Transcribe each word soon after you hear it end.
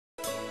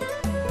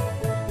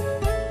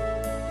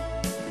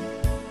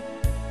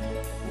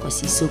ko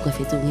sisu ko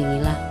Fetu'u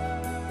Ngingila.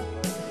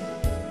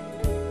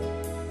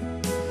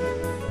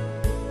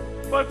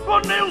 But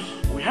good news,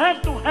 we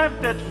have to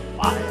have that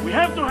fire. We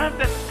have to have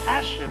that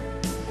passion.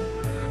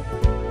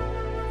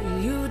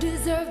 You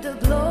deserve the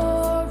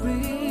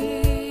glory.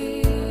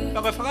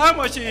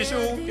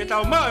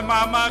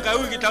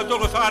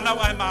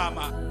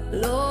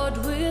 Lord,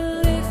 we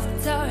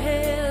lift our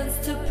hands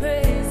to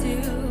praise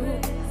you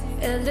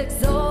and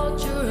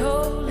exalt your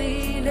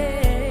holy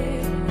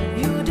name.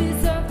 You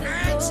deserve the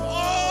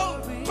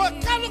glory.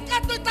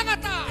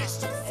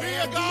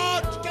 Fear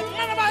God.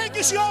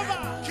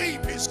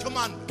 Keep His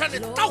command.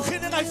 Lift our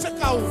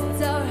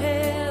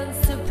hands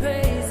to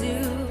praise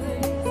you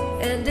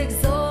and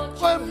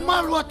exalt your holy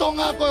name.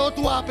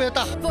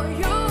 For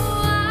you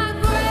are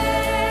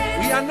great.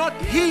 We are not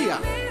here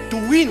to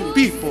win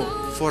people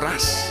for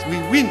us. We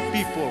win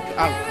people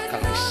out of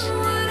Christ.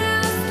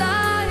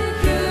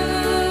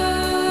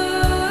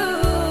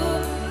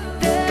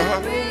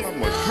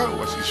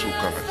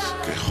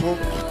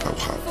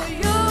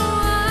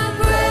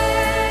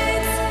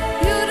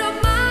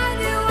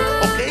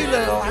 Okay, the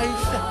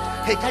life.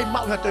 Hey, kay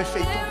mau na to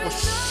feito ko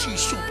si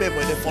super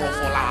mo de follow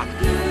for la.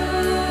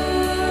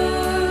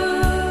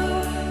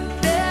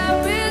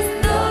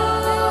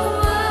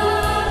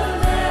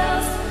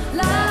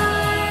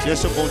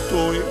 Yesu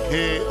kontoi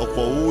he o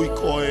ko ui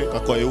koe ka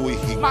koe ui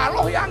hinga.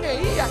 Malo yang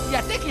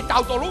ia te ki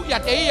tau tolu ia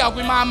te ia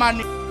kui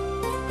mamani.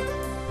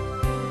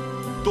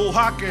 Tō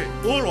hake,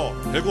 olo,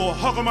 he ko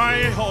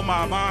hakamai ho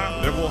mama,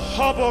 he ko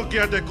hopo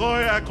kia te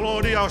koe a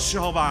Claudia o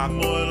Sihowa.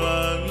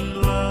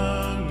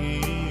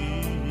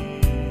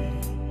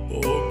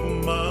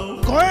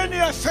 Koe ni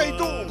a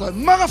feito, koe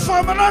maga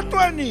whamanatu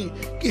ani,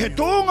 ki he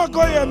tōnga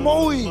koe e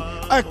moui,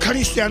 ai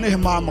Kristiane he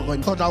mama koe,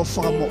 ko tau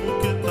whakamo.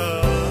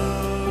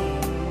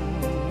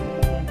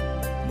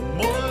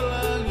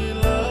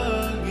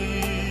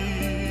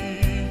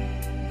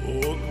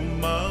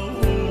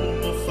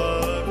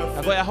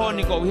 Koe aho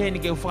ni ko uheni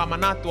ke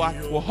whakamanatua,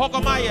 ko hoka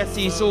mai a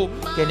sisu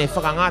ke ne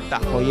whakangata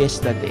ko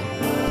yesterday.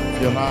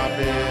 Fiona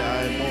be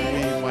ai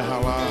moui mai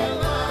hala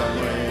ka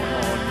noi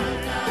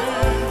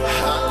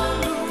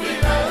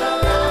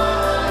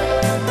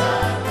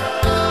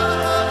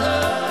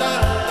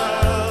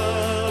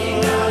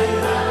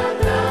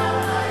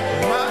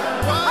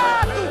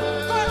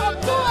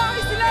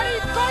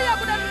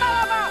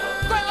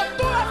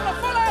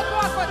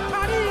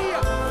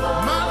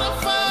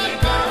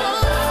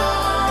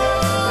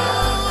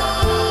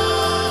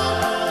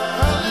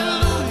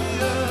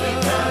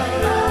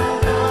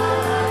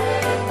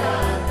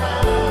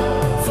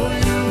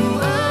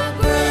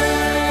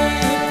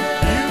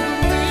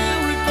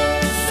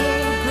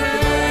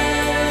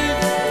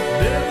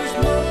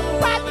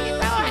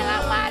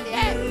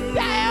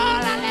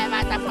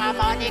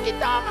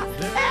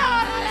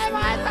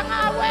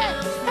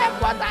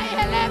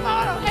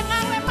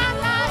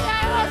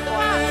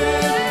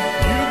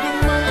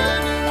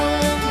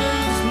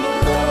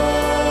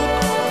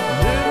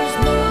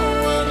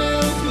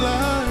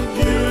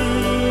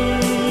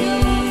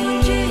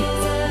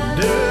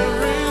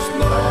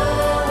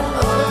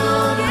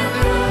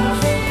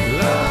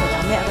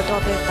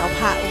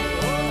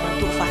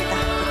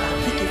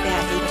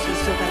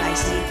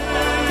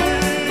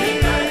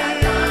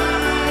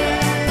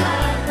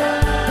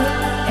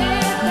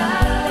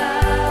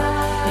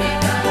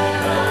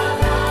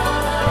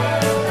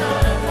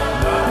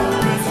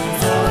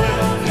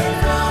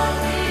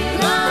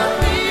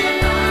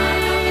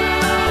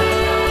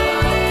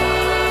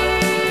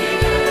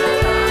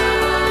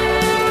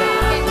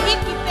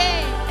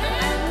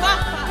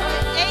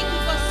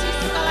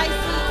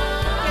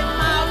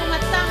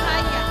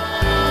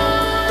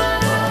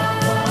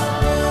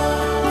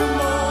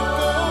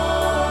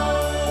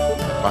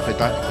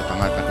Pafeta ko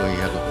tangata ko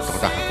iya ko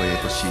totaka ko iya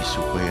ko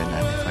sisu ko iya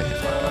nani fai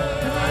fa.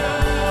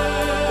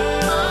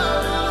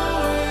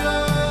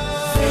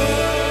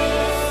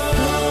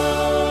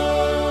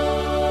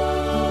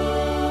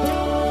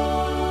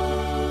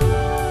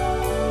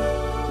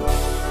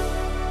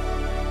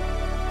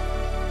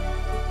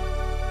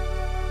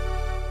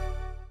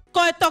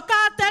 Ko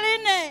toka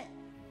teline.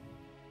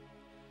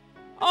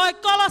 Oi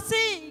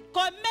kolosi,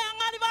 ko me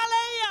ngani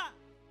valeia.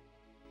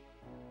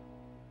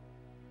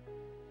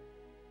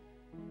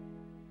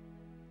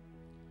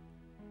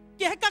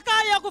 Ke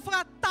kakaya ko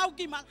whakatau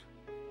ki mana.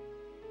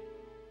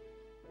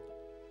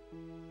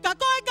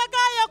 Kakoi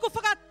kakaya ko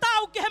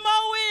whakatau ki he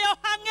maui o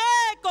hange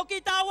ko ki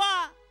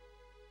tawa.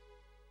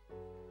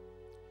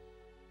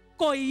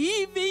 Ko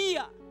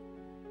iwia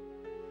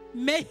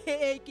me he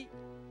eki.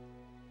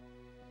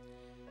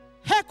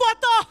 He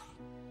kuato.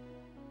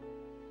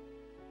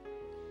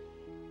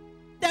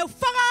 Te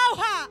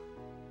whakauha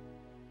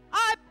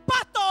ai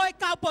pato e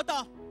kaupoto.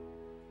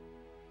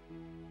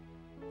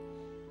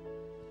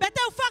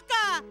 Peteu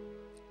whaka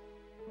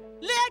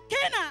lea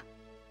kena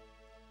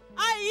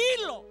ai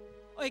ilo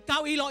o i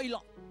kau ilo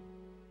ilo.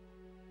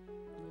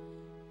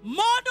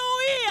 Monu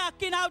ia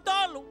ki nau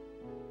tolu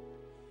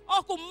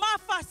o ku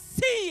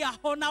mawhasia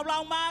ho nau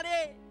lau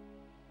mare.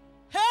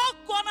 He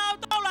oko nau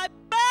tolu ai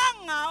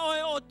benga o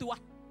e otua.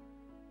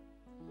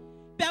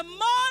 Pe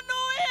monu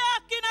ia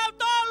kinau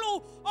tolu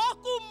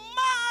oku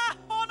maa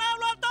hona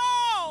uloto.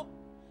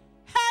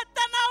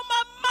 Heta nau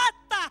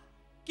mamata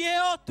ke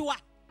otua.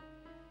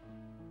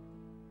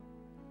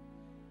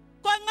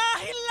 Ko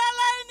ngahi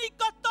leleini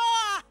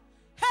kotoa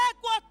he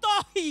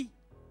kuotohi.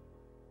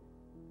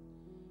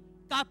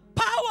 Ka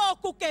pau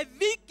oku ke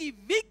viki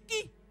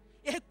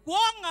e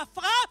kuonga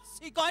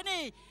frasi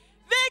koni.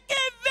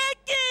 Viki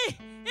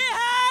e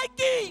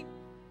haiki.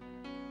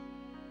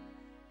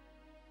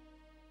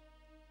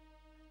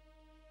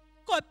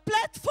 Ko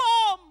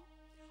platform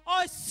o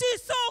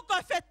siso ko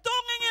Fetu'u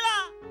Ngingila.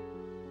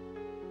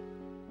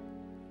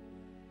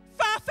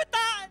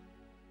 Fafetai.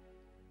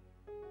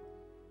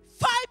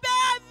 Fai be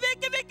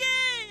viki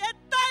e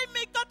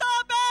taimi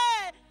kotobe.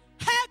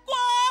 He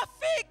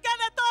kuofi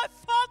kene toi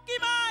foki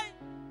mai.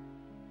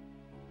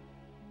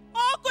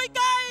 O kui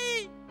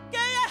kai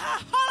ke e ha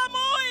hola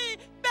mui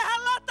be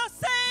halata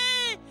se.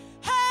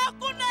 He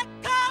aku ne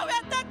kau e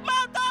tek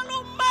mau talu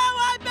mau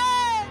ai be.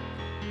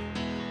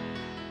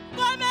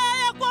 Koe me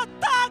e kua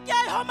tāki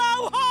ai ho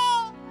mau ho.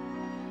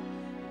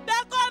 Be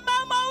koe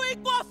mau i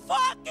kua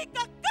foki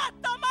ka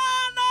kata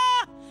mana.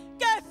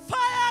 Ke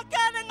whaia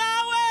kene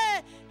ngawe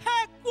he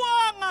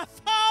kuanga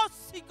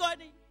whausi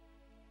koni.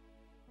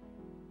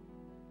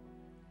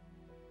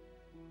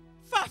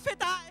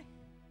 Whawhetai.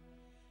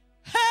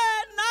 He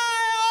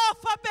nae o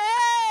whape.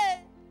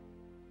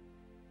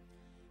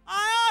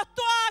 Ai o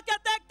tua ke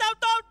tek tau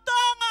tau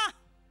tonga.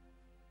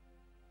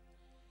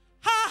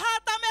 Ha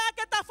ta mea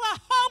ke ta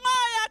whahonga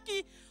aki.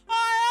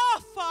 Ai o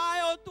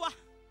whae o tua.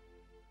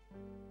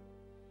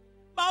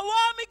 Ma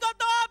wami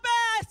kotoa be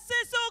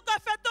sisu ka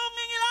Fetu'u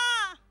Ngingila.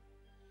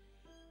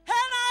 He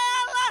nae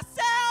ala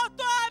se o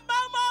tua e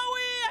mau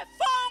i e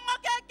whaonga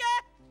keke.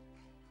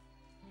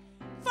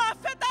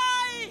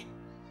 Whawhetai.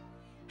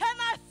 He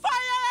nae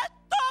whaia e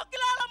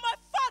tōkilala mai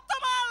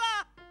whatamala.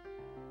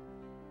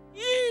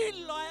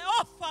 Ilo e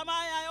ofa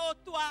mai ai o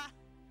tua.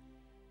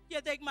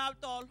 Kia tek mau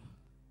tolu.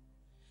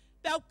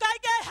 Pau kai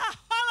ke ha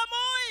hala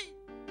mui.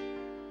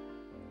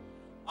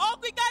 O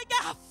kui kai ke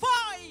ha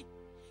whai.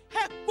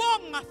 He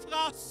kuonga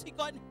frasi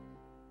koni.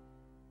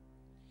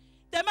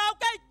 Te mau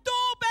kai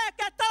tūpe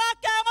ke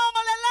talake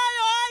ngongo le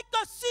laio ai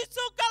ko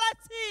sisu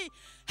kalasi.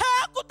 He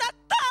aku ta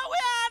tau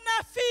e ana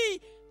fi.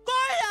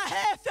 Koia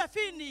he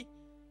whiawhini.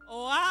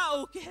 O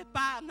au ki he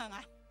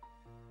pānganga.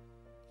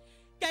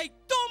 Kei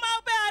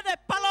tūmau pe ane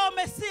palo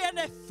me si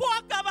ane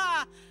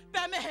fuakawa.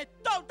 Pe me he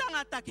tau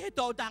tangata ki he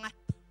tau tangata.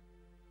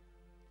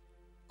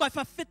 Koe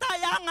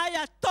whawhetai anga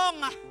ia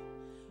tonga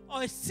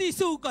o e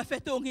sisu koe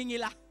Fetu'u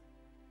Ngingila.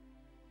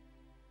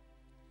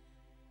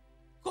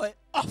 Koe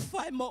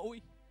ofa e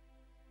moui.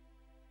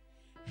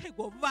 He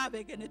kua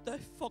wawe kene toi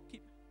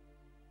foki.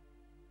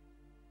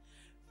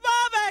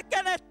 Wawe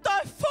kene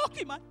toi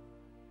foki man.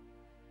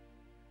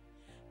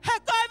 He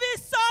koe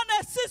visone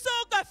sisu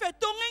koe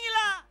Fetu'u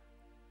Ngingila.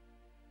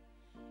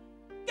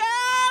 Ke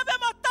ave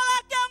mo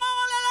talake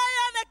ngongolele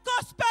ia ne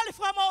gospel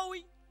fra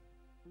moui.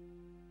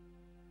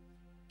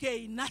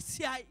 Kei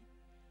nasi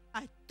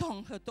ai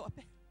tonga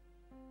tope.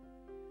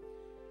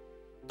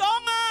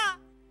 Tonga!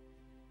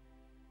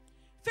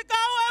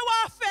 Whikau e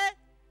wafe,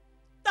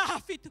 taha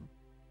fitu.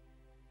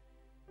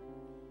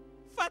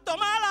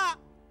 Whatomala,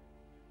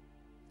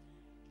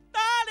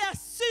 tāle a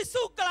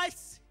sisu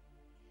kalaisi.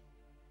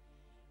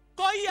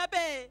 Koia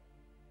be,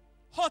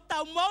 ho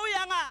tau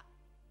mauianga.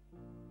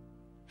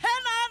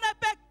 Hena ane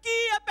pe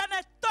kia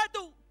pene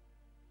toitu.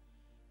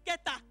 Ke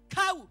ta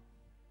kau,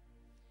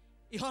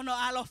 i hono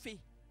alofi.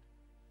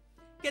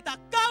 Ke ta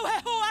kau he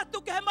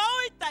huatu ke he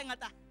maui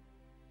taingata.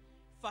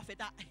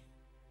 Whawhetai.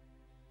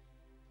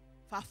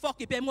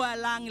 Whafoki pe mua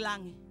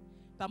langi.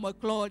 Pa moi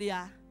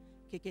Gloria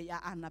ke ia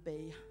ana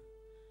beia.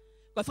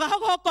 Koe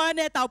whahoko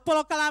ene tau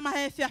polo kalama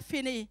he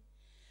whiawhini.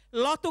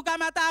 Lotu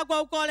kamata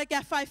kua ukole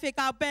ke whai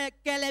whikau pe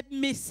kele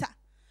misa.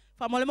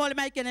 Whamole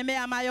mai kene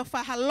mea mai o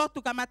whaha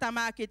lotu kamata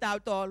maa ki tau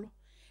tolu.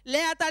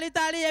 Lea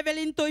talitari e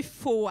velintui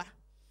fua.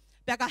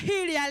 Peka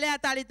hiri a lea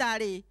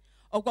talitari.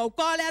 O kua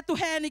ukole atu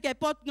heni ke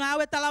pot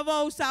ngau e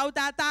talavou sau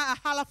tata a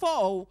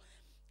halafou.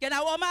 Ke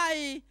nau o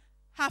mai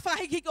ha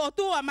whahiki o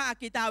tua maa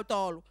ki tau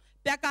tolu.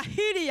 Peka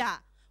hiria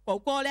kua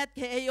ukole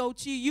atu ke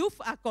AOG Youth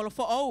a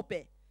kolofo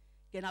oupe.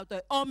 Ke nau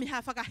toi omi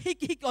ha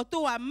whakahiki o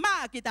tua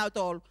maa ki tau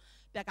tolu.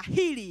 Peka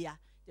hiria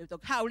te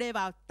utok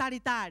haulewa o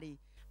taritari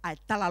ai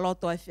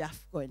talaloto e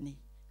whiafkoeni.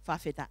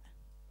 Whawheta.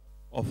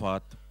 Ofa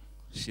atu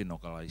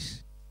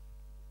sinokalaisi.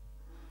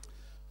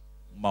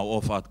 Mau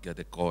ofa atu kia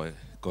te koe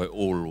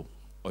ulu.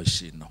 Oi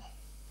sino.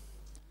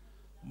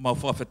 Mau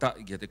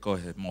whawhetai ki te koe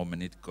he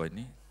momenit koe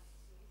ni.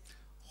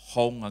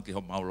 Honga ki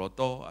ho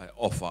mauloto, ai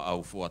ofa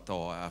au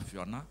fuatoa ai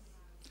awhiona.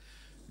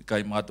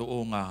 Kai matu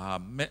unga ha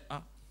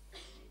mea,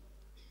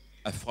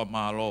 ai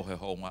whamalo he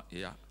honga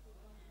ia.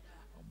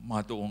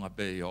 Matu unga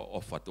bei o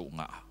ofa tu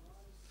unga.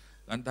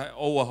 Kantai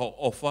oua ho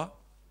ofa,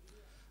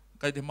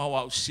 kai te mau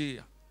au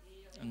sia.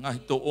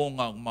 Ngahi tu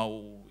unga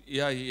mau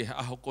iai he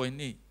aho koe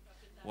ni.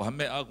 Wa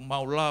mea au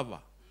mau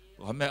lava,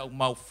 wa mea au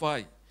mau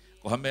whai.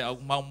 Ko hame au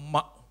mau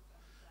mao.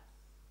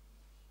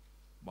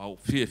 mau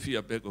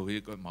fia pe ko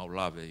hi ko mau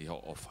lave I ho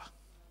ofa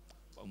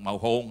mau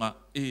honga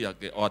ia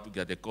ke o atu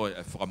kia te koe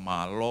e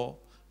whakamalo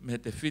me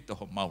te whita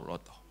ho mau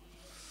loto.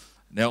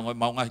 Neo ngoi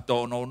mau ngahi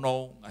tō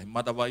no, ngahi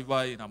mata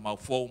vai na mau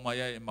fōu mai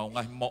e mau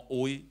ngahi mo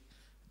ui,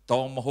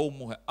 tō maho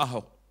mu he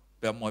aho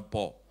pia moe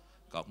pō.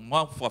 Ka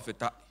mau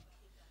whawhetai,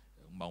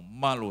 mau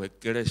malu he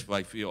keres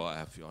vai whio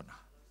a whiona.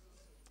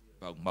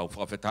 Ka mau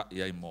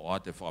whawhetai ai mo a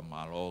te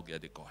whakamalo kia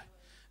te koe.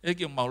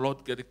 Eki mau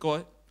lotu kia te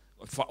koe,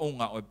 o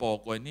whaunga o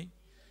pō koe ni,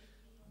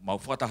 mau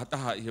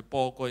whatahataha I he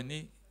pō koe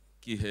ni,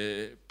 ki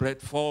he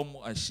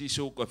platform ai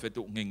sisu ko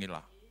Fetu'u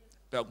Ngingila.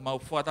 Pea mau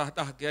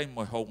whatahataha ki ai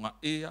mo honga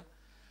ia,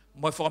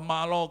 mo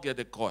whakamalo ki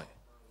te koe.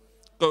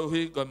 Ko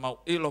hui ko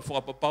mau ilo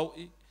whakapapau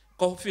I,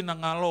 ko whina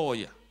ngalo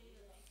ia.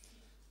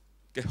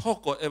 Ke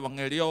hoko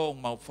evangelio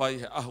mau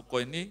whai he aho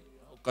koe ni,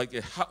 kai ke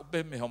hau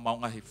pe me ho mau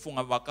ngahi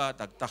funga waka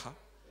taktaha,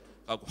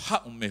 ka ku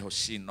hau me ho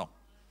sino.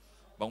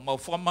 Mau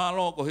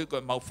whakamalo ko hui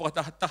ko mau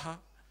whatahataha,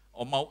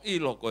 o mau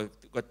ilo ko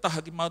taha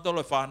ki mau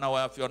tolo whanau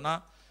a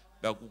whiona,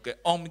 pea ku ke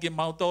omi ki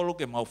mau tolu,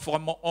 ke mau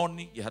whamo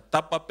oni, I ha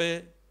tapa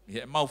pe, I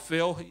he mau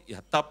whiohi, I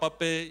ha tapa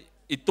pe,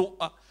 I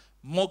tua,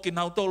 mo ki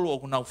nau tolu o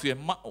ku nau whie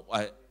mau,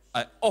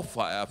 ai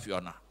ofa a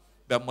whiona.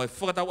 Pea moe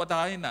whakatau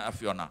ata aina a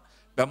whiona,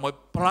 pea moe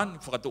plan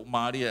whakatu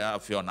maaria a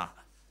whiona.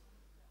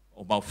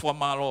 O mau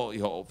whamalo, I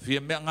ho whie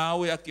mea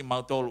ngāwe a ki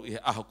mau tolu I he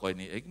aho koe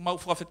ni. Eki mau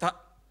whawheta,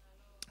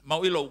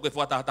 mau ilo uke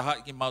whatahataha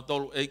I ki mau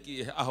tolu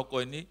eki I he aho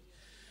koe ni,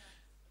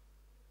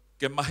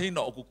 ke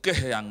mahino o ku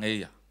kehe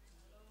angeia.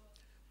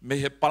 Me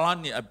he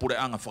palani ai pure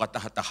anga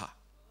whakatahataha.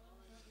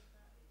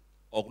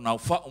 O nau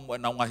whaumu e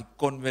nau ngahi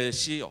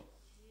konversio.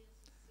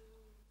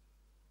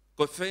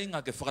 Ko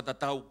whainga ke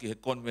whakatatau ki he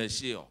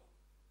konversio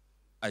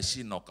ai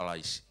sino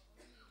kalaisi.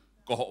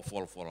 Ko ho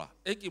wholawhola.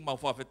 Eki mau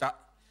whawhetai.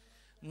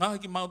 Ngahi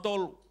ki mau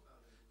tolu.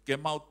 Ke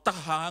mau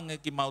taha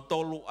ange ki mau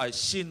tolu ai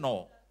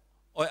sino.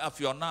 Oi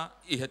awhiona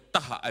I he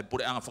taha ai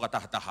pure anga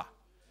whakatahataha.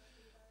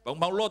 Pau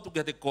mau lotu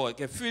ki te koe.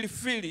 Ke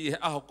whiri I he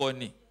aho koe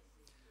ni.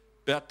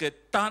 Pea ke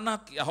tāna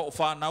ki aho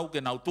whanau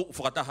ke nau tuu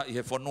whakataha I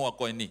he whanua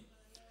koe ni.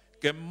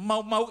 Ke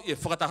mau I he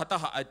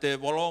whakatahataha ai te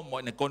wolo mo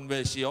ne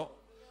konversio.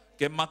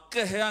 Ke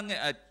makeheange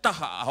ai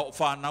taha aho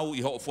whanau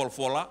I ho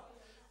wholawhola.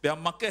 Pea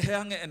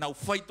makeheange e nau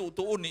whaitu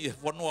tuuni I he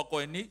whanua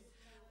koe ni.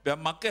 Pea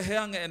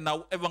makeheange e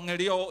nau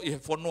evangelio I he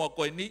whanua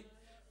koe ni.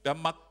 Pea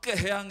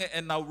makeheange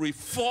e nau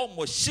reform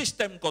o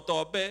system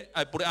kotoa pe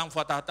ai pure ang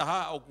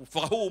whatahataha o ku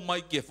whakahu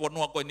mai ki he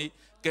whanua koe ni.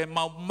 Ke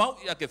mau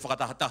I ke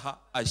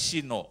whakatahataha ai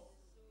sino.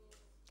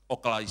 O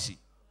kalaisi.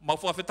 Mau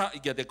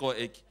whawhetai kia te koe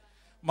eki.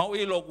 Mau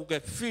ilo ku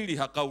ke whiri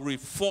hakau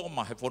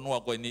reforma he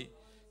whanua koe ni.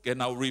 Ke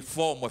nau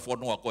reform he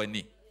whanua koe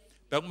ni.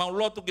 Pea mau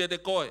lotu kia te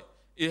koe.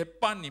 I he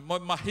pani moi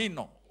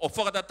mahino. O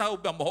whakatatau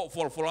pea mo ho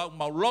wholawhola.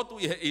 Mau lotu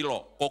I he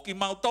ilo. Ko ki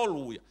mau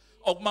tolu ia.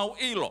 O mau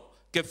ilo.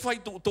 Ke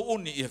whaitu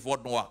tuuni I he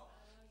whanua.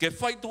 Ke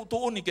whaitu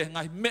tuuni ke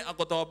ngai mea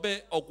kotoa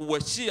pe. O ku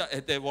wesia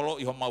e te wolo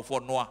I ho mau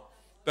whanua.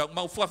 Pea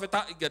mau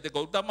whawhetai kia te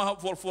koe. Tamaha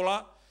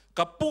wholawhola.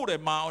 Ka pure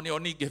maoni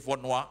oni ki he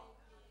whanua.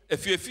 E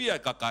fia e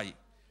kakai.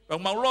 Pau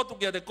mau lotu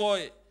kia te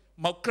koe,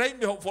 mau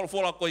kreimi ho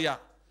wholawhola koe ia.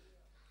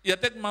 Ia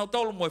tek mau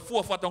tolu mo e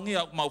fua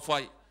whatongia mau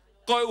whai.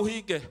 Koe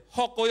uhi ke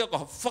hoko ia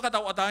ko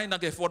whakatau ataina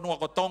ke whanua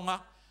ko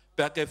tonga,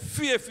 pea ke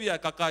fia e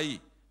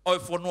kakai o e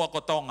whanua ko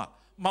tonga.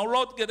 Mau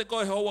lotu kia te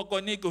koe hoa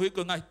koe ni kuhi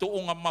ko ngai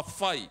tuunga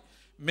mawhai,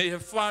 me he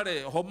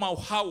whare ho mau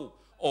hau,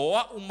 o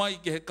au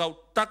mai ke he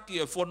kautaki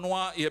e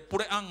whanua I he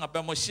pureanga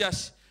pea mo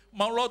siasi.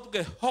 Mau lotu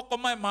ke hoko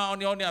mai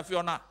maoni oni a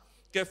whiona.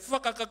 Ke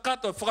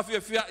whakakakato e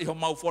whakawhiawhia I ho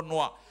mau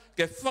whanua.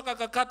 Ke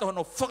whakakakato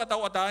hono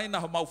whakatau ata aina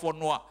ho mau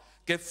whanua.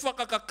 Ke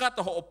whakakakato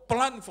ho o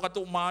plani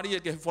whakatu maaria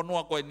ke he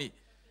whanua koe ni.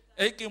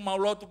 Eiki mau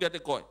lotu kia te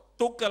koe.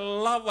 Tuke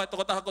lawa e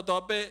tokotaha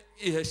kotoa pe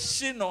I he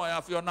sino e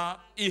a whiona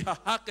I ha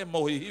hake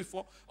mohi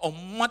hifo o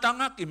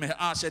matangaki me he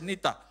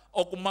asenita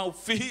o ku mau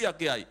whihia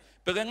ki ai.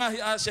 Peke ngahi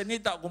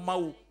asenita o ku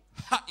mau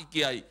hai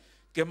ki ai.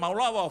 Ke mau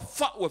lawa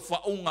whau e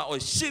whaunga o e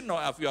sino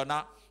e a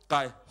whiona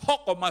kai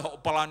hoko mai ho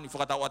palani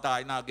whakatau ata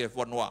aina ke he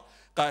whanua.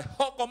 Kai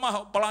hoko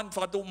maha palani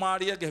whakatu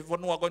maaria ke he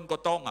whanua koe ko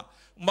tonga.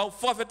 Mau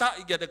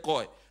whawhetai kia te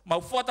koe.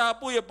 Mau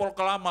whatapui e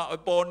polokalama o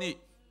pōni.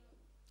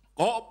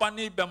 Ko ho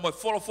pani pia mo e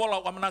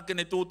wholawhola o kamana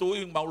kene tūtū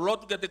ing mau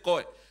lotu kia te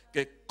koe.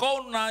 Ke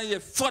kouna I e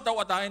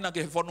whatau ata aina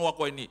ke he whanua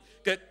koe ni.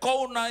 Ke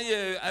kouna I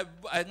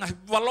e ngahi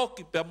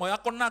waloki pia mo e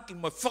akonaki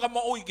mo e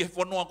whakamoui ke he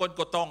whanua koe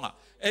ko tonga.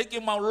 Eiki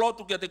mau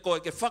lotu kia te koe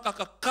ke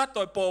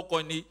whakakakato e pō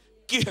koe ni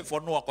ki he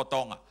whanua ko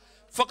tonga.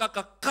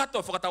 Whakakakato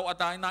whakatau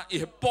ataina I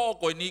he pō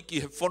koe ni ki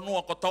he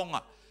whanua ko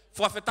tonga.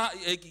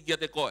 Whawhetai eki kia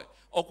te koe.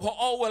 O ku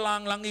ho e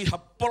langlangi ha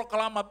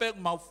polokalama pe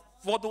mau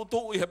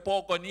whotutu I he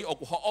pō koe ni o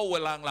ku ho e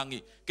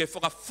langlangi. Ke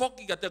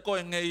whakawhoki kia te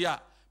koe ngeia.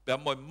 Pea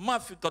moe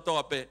mawhi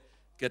katoa pe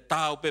ke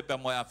tāu pe pea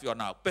moe a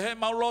whionau. Pe he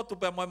mau lotu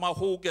pea moe mau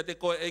huu kia te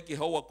koe eki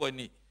hoa koe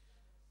ni.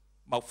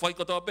 Mau whai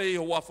katoa pe I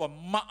hoa wha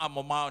maa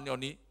mo maoni o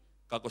ni.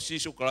 Ka ko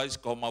sisu Christ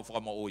ko mau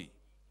whakamo ui.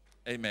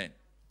 Amen.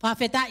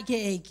 Whawhetai ke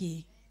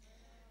eki.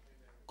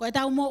 Ko e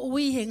tau mo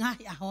ui he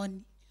ngahi ahoni.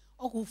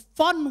 O ku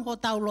whonu ho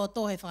tau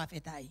loto he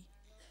whawhetai.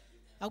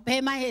 Au pe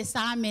mai he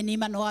sāme ni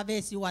manoa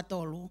vesi ua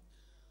tolu.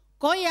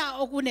 Koia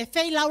o kune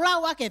fei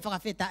lau ake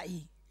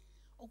whakawhetai.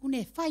 O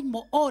kune whai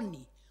mo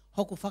oni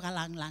hoku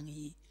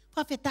whakalanglangi.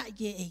 Whawhetai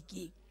ke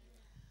eiki.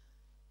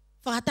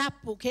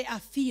 Whakatapu ke a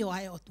fio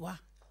ai o tua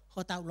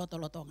ho tau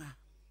lotonga.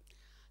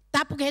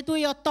 Tapu ke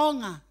tui o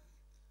tonga.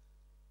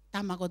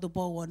 Tamako tu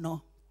pou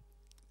no.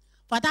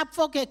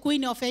 Whakatapu ke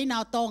kuini o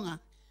feina o tonga.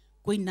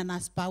 Kuina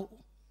nas pau.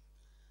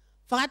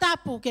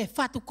 Whakatapu ke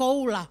whatu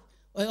koula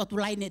o tu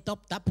laine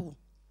top tapu.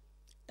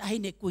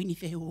 Tahine kuini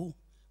fehu.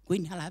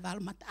 Kuini halai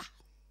valmata.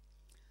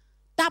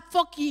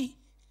 Tapoki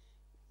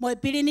moe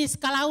pirinis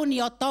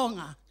kalauni o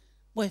tonga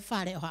moe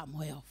whare oha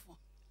moe ofo.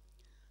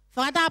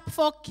 Whakatapu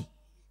foki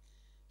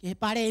ke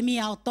pare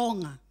mia o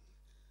tonga.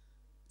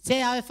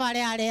 Se awe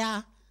whare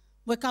area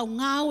moe kau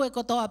ngau e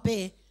kotoa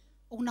pe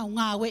o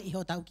ngau e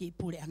iho tau ki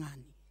pure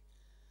angani.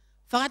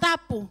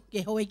 Whakatapu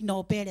ke hoi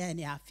no pere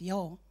ene a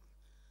fio.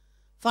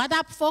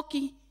 Whakatapu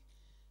foki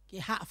ke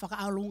haa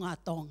whakaalunga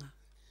tonga.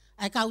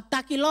 Ai kau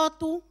taki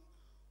lotu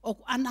o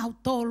ku anau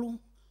tolu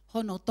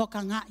hono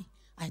toka ngai.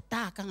 Ai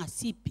tākanga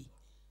sipi,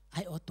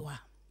 ai otua.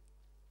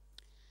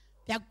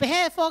 Piak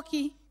pehe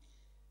foki,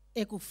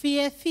 e ku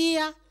fia,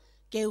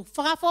 ke u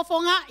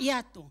whakafofonga i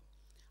atu.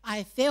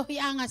 Ai whewhi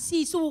anga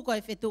sisu ko e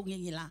Fetu'u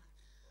Ngingila.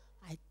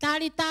 Ai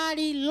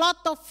tari,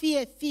 loto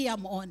fia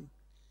mo on.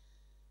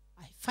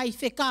 Ai whai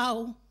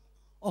whekau,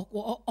 o ku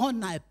o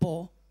ona e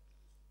pō.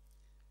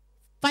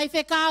 Whai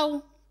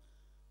whekau,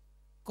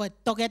 ko e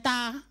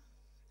toketa,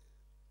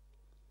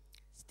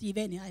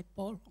 Sitiveni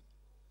Aipolo.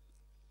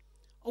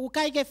 O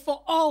kai ke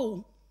fo'ou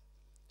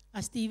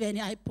a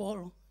Sitiveni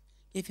Aipolo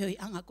ke whioi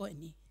anga koe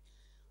ni.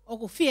 O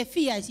ku fia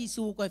e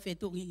sisu koe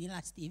Fetu'u Ngingila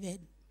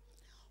Sitiveni.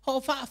 Ho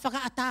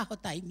whakaataho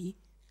taimi.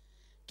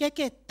 Ke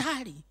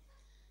tari.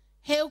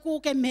 He uku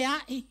ke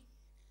meai.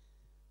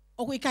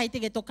 O ku ikai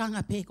te ke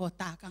tokanga pe ko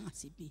tākanga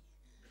sipi.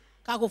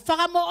 Ka ku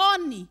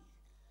whakamooni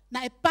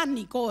na e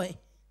pani koe.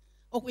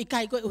 O ku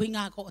ikai koe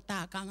uhinga ko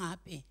tākanga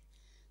pe.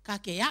 Ka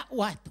ke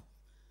au atu.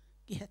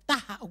 Ki he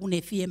taha o ku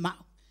ne fie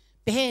mau.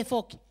 Pehe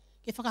foki.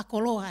 Ke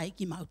whakakoloa i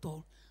ki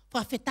mautoro.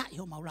 Whawhetai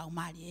ho mau lau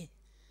maari e.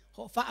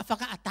 Ho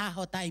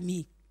whakaataho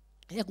taimi.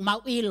 E ku mau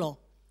ilo.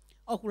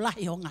 O ku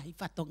lahi ho ngahi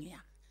whatongia.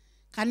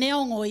 Ka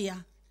neongo ia.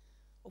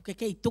 O ke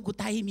kei tuku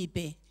taimi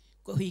pe.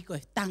 Ko hui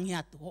koe tangi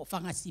atu ho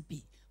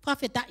whangasipi.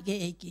 Whawhetai ke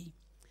eiki.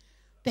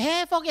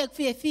 Pehe whoke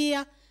e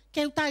fia.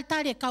 Ke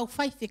utari e kau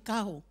whaife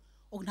kau.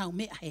 O nau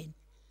mea hen.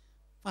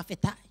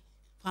 Whawhetai.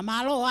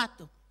 Whamalo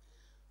atu.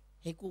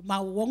 He ku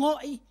mau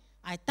wongoi.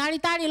 Ai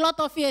tari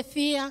loto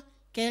fia.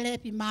 Ke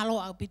lepi malo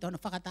au pito na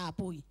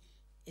whakatapui.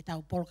 E tau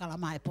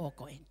polokalama e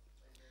pōko en.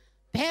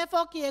 Pehe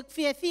whoki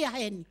e fia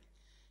hen.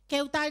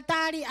 Ke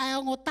utari ai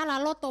ongo tala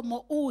loto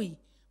mo ui.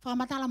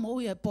 Whamatala mo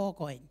ui e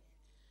pōko en.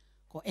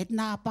 Ko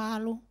etna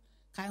palu.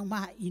 Kai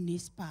umaha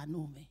inis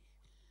pānume.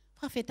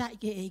 Whawhetai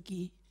ke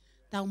eiki.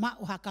 Tau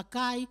mau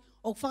hakakai.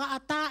 O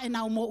whakaata e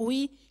nau mo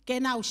ui. Ke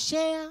nau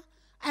share.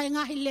 Ai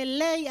ngahi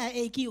lelei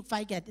ai eiki u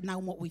whai ke nau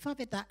mo ui.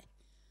 Whawhetai.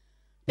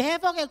 Pehe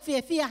whoki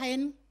e fia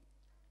hen.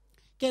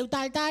 Ke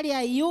utari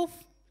ai youth,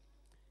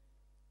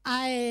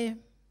 ai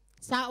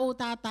sa'o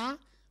tata,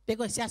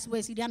 peko sias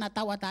wesiriana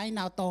tawatai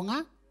na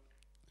tonga,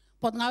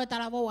 pot ngawe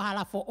talawo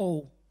hala fo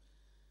o.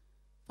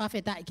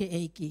 Whawhetai ke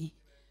eiki.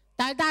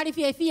 Tari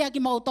fia ki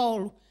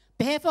mautolu,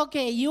 pehefo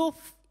ke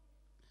youth,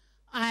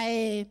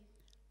 ai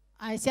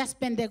sias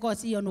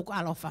pentekosi o nuku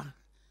alofa.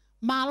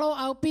 Malo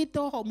au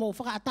pito, ho mo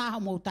whakaata ho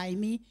mo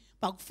taimi,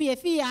 pak fia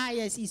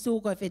ai e sisu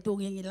ko e Fetu'u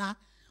Ngingila,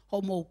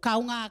 ho mo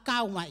kaunga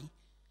kaumai,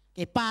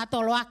 ke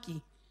pātolo aki.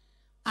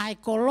 Ai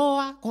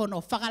koloa kono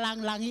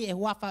whakalanglangi e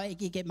huafa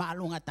eki ke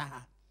maalunga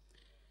taha.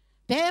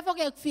 Pehefo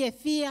ke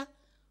fia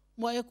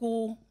mo e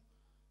ku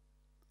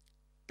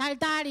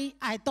tari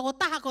ai toko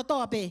taha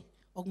kotoa pe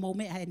o mo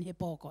mea hen he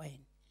pōko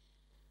en.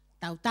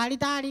 Tau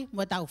tari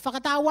mo tau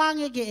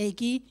whakatawange ke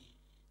eki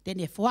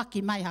tene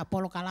fuaki mai ha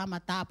polo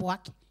kalama tāpu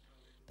aki.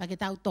 Pa ke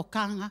tau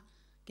tokanga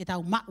ke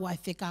tau maua e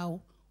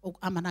whekau o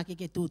amanaki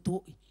ke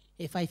tūtui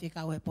e whai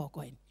whekau he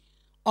pōko en.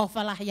 O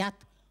whalahi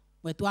atu.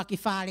 Mo tu aki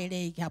whare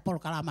rei ki ha polo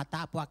kalama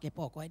tāpu ake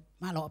pōko e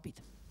malo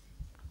opita.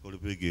 Kore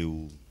peke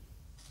u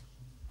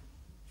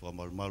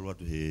whamaru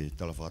atu he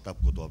tala whakatapu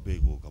kotoa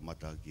peko ka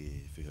mata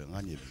ke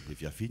whekangani e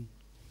whiawhini.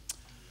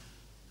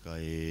 Ka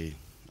e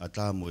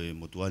ata mo e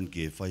motuan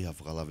ke whaiha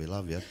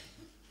whakalawe atu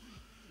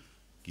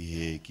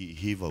ki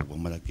hiva ua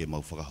mana ke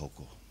mau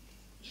whakahoko.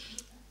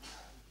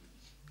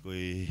 Ko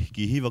e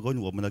ki hiva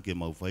koni ua mana ke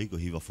mau whai ko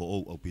hiva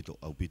who'ou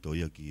au pito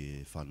ia ki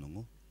e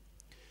whanongo.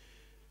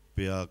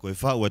 Pea koe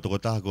whau e toko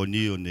taha ko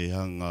ni o ne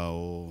hanga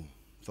o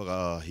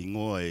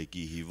whakahingoa e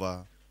ki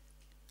hiva,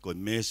 koe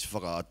mes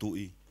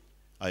whakaatui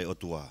ai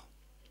otua.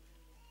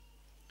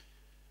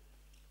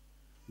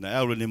 Na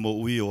aure ne mo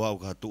ui o au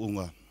ka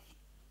tuunga,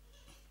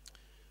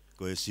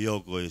 koe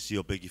sio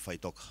peki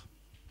whaitoka.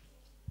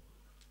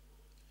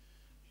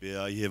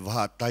 Pea i he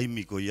waha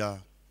taimi ko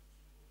ia,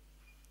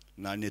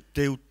 na ne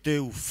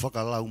teu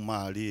whakalau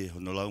maari e,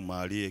 hono lau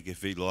maari e ke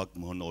whilo ak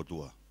mo hono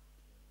otua.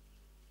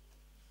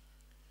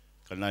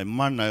 Kana e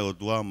mana e o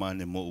tua ma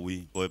ne mo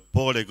ui. Ko e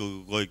pore ko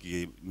koe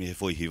ki me he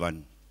foi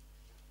hiwani.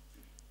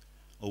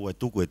 O e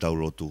tuku e tau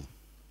lotu.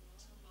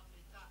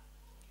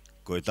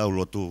 Ko e tau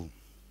lotu.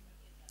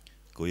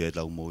 Ko e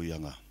tau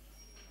moianga.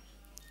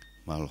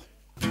 Malo.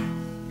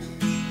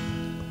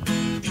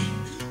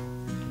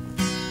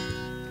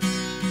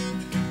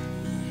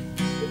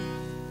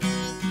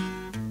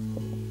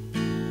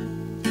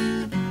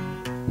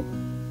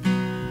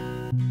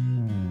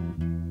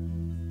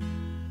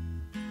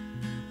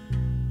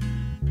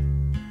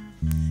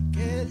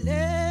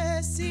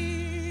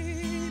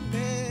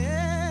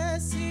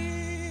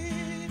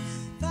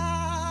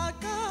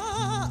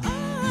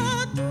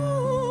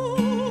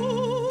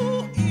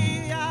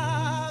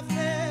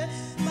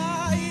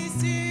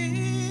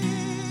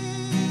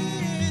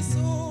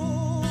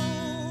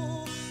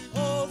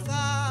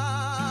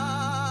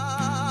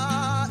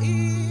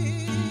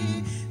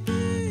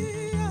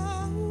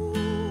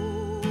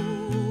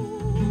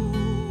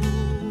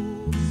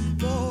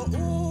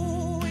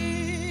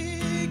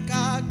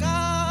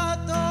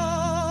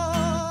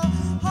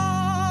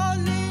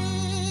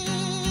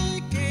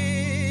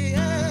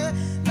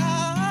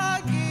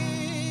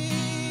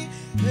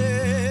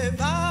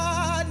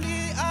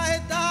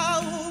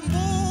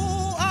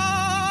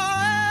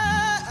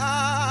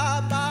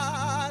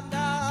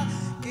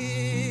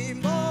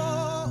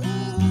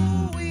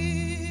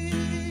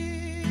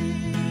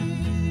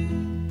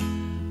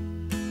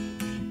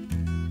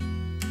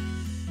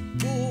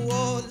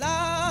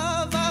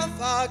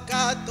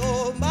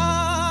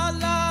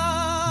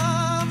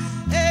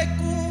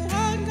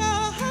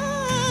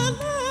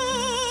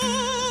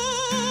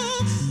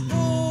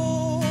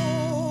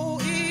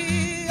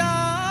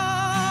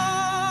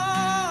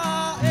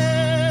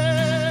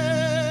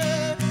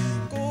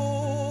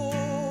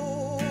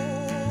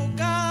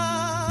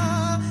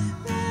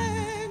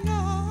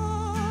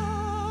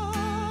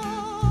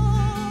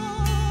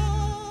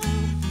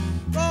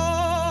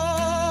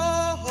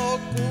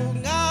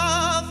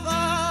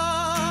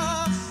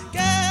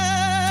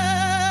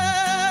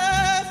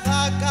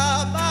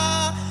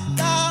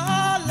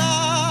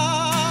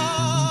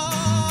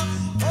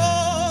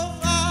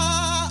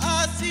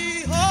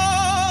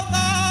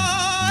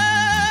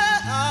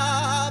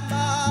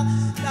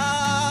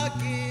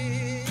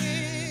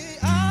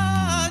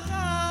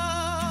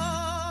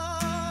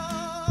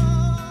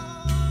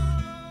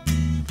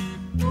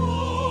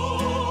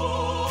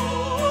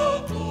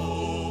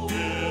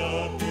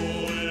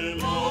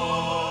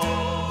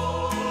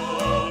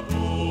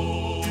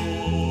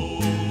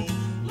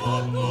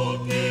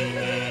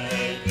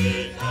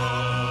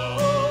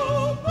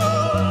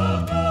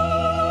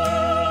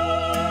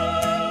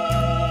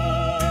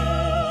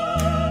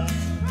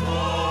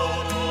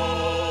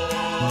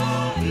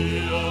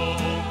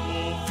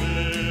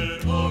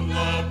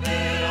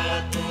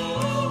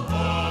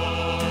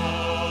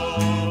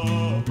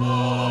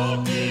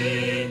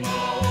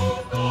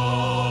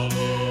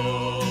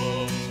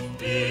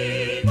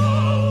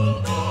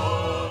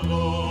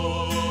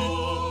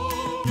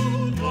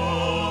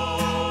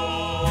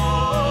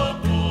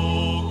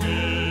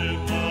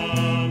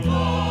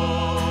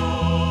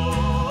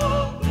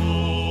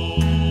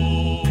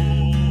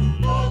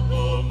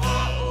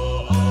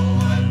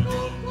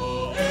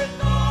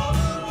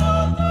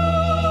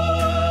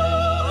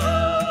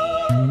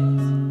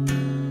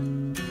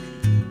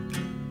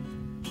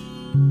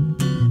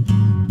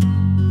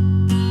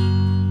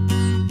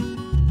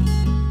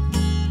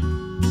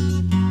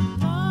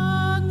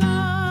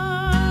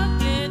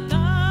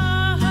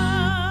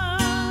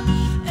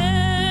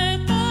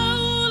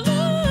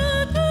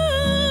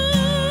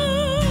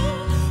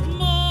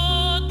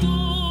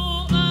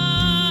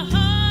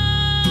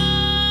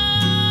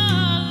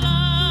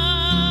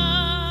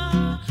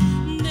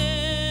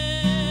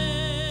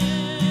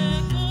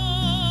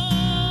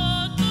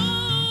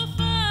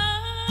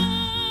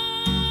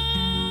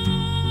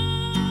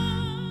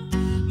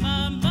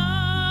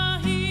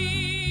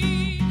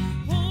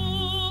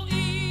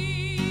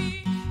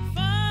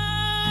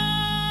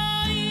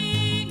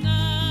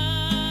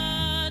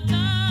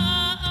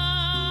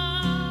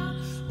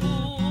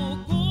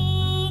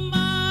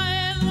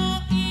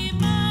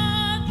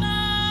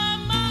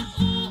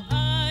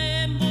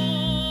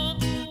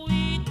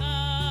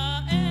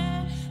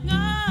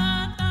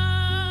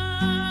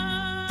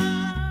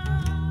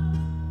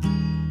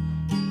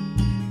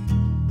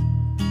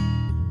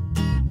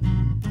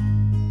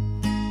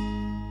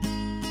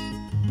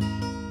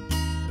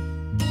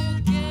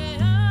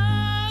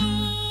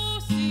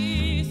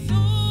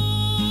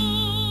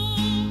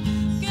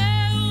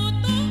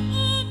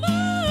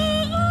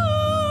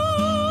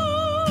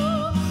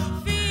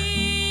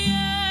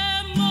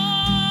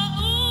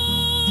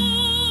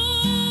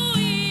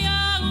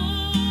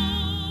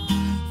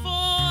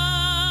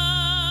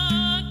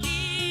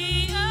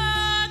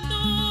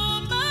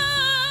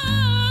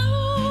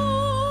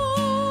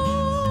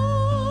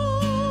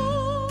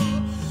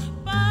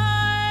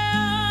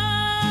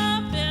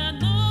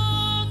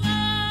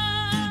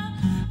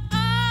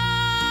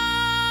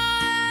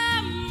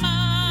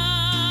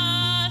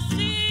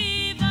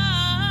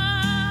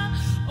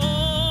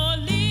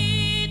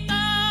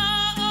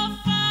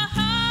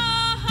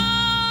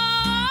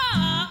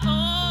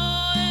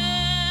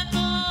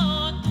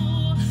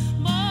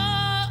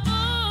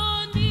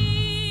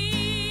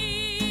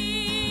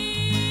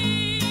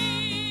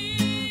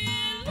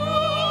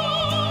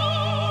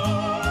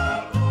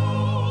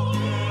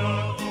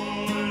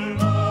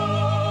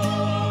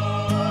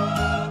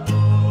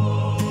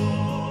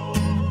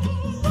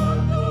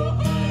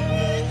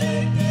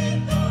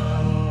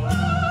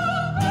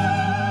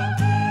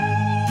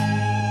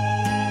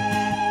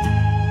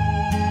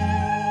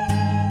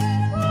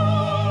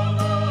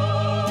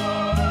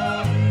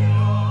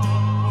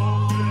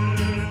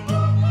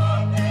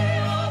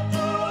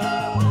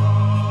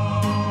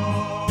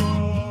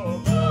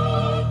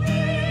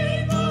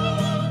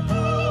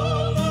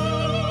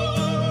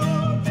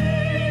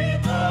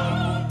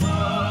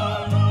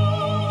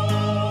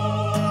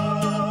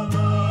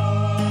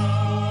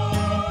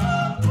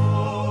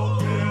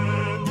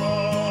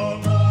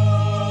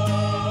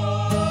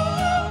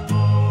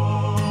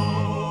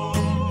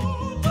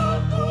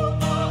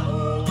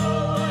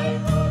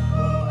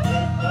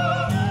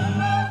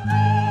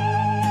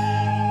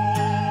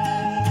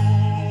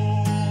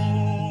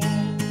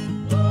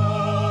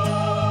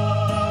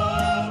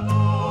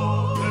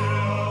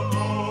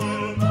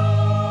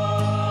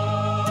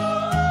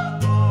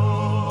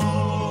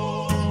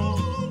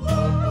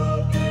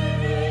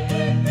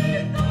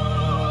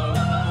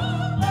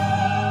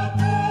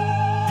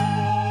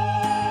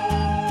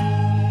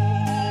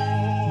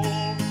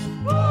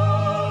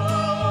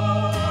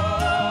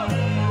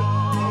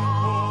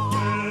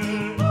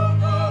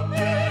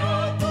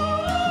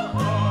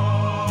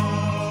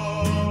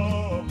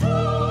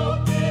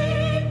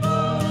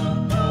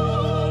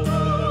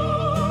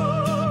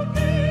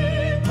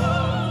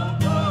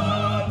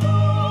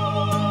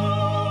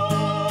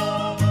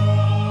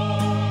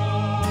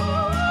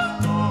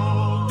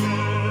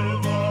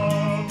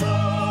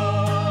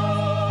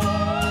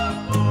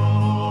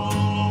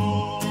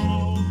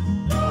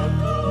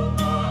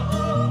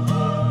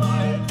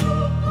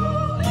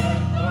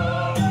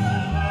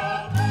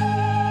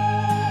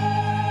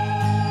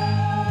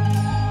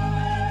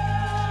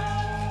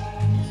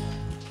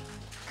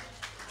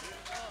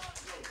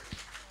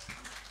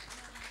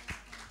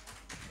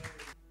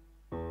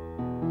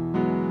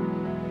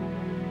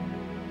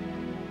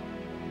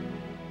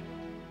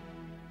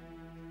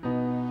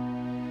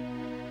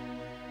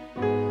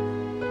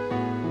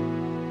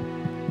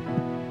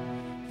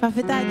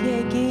 Whawheta ki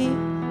e ki.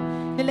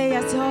 Lelei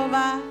a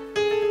Jehova.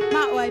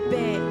 Ma oai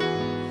pe.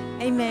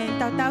 Amen.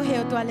 Tau tau he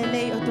o tua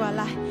lelei o tua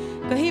lai.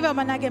 Ko hiwa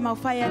manake mau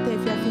whai te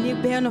whia whini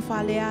beho no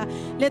whalea.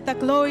 Let the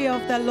glory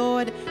of the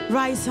Lord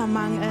rise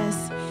among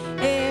us.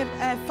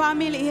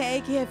 Family he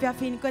eki he whia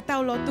whini koe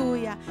tau lo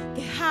tuia.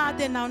 Ke hā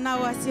te nau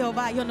nau a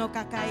Jehova i hono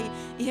kakai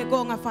i he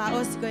gonga wha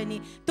osi koe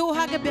ni. Tu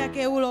hake pia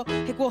ke ulo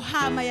he ko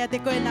hā mai a te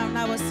koe nau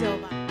nau a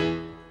Jehova.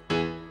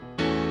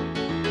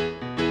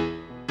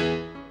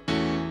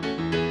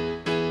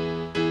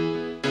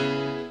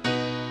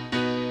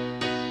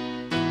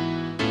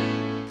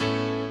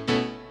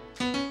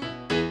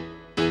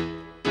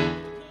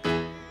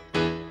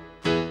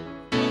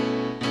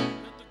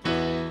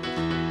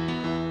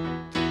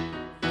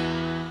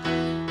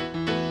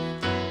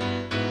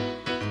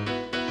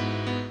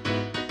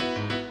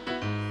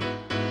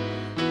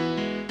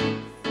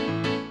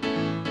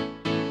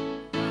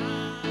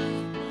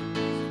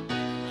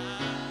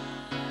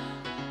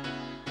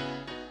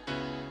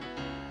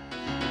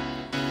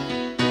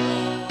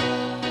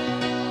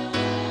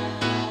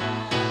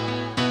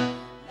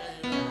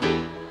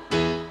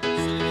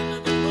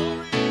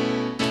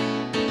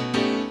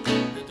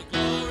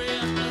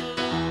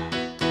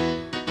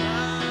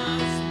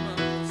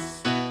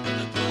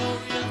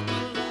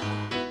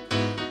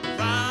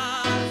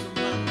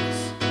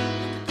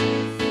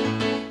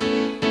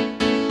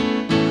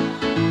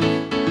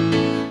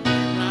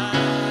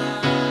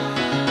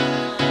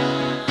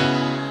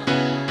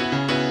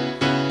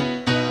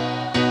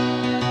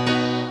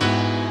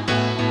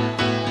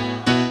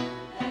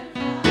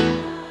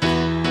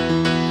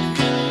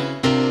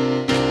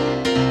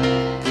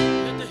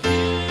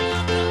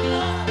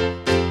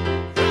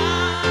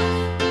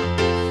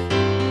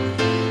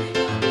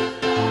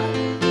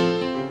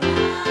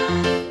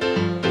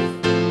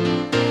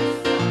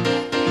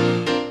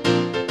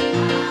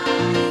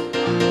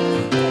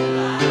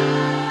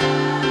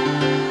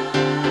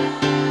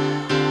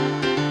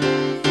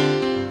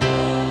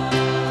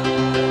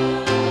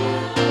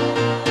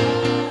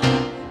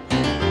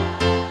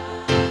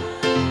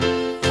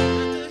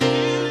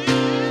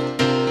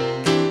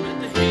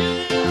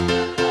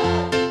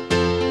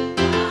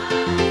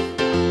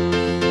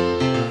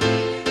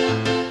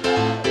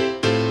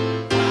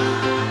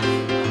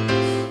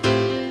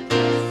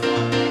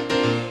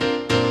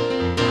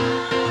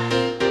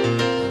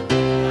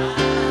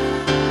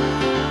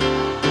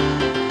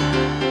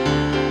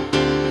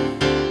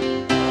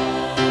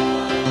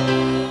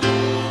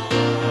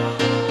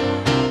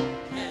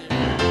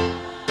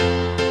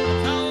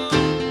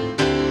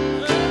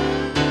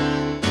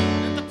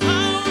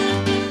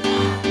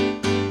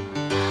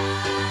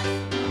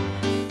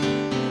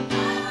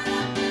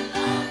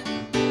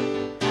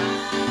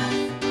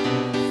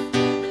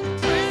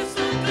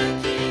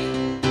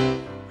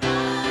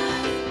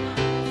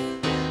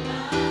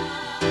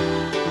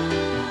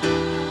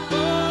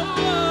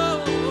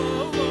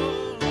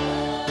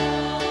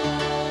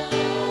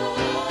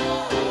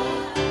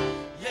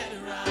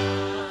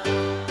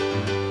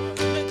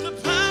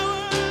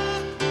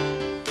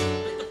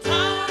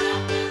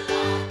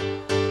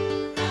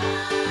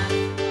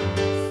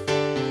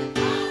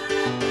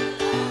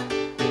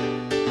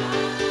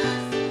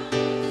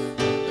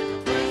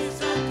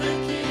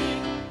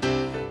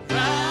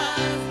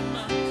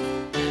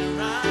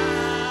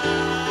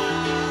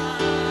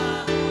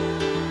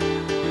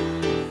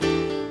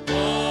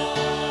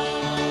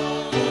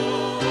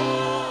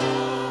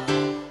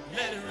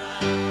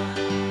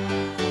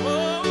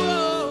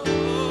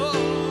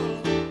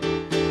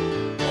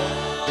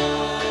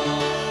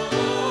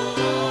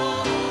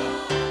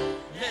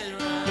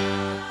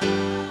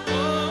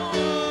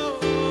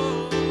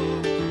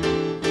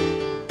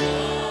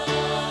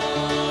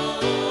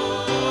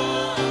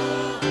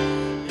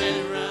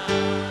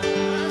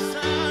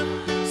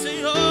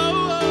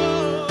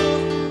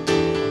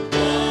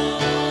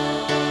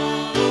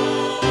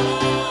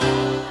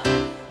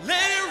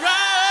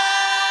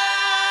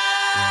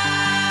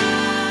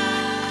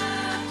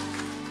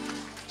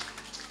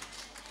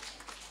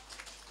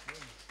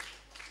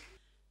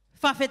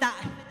 Whawheta.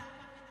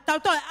 Tau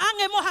toi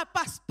ange moha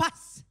pas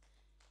pas.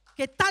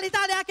 Ke tali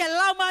tali ake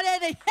lau mare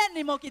de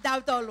heni mo ki tau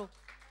tolu.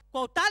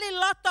 Ko tali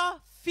loto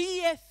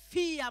fie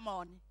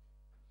moni.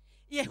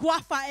 Ie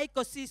huafa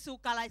eiko sisu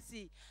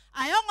kalaisi.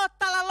 Aiongo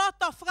tala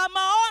loto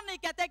framaoni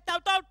ke te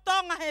tau tau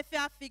tonga he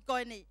whiawhi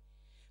koe ni.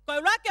 Ko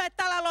urake e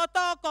tala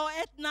loto ko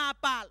etna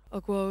pal.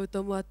 O kua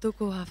utomua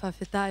tuku ha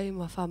whawhetai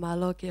ma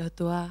whamalo ki o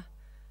tua.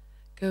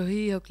 Ke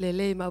uhi o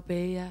klelei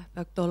maupeia,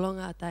 pak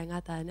tolonga atai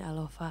ngata ane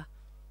alofa.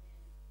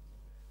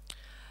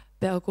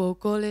 Pe o kua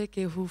ukole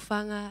ke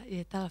hufanga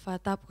i e tala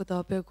whatapu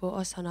kutawa pe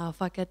kua osana o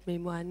whaket me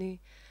muani.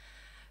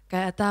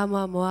 Kai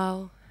atama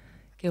moao,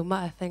 ke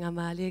uma e whenga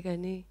maali ka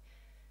ni.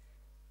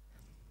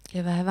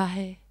 Ke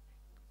vahe,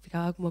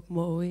 whika aku mo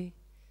kumo ui.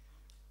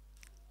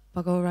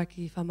 Pako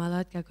raki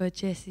whamalat ka koe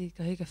Jesse,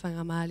 ka hui ka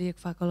whanga maali e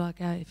whakoloa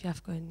ka e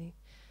whiaf koe ni.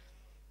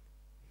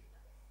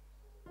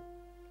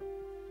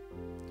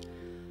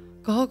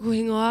 Ko hoku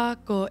hingoa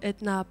ko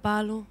etna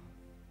Aipolo.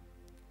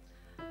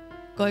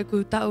 Ko e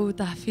ku tau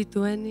ta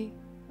Fetu'u.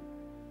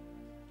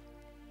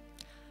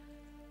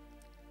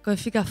 Ko e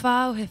whika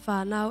whau he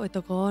whanau e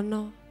toko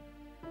ono.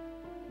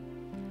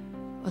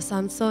 O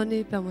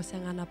Samsoni pe mo se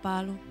ngana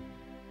Aipolo.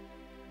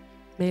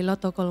 Me I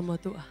loto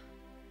kolomotua.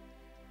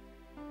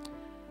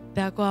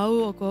 Pe ako au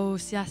o ko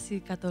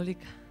siasi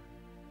katolika.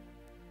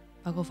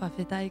 Ako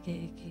whawhetai ke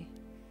iki.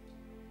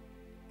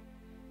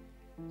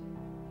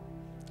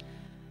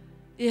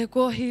 I he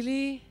kua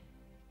hili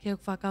ke o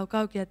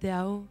whakaukau ki a te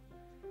au.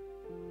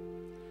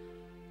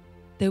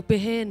 Te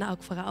upehe na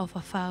aku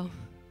whakaofa whau.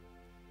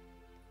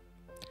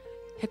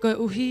 He koe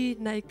uhi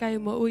na I kai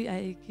mo ui a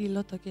iki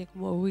loto ke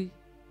mo ui.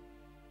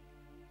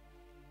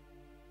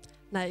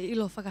 Na I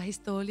ilo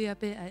whakahistoria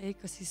pe a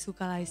eko si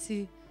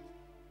sukalaisi.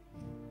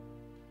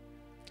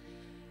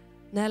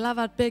 Na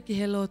lavat pe ki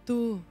he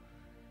lotu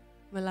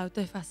me lau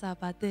te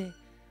whasapate.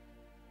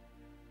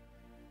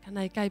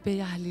 Kana I kai pe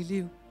ia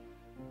haliliu.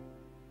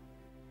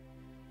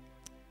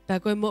 Pea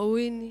koe mo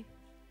uini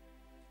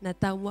na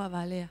tau mua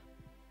valea.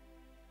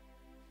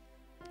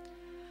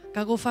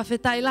 Ka ko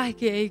whawhetai lahi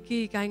ki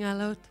eiki ka inga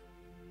lautu.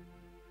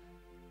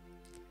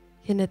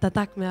 Hene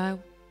tatak me au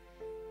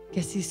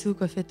ke sisu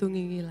ko Fetu'u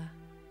Ngingila.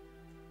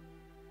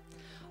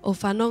 O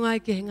whanonga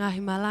ki he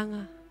ngahi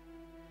malanga,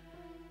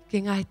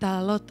 ki ngahi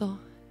talaloto,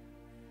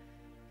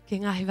 ki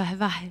ngahi vahe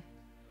vahe.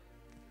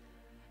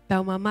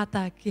 Pau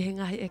mamata ki he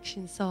ngahi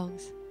action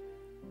songs.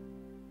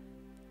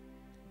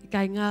 I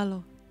kai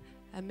ngalo,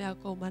 a mea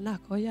ko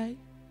manako iai.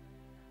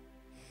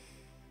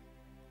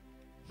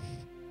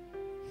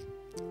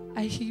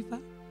 Ai hiva.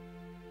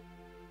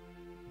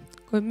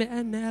 Koe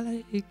mea nela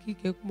e ki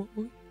ke kumo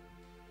ui.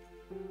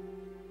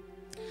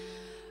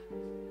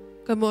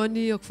 Koe mo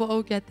ni o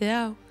kwo ki a te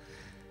au.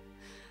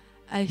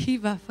 Ai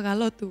hiva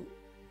whakalotu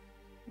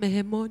me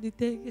he moni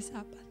te ke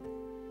sapate.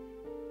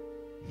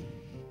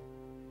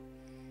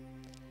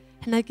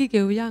 Hena ki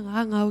ke uianga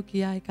anga au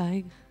ki ai ka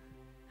inga.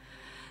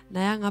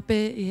 Na anga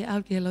pe I he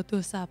au ki he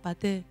lotu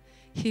sapate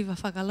hiva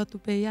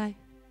whakalotu pe iai.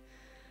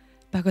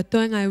 Pako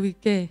toenga I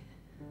wike.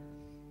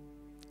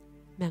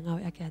 Mea ngau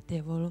ake a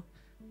te volo.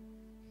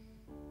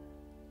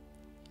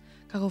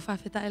 Kako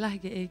whawheta elahi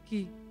ke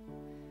eki.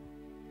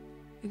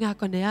 Inga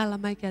kone ala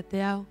mai ke a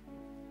te au.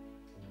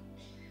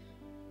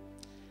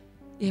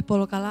 I he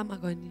polo kalama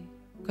koe ni.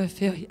 Koe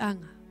wheo hi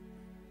anga.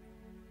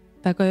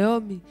 Pa koe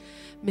omi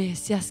me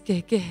sias ke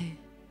kehe.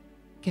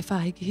 Ke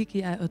whahiki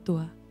hiki ai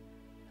otua.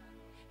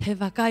 He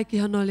wakai ki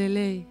hono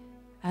lelei.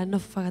 Ai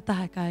nofu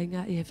whakataha ka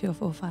inga I he wheo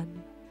whofani.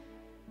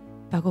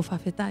 Pa ko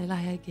whawheta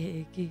elahi ai ke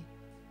eki.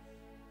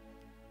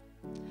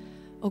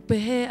 O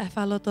pehe ai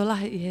whaloto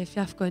lahi I he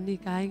whiaf koe ni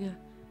ka inga.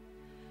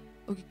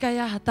 O ki kai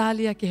aha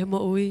talia ki he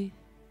mo ui.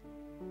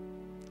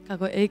 Ka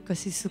koe eiko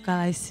si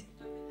sukalaisi.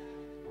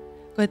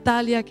 Koe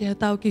talia ki he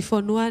tau ki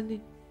whonuani.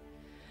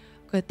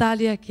 Koe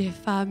talia ki he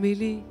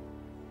whamili.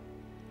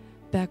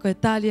 Pea koe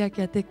talia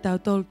ki a tek tau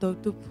tolu tau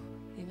tupu.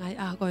 I ngai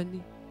aha koe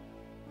ni.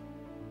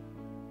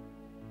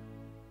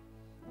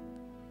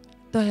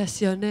 Tohea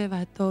sione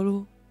vai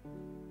tolu.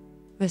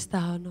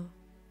 Vestahono.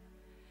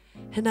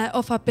 Hena e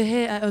ofa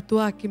pehe ai o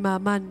tua ki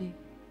mamani.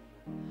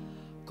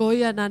 Ko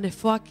ia na ne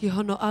whaki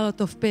hono alo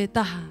tof pe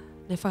taha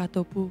ne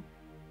whakatopu.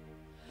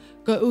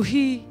 Ko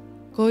uhi,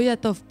 ko ia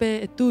tof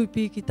pe e tui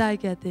pi ki tai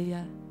ki a te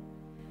ia.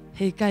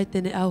 Hei kai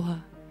tene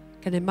auha,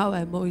 ka ne mau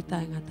e mo ui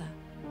tai ngata.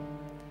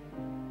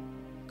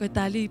 Ko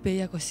ta li pe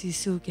ia ko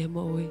sisu ke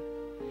mo ui.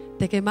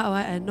 Te ke mau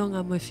e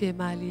nonga mo e fie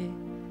mali e.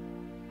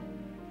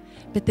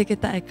 Pe te ke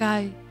ta e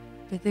kai,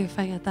 pe te ke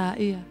whainga ta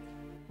ia.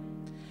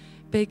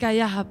 Pe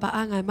kai aha pa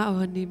anga e mau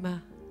honi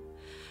ma.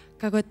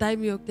 Ka koe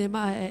taimi o te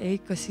maa e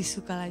eiko si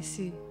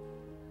sukalaisi.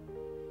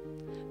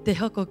 Te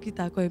hoko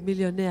kita koe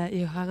milionea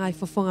I hangai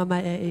fofonga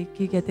mai e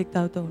eiki ke tek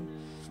tau tonu.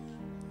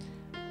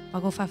 Pa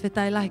ko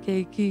whawhetai lahi ke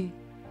eiki.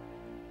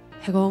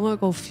 He ko ngoi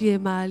ko fie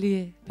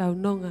maalie pau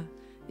nonga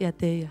I a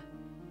te ia.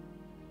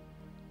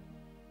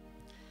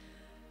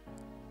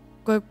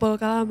 Koe polo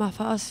kalama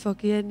whaos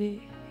whoki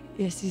eni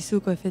I a sisu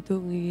koe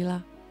Fetu'u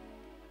Ngingila.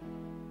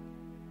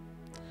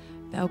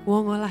 Pau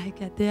kuongo lahi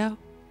ke a te au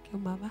ke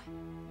umawai.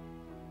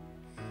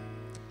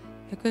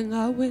 E koe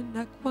ngawe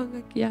na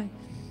kuanga ki ai.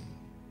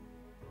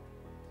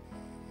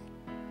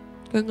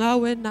 Koe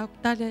ngawe na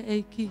kutale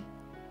eiki.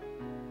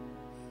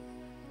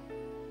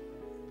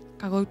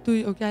 Ka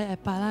koutui o ki ai e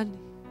palani.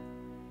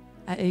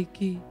 A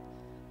eiki.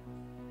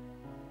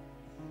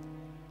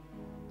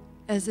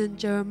 As in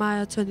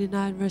Jeremiah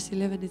 29 verse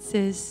 11 it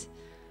says,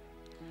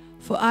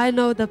 For I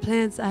know the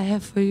plans I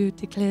have for you,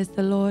 declares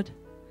the Lord.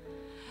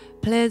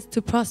 Plans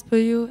to prosper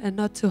you and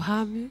not to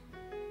harm you.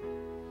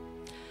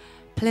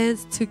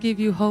 Plans to give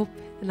you hope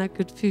and a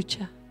good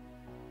future.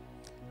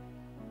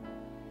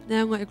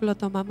 Nea ngā e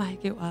kuloto mamahi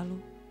ke alu.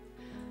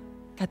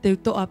 Ka te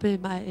utoa pe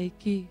mai e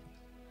ki.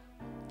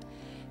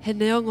 He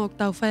neongo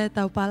tau whaia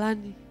tau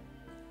palani.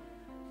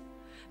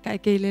 Ka e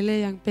kei lele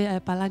yang pe ai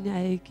palani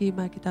ai e ki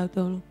mai ki tau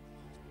tolu.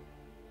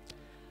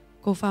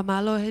 Ko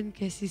whamalo hen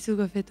ke sisu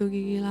ko Fetu'u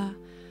Ngingila.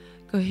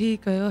 Ko hi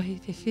ko ohi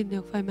te whine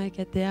o whai mai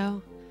ke te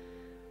ao.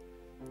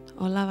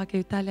 O lawa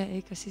ke utalia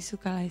e ka sisu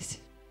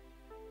kalaisi.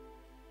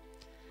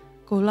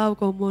 ko lau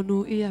ko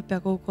monu ia pe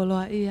ko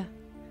koloa ia.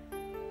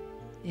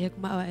 E ko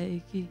mawa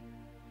e iki.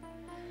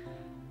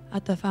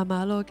 Ata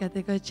whamalo kia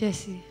te ko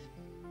Jesse.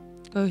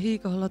 Ko hi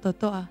ko loto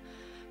toa.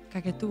 Ka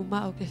ke tu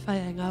mao ke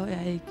whai e ngau e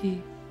a iki.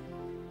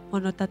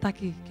 Mono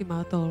tataki ki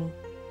mao tolo.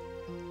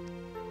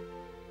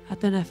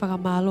 Ata nei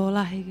whakamalo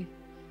lahi.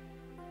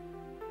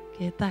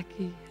 Ke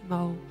taki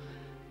mau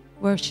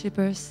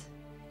worshippers.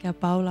 Kia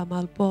Paula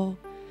Malpo.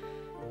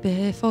 Pe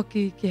he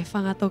foki ki e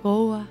whangatoko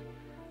ua.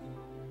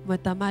 Mo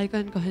tamai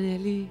kon ko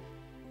hene li.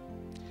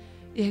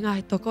 I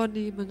ngahi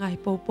tokoni, me ngahi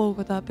poupou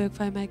ko tā pēk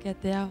whai mai kia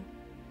te au.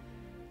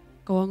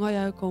 Ko ngoi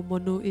au ko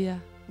monu ia,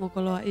 mo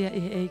koloa ia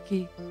i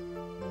eiki.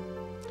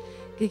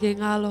 Ki ke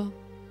ngalo,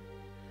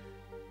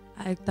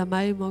 a ek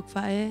tamai mo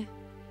kwhae,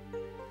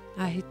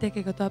 ngahi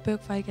teke ko tā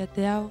pēk whai kia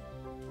te au.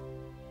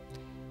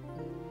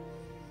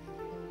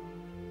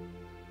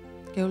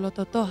 Ke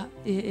uloto toha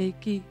i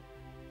eiki.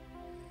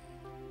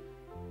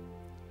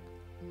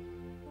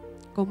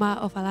 Ko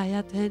maa o whalahi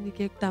atu heni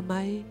ke ek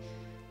tamai,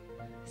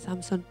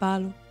 Samson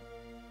Palo.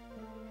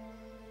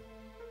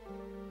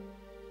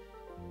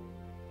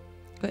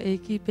 Ko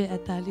eiki pe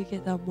atali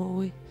ke tau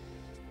mo'ui.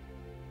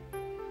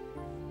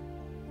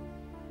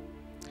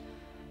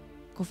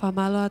 Ko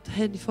whamalo atu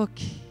heni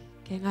foki,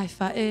 ke ngai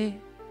whae,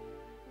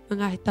 me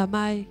ngai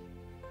tamai.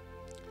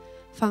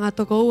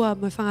 Whangatoko ua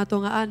me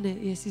whangatonga ane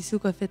i e sisu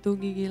ko Fetu'u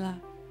Ngingila.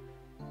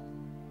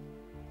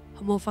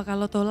 Mo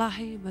whakaloto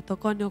lahi me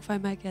tokone o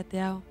whai mai kia te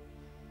au.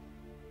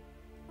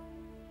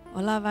 O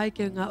la vai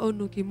ke ngā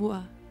onu ki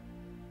mua.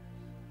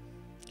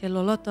 Ke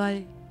loloto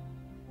ai.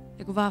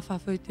 E ku wāwha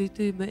whai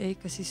tuitui me e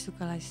ka sisu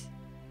kalaisi.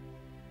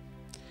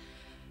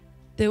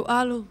 Teu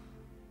alu.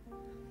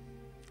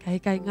 Ka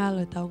hikai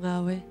ngalo e tau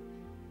ngāwe.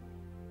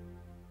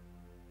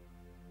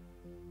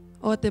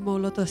 O te mō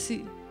loto si.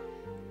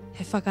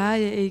 He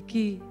whakaaia e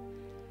ki.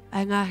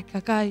 Ai ngāhi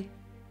kakai.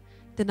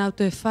 Te nau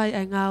tue whai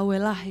ai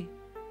ngāwe lahi.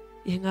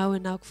 I he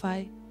ngāwe nau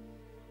kwhai.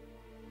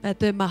 Pea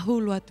tue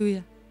mahulu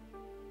atuia.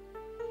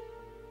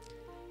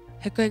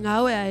 He koe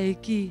ngāwe a e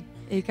ki,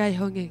 e kai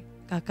honge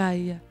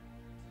kakai ia.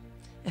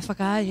 E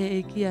whakaai he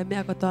e ki a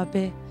mea kotoa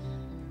pē.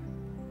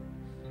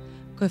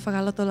 Koe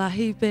whakaloto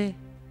lahi pē.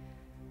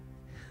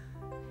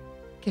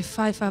 Ke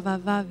whai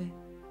whawawave,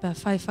 pēr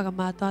whai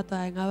whakamātoata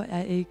a ngāwe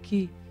a e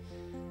ki.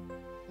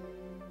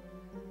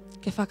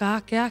 Ke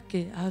whakaake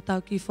ake a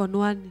tau ki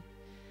whonuani.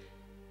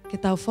 Ke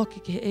tau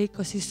whoki ke e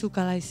ko si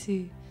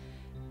sukalaisi.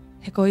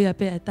 He ko ia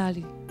pē a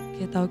tali,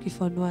 ke tau ki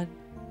whonuani.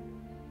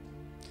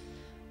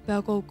 Pea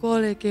kou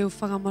kore ke u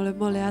whakamole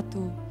mole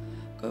atu,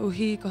 ko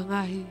uhi ko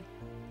ngahi,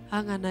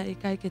 angana i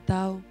kai ke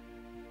tau.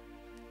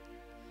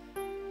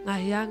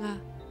 Ngahi anga,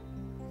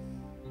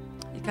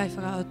 i kai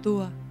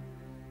whakaotua.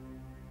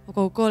 O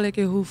kou kore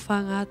ke hu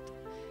whanga atu,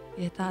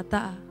 i e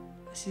tātaa,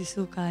 si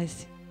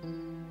sukalaisi.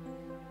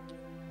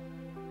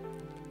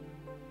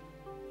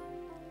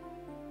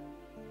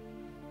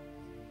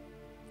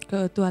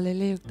 Ko otua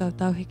lele u tau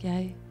tau hiki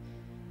ai.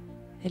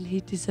 And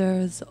he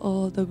deserves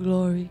all the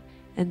glory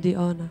and the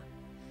honor.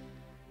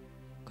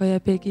 Ko ia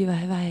peki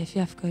wahe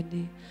fiaf ko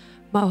ni.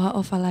 Mauha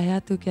o whalai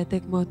atu kia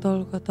tek mo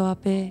tolu ko toa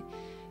pē.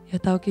 Ia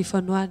tau ki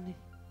whanuani.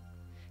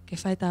 Ke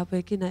whai tau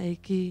pē kina e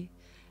ki.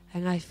 A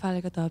ngai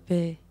whale ko toa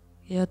pē.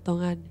 Ia o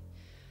tongani.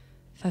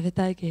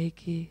 Whawhetai ke he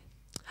ki.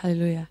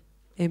 Hallelujah.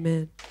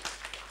 Amen.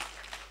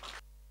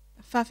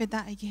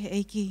 Whawhetai ke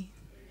he ki.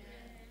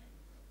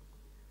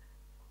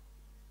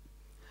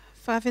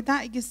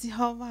 Whawhetai ke si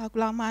hawa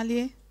hakulau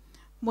maalie.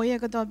 Mo ia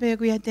ko toa pē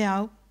kuia te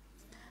au.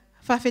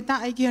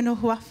 Whawhetai ki ono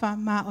huafa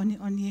mā oni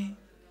oni e.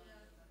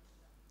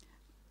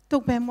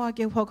 Tuk pē mua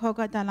ke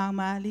uhokoka ta lang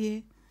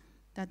maali.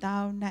 Ta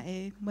tau na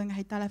e mwenga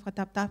hei tala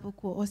whakataptapu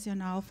kua osi o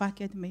nā o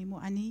whaket mei mo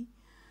ani.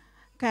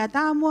 Kaya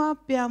tā mua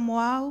pia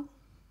mua au.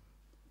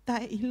 Ta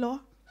e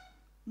iloa.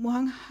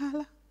 Muhanga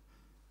hala.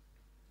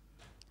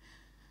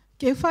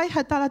 Ke whai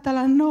ha tala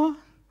tala noa.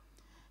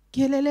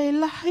 Ke lele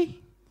lahi.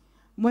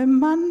 Moe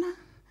mana.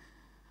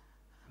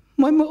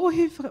 Moe mo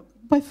uhi.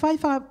 Moe whai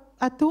wha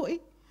atui.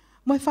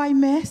 Moe whai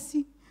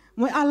mesi,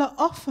 moe ala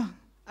ofa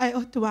ai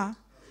otua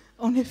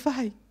o ne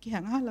whai ki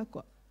hangala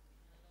koa.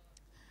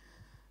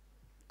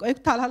 Ko e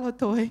talalo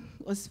toe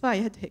o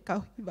swai at he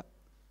kauhiwa.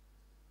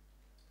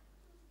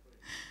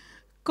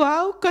 Ko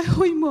au kai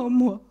hui mua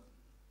mua,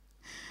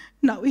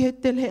 na ui he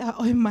tele a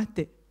oi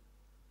mate.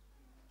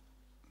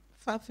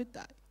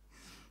 Whawhetai.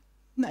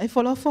 Na e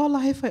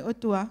wholofola he whai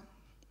otua,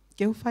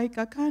 ke u whai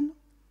kakano.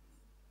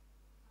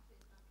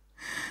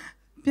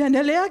 Pia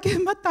ne lea ke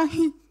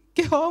matangi,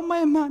 ke hoa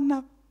mai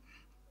mana.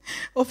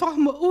 O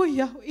whakamo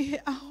ui ahu i he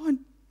ahon.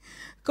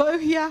 Ko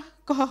uhia,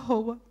 ko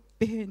hahoa,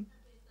 pehen.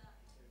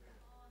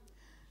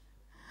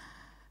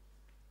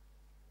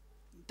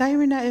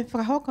 Taimina e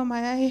whakahoka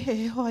mai ai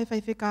he hoa e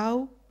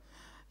whaiwhikau.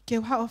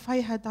 Ke uha o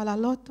whai ha tala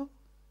loto.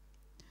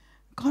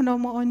 Kono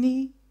mo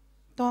oni,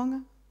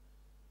 tonga.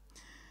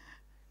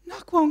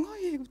 Nā kua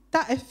ngoi e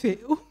ta e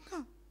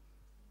whiunga.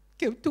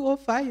 Ke utu o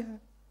whai ha.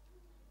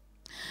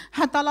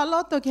 Ha tala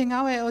loto ke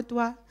ngawe o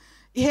tua.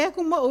 I he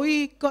ku mo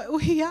ui, ko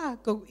uhi a,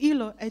 ko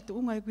ilo e tu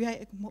unga e kuiai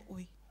e ku mo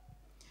ui.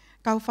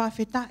 Kau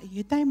whawhetai,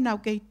 he taim nau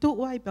kei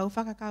tuua I pau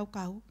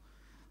whakakau.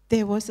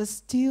 There was a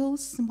still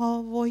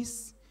small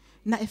voice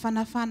na e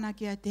whanawhana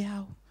ki a te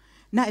au.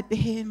 Na e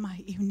pehe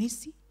mai I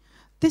unisi.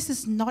 This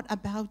is not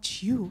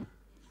about you.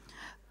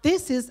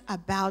 This is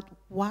about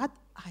what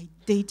I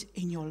did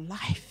in your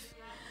life.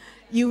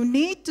 You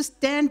need to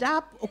stand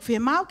up. O whi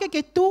mau ke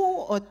tū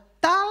o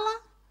tala,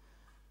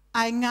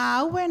 ai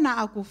ngā ue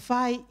na aku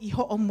whai I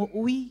ho o mo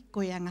ui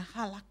koe anga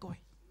hala koe.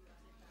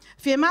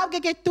 Whi mau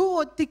ke tū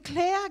o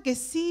declare ke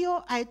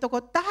sio ai toko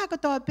taha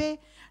katoa pe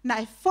na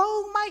e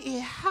whau mai e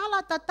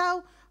hala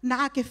tatau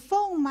na ke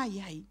whau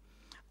mai ai.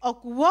 O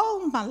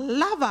kuou ma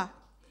lava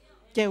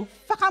ke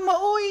whakamo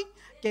ui,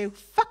 ke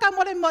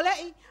whakamole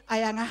molei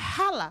ai anga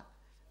hala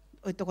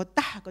o toko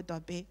taha katoa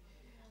pe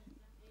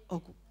o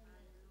ku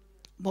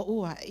mo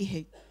ua I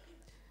he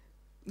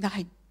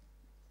ngahi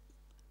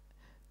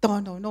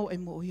tono no e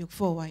mo ui o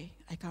whawai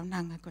ai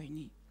kaunanga koe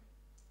ni.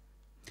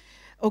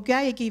 O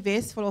kia e ki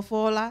ves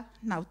wholofola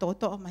nau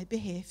toto o mai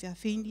pehe whia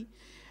whini.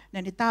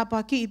 Na ne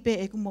tāpua ki I pe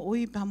e kumo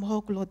ui pa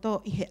mohoku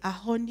loto I he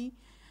ahoni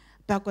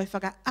pa koe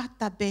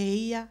whakaata pe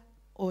ia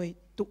o e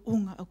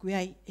tuunga o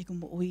kuiai e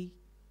kumo ui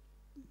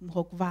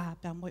mohoku wā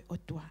pa moe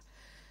otua.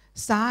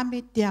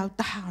 Sāme te au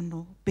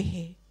tahano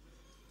pehe.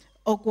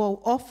 O kua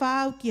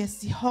ofa au ki a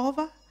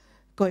Sihova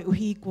koe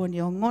uhi kua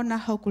ne o ngona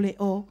haukule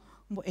o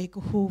mo e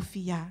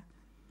kuhūwhia.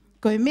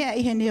 Koe mea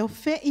I he neo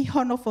whe I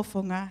hono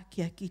fofonga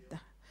ki a kita.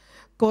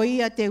 Ko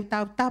ia te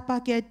utau tapa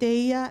ki a te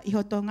ia I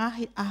hoto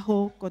ngahi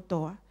aho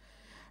kotoa.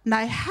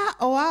 Na e ha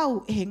o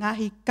au e he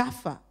ngahi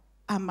kafa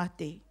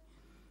amate.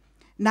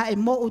 Na e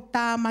mo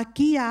utama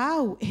kia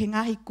au e he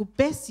ngahi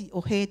kupesi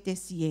o he te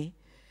sie.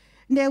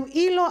 Neu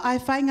ilo ai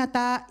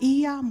whaingata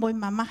ia moi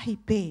mamahi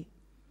pe.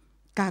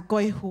 Ka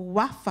koe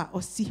huwafa o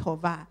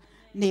Sihova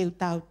neu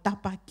tau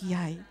tapa ki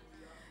ai.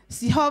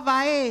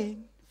 Sihova e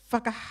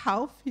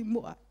whakahauwhi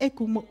mua e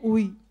kumo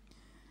ui.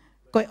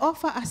 Koe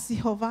ofa a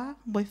Sihova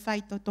moi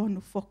whai to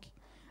tonu foki.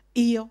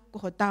 Io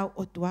ko tau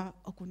o tua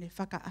o kune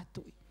whaka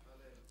atui.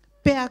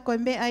 Pea koe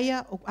mea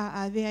ia o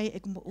a avea e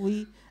kumo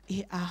ui I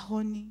he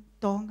ahoni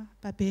tonga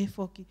pa pehe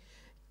foki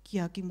ki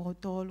a ki mo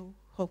tolu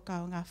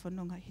hokau ngā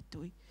whanonga he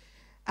tui.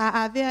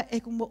 A avea e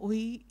kumo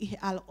ui I he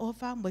ala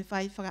ofa moi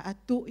whai whaka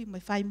atui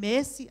moi whai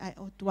mesi ai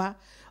o tua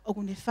o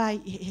kune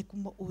whai I he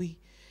kumo ui.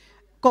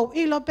 Kou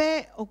ilo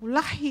pe o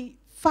kulahi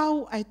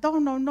whau ai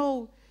tono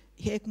no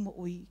he kumo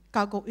ui.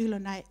 Ka kou ilo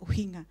nai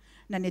uhinga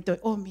na ne toi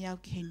omi au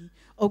keni.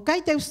 O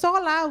kai teu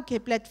sola au ke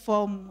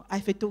platform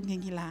ai Fetu'u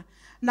Ngingila.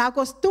 Na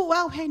ko stu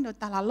au he no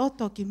tala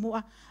loto ki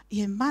mua I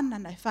he mana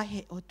nai whai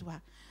he o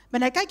tua.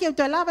 Mana kai ke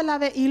toi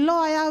lawe I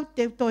loa au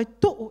te toi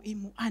tuu I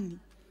muani.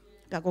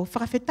 Ka ko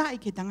whakawhetai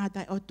ke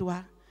tangata o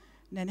tua.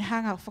 Na ne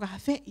hanga o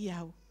whakawhe I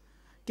au.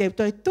 Ke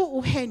toi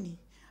tuu heni.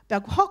 Pea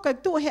ko hoka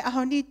tuu he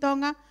ahoni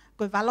tonga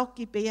koe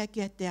waloki pe ia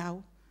ki a te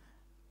au.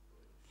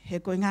 He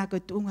koe ngā koe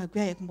tuunga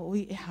koe e kumo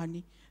ui e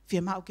haoni.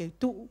 Whia mau ke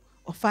tuu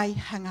o whai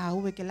hanga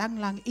ue ke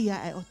langlang ia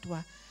e o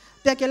tua.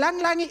 Pea ke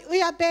langlangi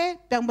uia pe,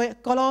 pea moe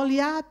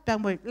kololia, pea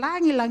moe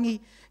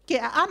langi ke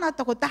a ana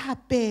toko taha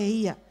pe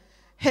ia.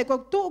 He koe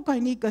tuu koe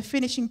ni koe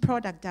finishing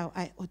product au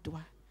ai o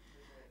tua.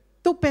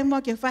 Tupe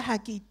mua ke whai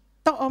haki,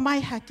 to o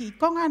mai haki,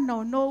 konga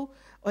no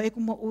o e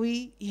kumo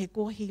ui I he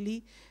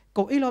kohili.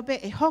 Ko ilo pe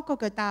e hoko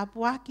ke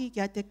tāpuaki ki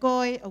a te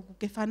koe o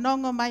ke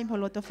whanongo mai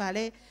mholoto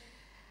whale.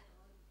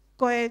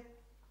 Koe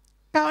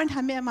kauen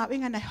ha mea mau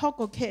inga nei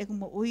hoko ke e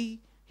kumo ui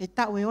he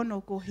tau e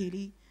ono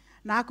kohili.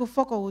 Na aku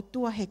whoko o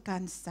tua he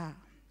kansa.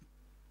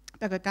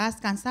 Pea koe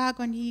kansa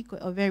ko ni koe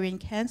ovarian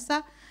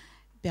cancer.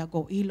 Pea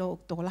ko ilo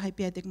toko lahi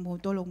pia te kumo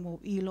tolo mo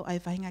ilo ai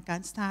whahinga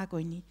kansa ko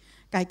ni.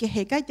 Kai ke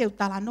he kai te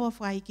utala noa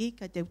whaiki,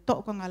 kai te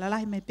utoko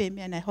ngalalahi me pe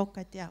mea nei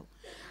hoka te au.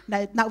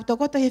 Na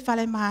utokoto he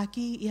whale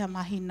mahaki I ha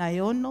mahina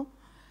e ono.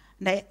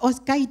 Na os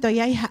kai to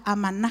iai ha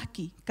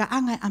amanaki, ka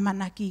angai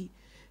amanaki,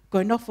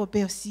 koe nofo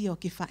peo sio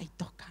ki whai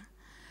toka.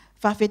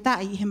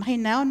 Whawhetai he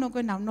mahina e ono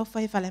koe nau nofo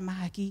he whale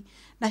mahaki,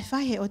 na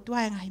whai he o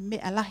tuai ngahi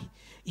mea lahi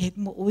I he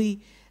kumo ui,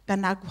 ka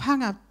nā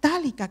kuhanga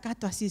tali ka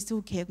katoa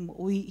sisu ki he kumo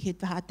ui he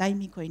taha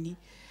taimi koe ni.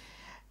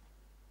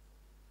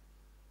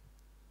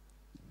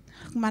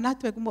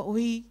 Manatu e kumo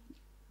ui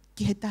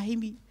ki he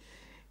tahimi,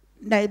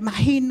 na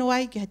mahino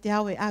ai ki he te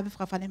au e awe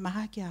whakawhale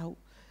maha ki au.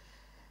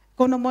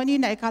 Kono moni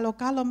na e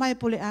kalo mai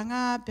pule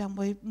anga, pia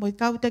moi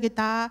kauta ke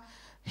tā,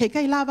 he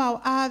kai lava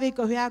o awe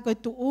ko hea koe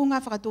tuunga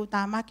whakatu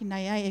tāmaki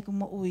nei ai e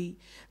kumo ui.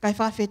 Kai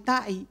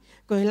whawhetai,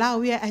 koe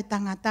lau ia ai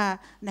tangata,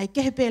 nei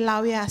kehepe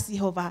lau ia a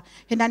Sihova.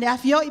 He nane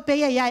awhio I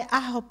peia iai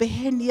aho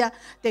pehenia,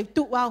 te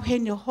tu au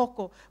heni o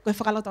hoko, koe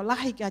whakaloto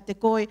lahi ki a te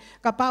koe,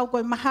 ka pau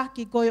koe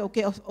mahaki koe o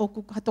ke o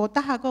katoa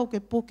taha koe o ke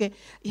puke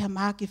I ha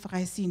mahaki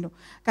whakaesino.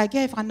 Kai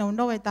kehe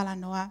whanau e tala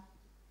noa.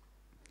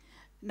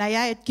 Nei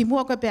ai ki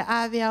mua koe pe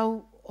awe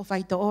au o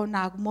whaito o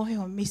nā kumohe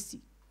o misi.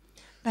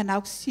 Ka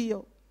nau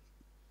sio.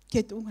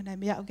 Ke tuunga nei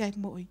mea o kai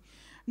moi.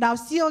 Nau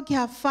sio ki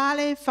ha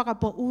whale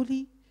whakapo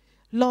uri,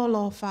 lo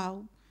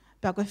whau.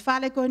 Pea koe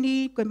whale koe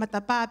ni, koe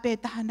matapā pe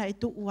tahana e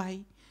tuu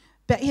ai.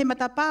 Pea ihe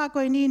matapā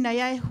koe ni,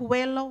 nei ai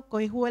huelo,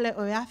 koe huele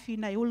o e awhi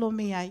nei ulo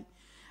me ai.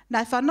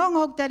 Nai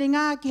whanonga hok tari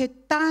ngā ki he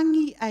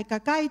tangi ai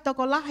kakai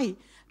toko lahi,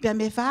 pia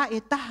me wha e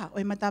taha o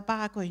i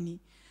matapaka koe ni.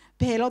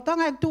 Pe he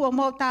lotonga e tu o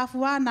mō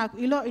tāwhuana ku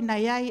ilo ina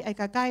iai ai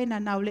kakai na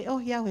nau le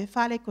ohi au he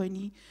whale koe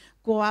ni.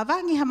 Ko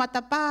awangi ha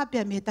matapā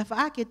pia me ta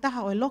wha ake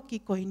taha o i loki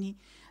koe ni.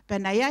 Pia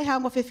na iai ha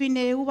ngo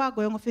whewhine e ua,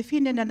 koe ngo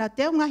whewhine na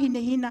teunga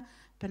hine hina,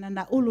 pia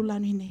na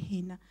ululanu hine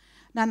hina.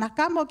 Na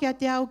kamo ki a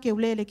te au ke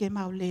ulele ke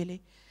maulele.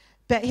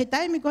 Pia he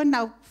taimi koe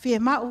nau whie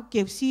mau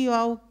ke usio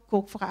au,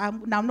 ko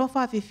nau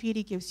nofa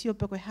whiwhiri ke usio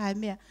pe koe hae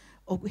mea,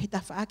 o he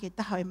tawha ake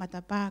taha e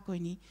matapā koe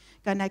ni.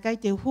 Ka nai kai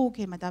te uhu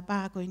ke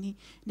matapā koe ni,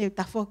 ne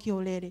tawho ki o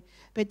lele.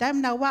 Pe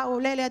taim na wa o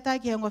lele atai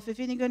ki hango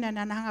whiwhini koe na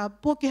hanga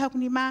puki haku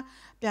ni mā,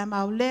 pia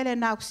mau lele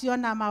na uksio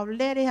na mau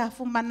lele ha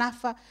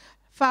fumanafa,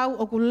 whau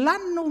o ku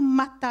lanu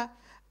mata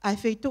ai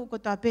wheitu ko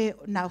tā pe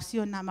na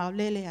uksio na mau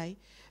lele ai.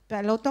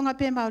 Pia lautonga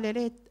pe mau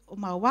lele o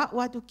mau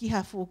watu ki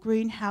ha fu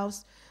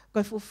greenhouse,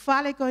 koe fu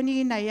whale koe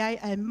ni na iai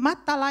ai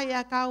matalai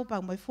a kau,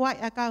 pa moi fuai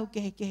a kau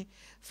ke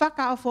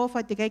whaka o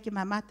fofa te kei ki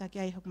mamata ki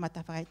ai hoku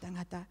mata whakai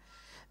tangata.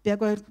 Pea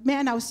koe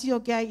mea na usio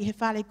ki ai he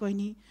whale koe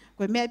ni,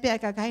 koe mea pea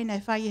kakaina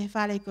e whai he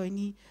whale koe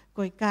ni,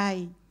 koe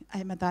kai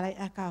ai matalai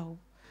a kau,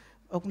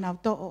 o kunau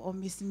to'o o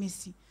misi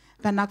misi.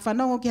 Pea nak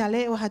whanongo ki a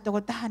leo ha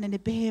toko tahane ne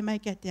pehe mai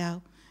ki a te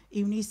au,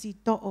 i unisi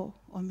to'o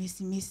o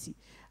misi misi.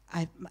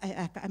 Ai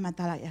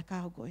matalai a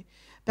kau koe.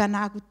 Pea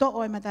nā aku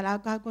to'o e matalai a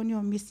kau koe ni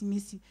o misi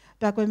misi.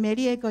 Pea koe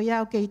merie koe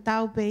iau ke i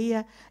tau pe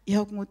ia, i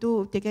hoku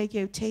mutu te kei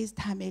ke u taste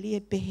ta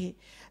merie pehe.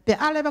 Pea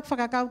ale wak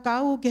whakakau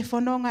kau ke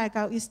whanonga e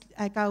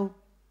kau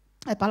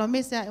e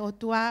palomese e o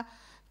tua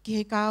ki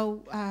he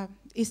kau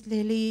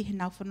Isleli, he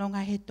nau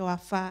whanonga he toa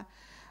wha,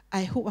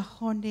 ai hua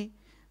hone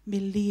me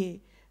lie.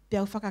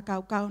 Pea u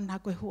whakakau kau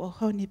nā koe hua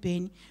hone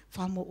peni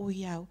whamo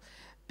ui au.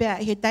 Pea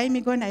he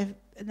taimi koe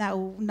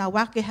na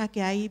wake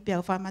hake ai, pia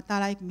o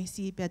whamatala i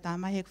misi, pia tā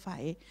mai e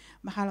whae,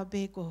 mahalo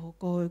pe ko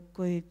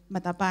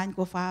matapāni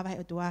ko whāwai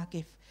o tua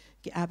ke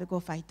awe ko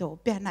whaitō.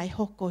 Pia nai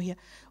hoko hia,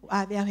 o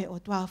awe au he o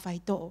tua o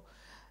whaitō.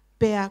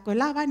 Pia ko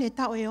lawani e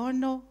tau e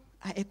ono,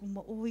 a e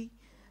kumo ui,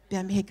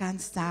 pia me he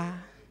kansa.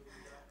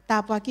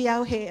 Tāpua ki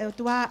au he o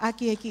tua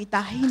aki e ki i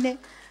tahine,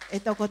 e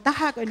toko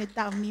taha koe ne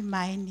tau ni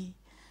maini.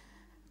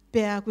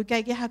 Pia kui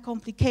kai ki ha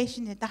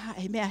complication e taha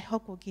e mea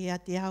hoko ki a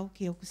te au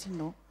ki o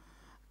kusino.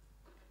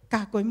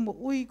 Ka koe mo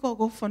ui ko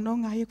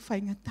whanonga i ku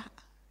whaingata.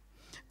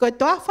 Koe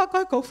toa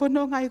whakoi ko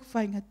whanonga i ku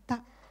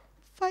whaingata.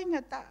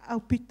 Whaingata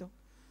au pito.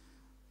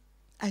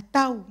 Ai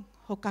tau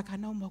ho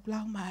kakanau mo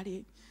kulau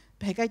maari.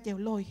 Pehe kai te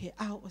uloi he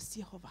au o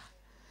Sihova.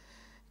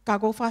 Ka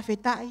ko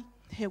whawhetai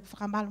he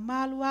whakamalu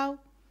malu au.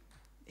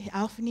 He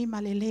awhini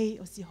malelei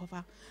o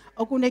Sihova.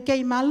 O kune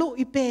kei malu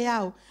i pe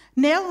au.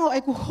 Neongo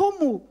e ku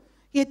homu.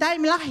 I e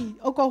taimi lahi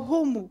o ko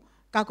homu.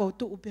 Ka ko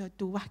tu upe o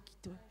tu waki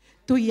tu.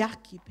 Tu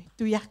yaki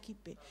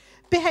pe.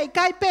 Pe hei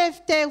kai pe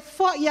te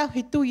fo ia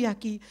he tu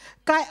yaki.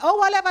 Kai o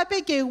walewa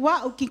pe ke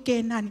wau ki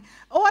ke nani.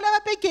 O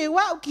walewa pe ke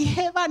wau ki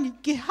hewani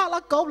ki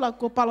hala koula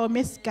ko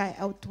palomesi kai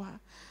au tua.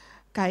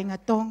 Kai ngā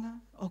tonga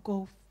o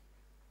ko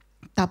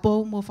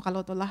tapou mo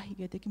whakaloto lahi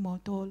ke te ki mo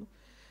tolu.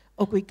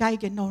 O kui kai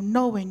ke no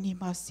noe ni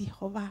mau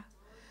Sihova.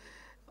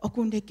 O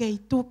kunde kei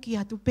tuki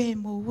atu pe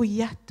mo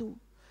ui atu.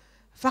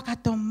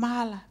 Whakato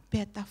mala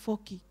pe ta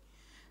foki.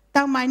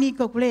 Tau mai ni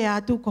ko kule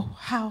atu ko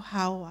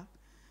hao.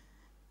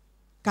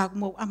 Ka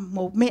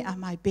mo mea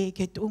mai pe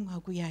ke tuunga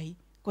ku iai,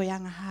 ko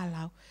ianga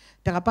halau.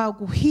 Pera pau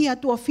ku hia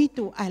tua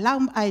fitu, ai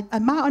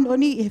maa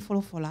oni e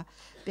wholofola,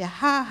 pe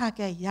haha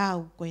ke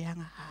iau ko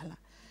ianga hala.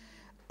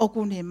 O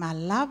kune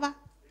malawa,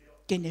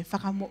 kene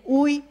whakamo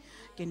ui,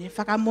 kene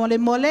whakamole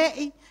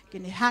molei,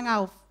 kene hanga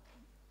o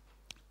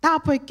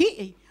tāpoi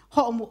ki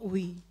ho mo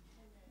ui,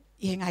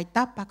 i ngai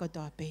tapa ko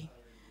toa pe.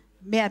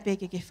 Mea pe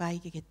ke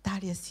whai ke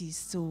taria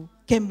sisu,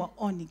 ke mo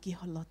oni ki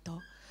holoto.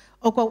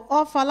 O kou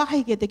ofa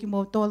lahi ke te ki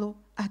mo tolo,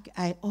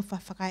 ai ofa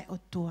whakai o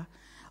tua.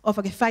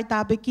 Ofa ke whai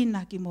tāpe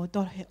kina ki mo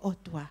tolo he o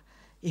tua.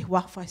 E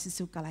huawhai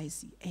sisu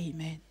kalaisi.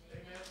 Amen.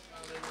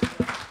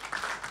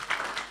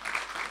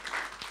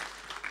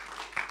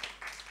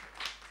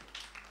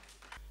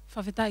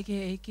 Whawhetai ke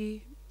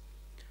eiki.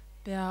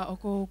 Pea o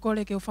ko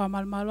kore ke o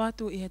whamalumalu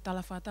atu i he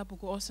tala whatapu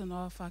ko oso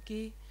noa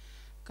whaki.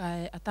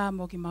 Kai ata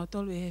mo ki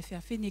mautolu e he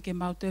whiawhini ke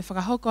mautu e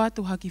whakahoko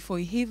atu haki fo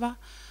i hiva.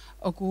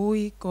 O ku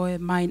ui ko e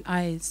Mine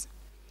Eyes.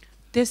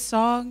 This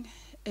song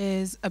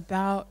is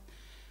about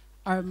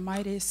our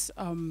mightiest,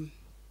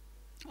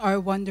 our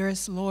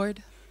wondrous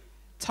Lord.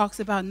 Talks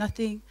about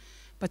nothing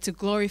but to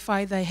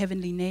glorify thy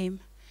heavenly name.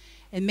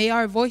 And may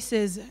our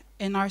voices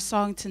in our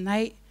song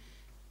tonight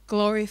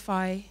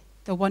glorify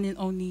the one and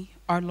only,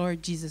 our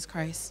Lord Jesus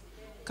Christ.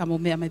 Kamo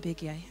mea mai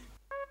beki ai.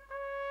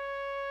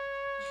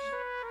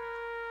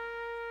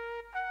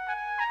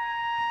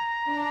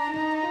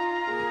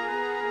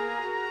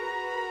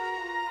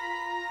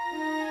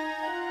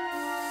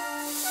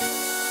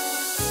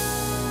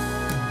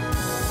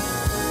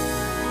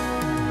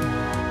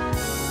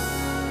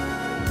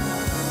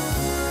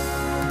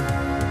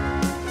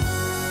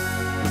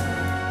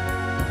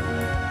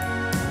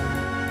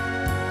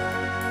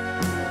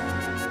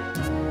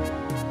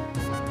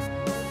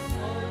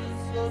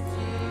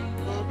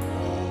 Of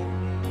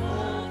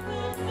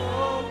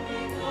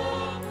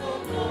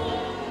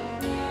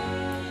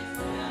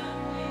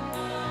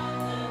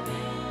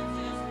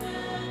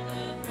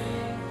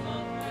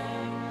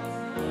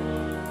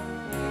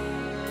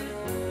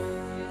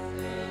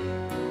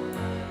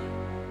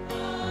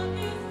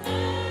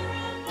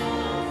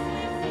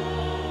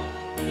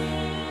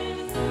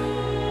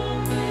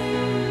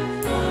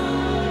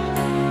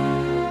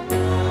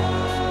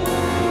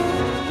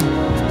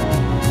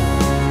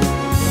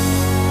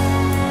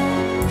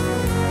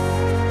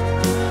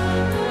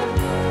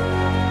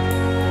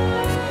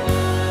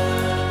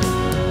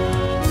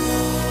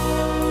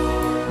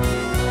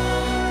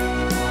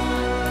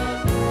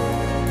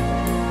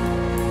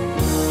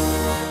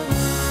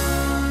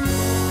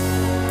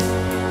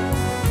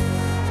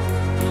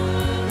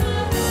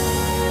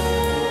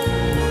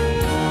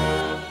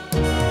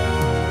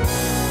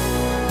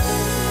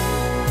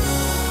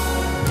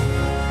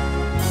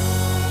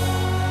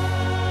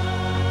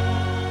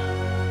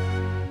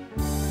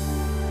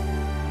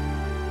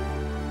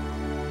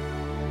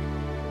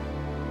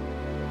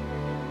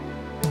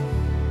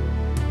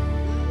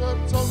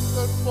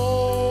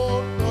Thank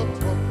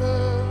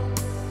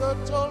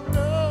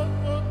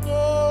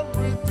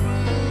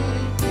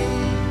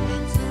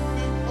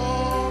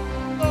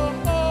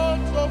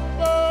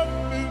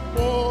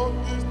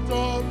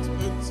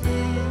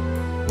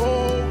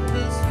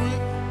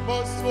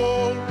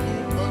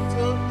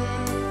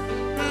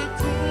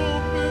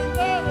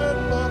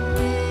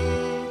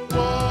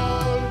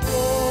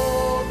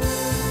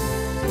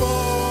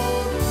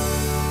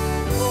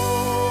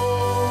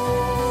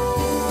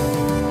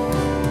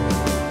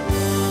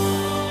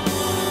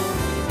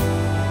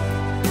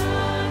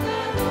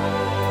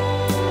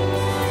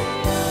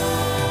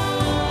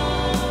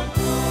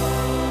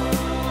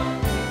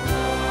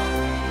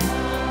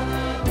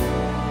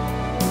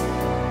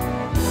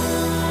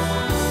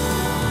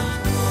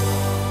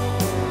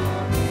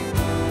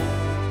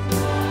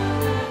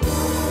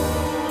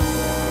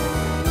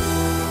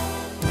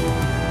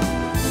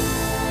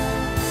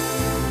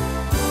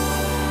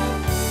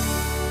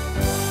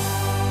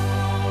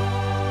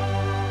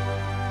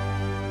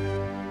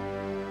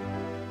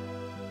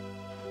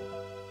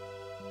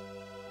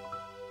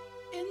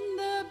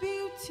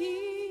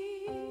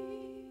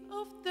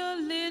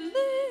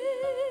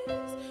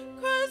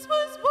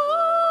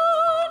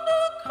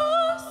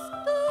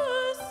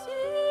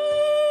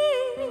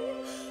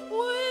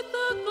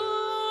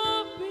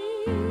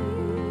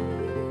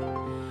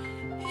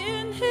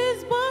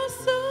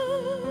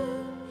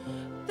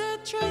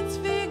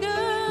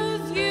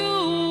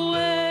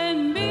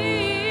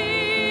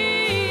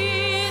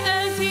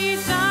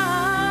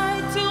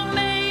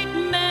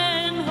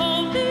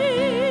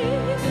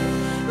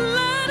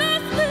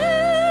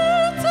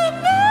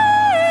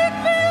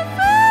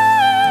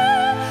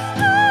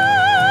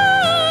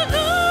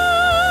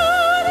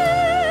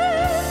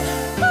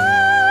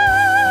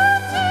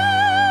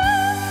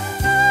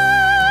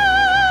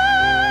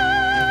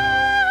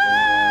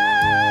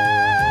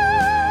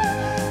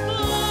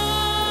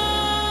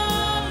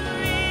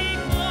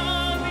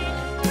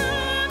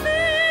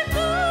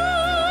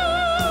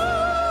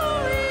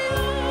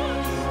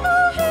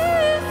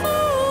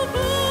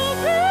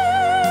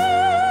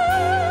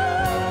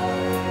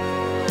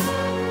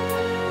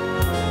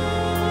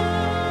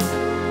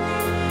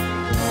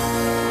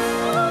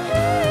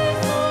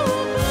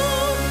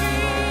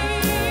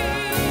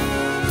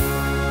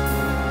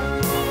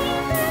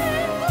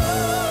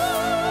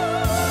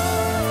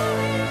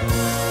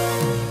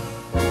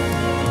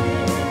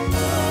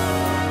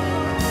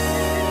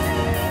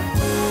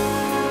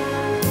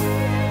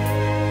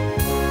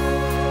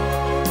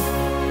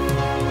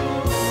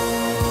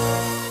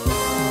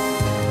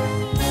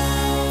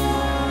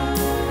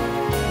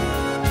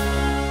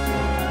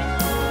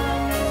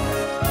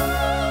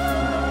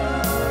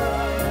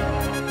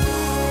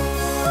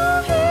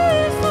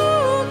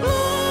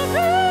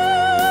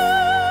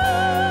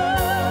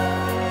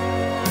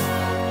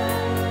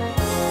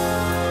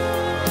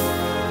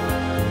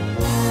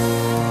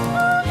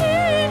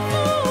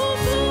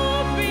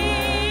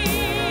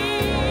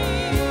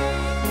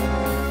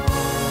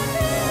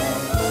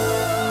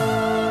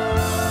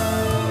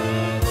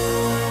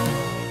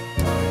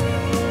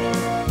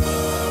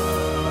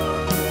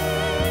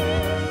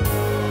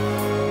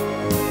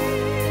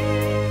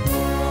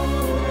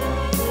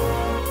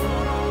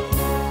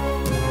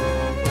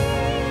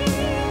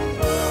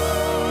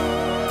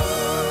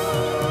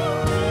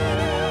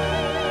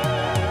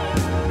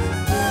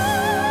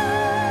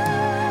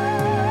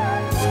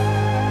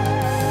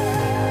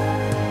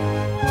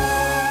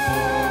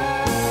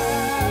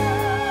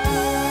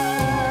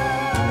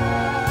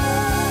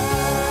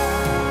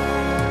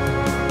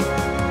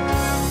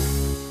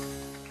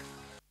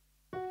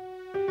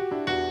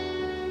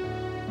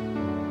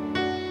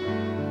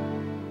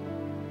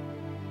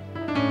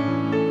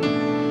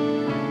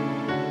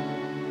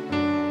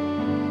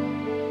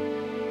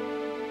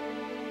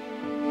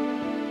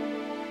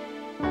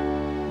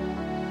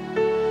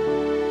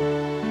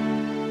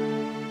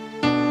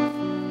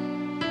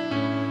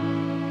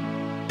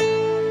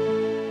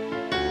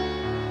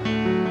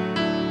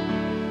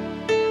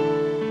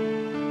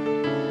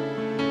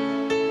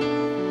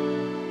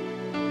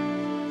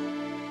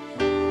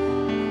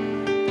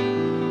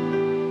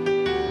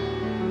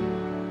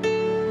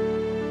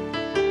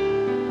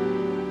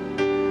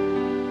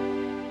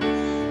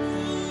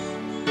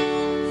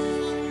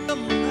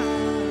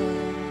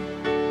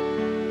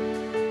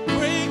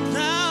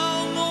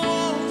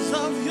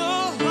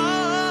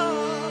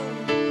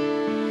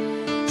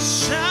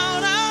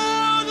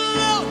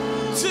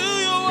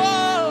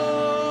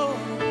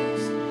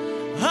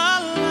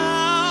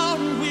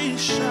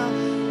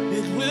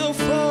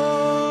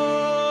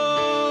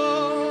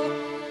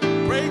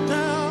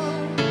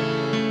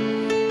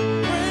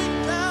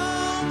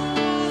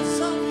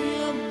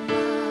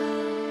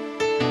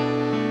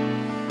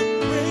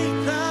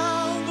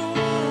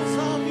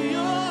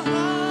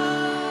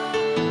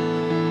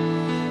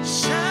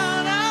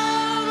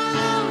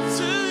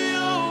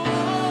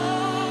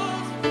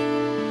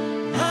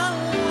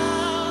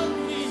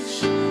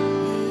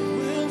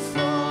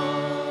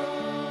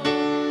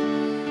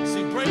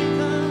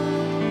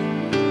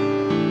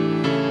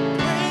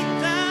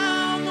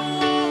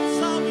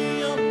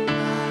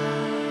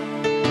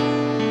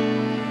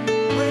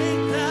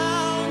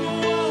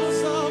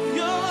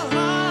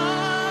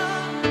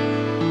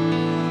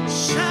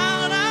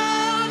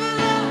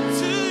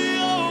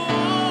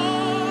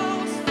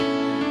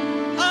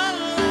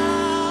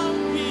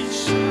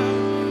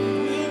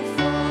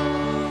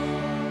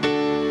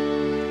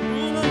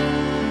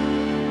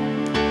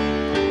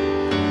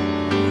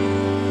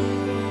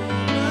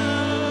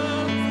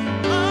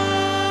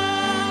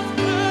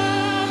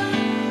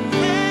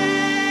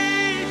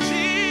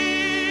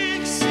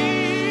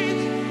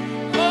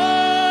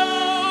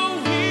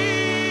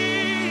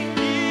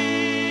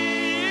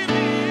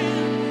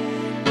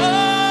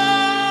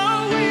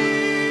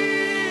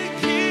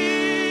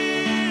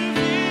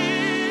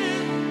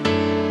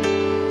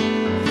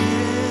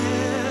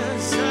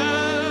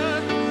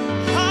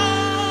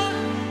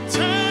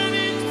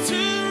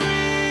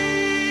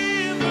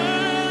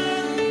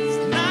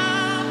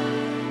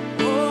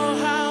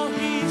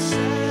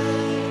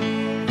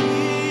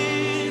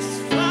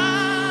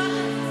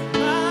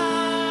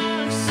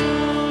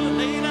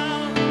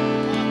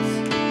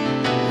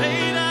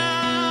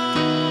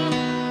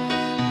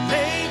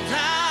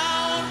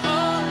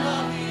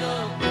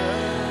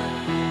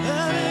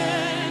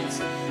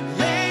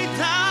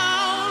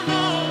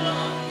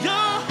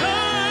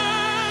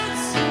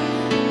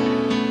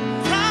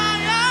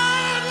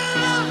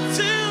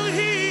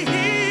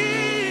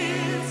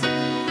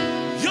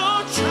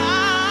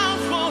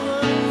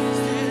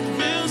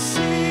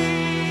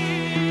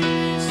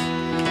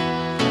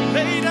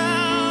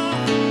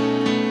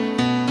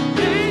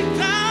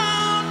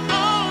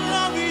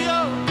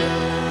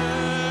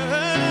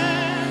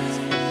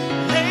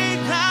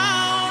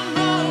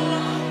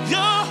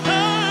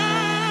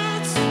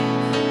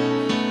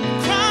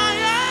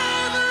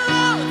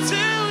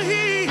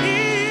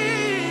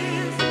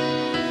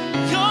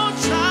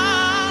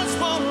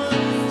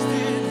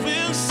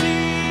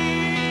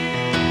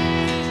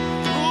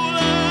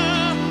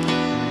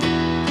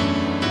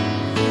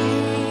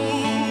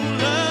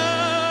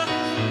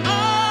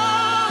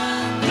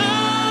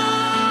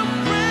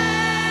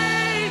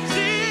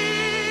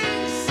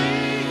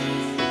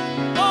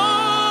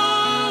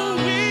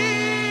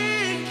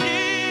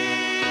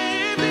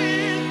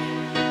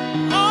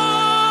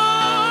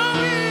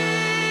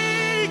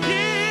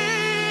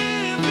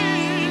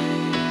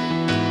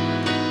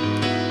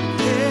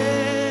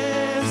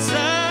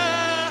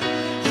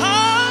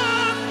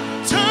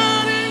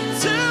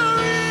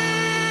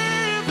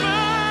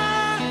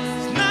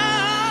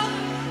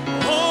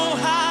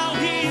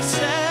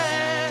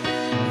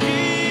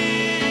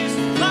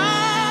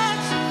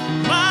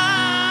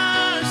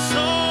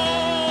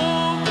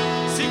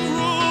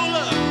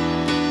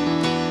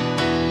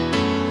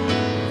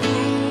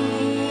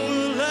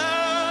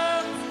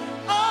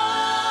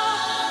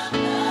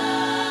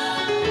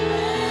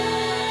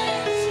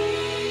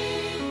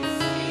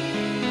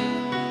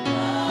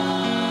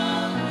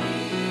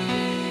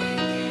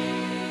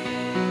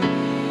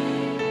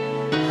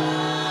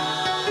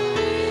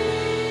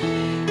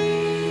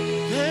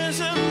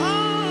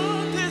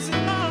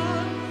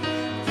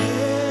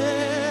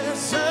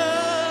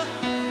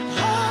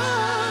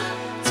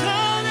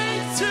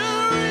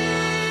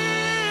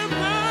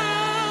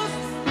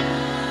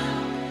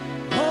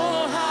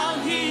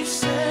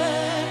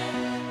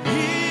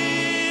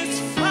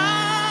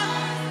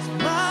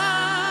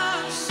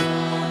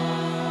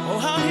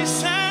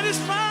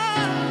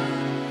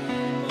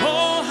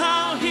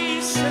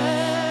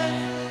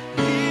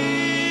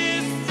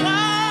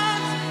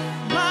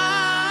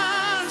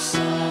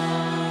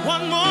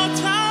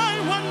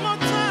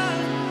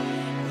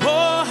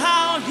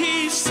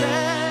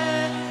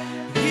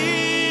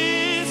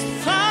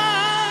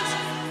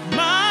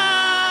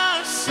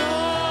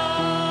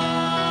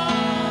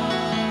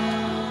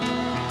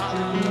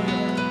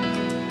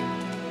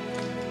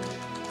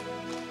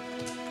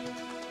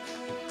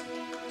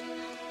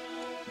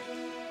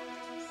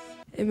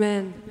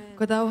Amen.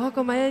 Ko tau hoko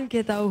mai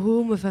ke tau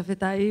hu mo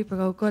whawhetai, pa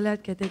kau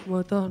koleat ke te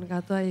kumoto hon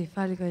katoa I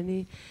whare koe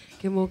ni,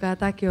 ke mō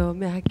kāta ki o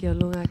mea haki o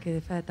lunga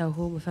ke whai tau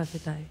hu mo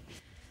whawhetai.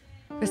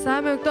 Ko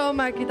sāme ok tō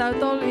mai ki tau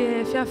tolu I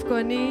he whiaf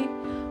koe ni,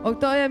 ok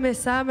tō ia me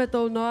sāme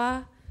tō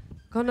noa,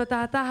 kono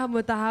tātaha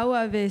mo taha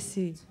ua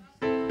vesi.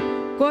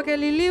 Ko ke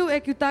liliu e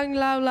kiutangi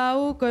lau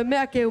lau, koe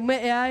mea ke ume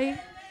e ai,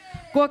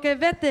 ko ke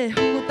vete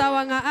huku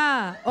tawanga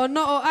a, o no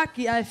o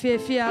aki ai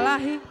whia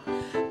lahi,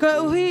 ko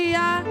uhi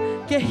ia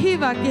ke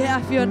hiva ki he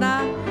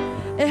awhiona,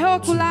 e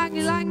hoku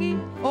langi langi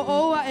o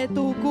oua e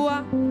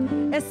tuhukua,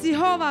 e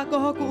sihova ko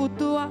hoku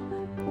utua,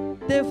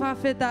 te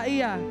whawheta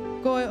ia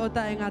koe o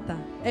ta engata.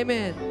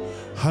 Amen.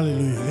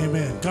 Hallelujah.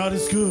 Amen. God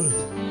is good.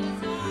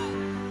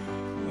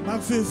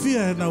 Nāk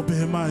whia e nau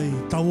pehe mai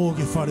tau o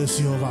ke whare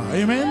sihova.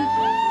 Amen.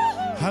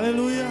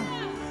 Hallelujah.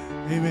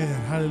 Amen.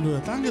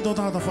 Hallelujah. Tange tō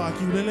tāta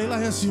whākiu lele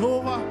lahi a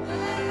sihova.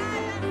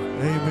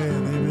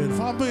 Amen, amen.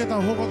 Whāpui e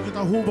tau hokot ki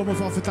tau hūpa mo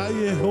whawhetai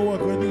e hoa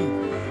koe ni.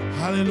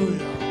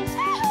 Hallelujah.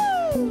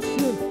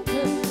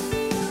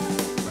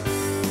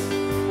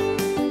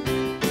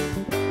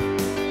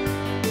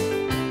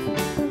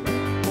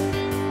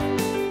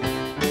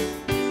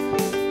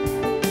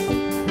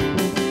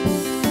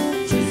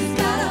 Jesus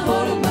got a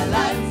hold of my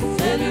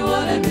life, and He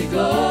won't let me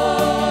go.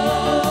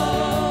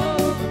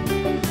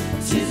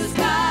 Jesus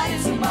got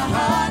into my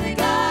heart, He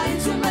got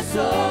into my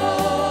soul.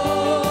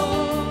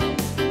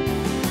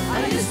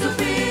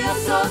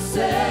 So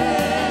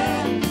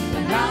sad,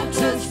 and now I'm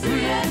just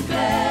free and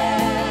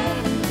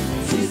glad.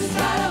 Jesus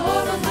got a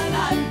hold of my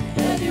life,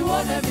 and He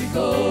won't let me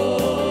go.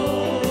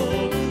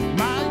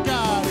 My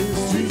God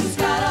is Jesus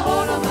got a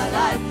hold of my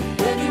life,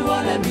 and He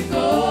won't let me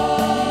go.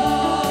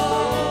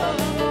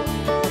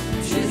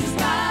 Jesus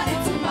got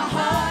into my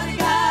heart, He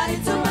got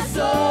into my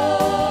soul.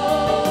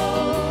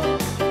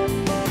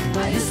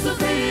 I used to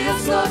be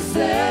so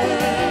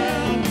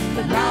sad,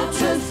 but now I'm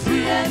just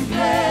free and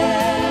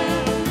glad.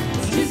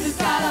 Jesus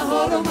got a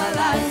hold of my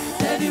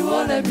life, and He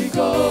won't let me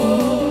go.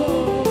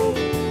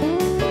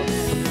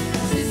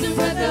 Jesus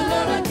went the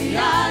Lord at the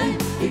eye,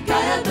 He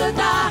got the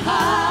taha.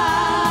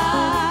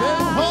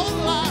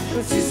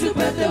 Jesus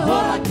went the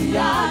Lord at the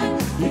eye,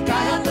 He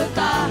got the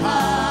taha.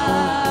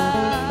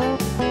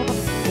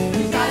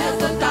 He got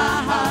the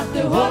taha,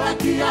 the whole at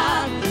the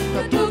eye.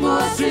 The tugu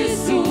a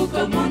sisu,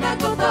 como una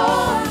coto.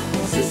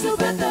 Jesus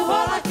went the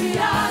whole at the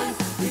eye,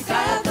 He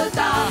got the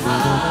taha.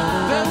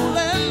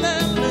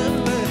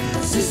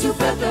 Sisu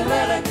pete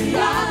lele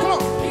piano,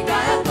 He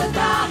got the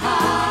taha.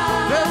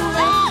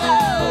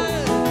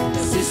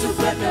 Sisu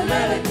pete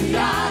lele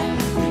piano,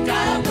 He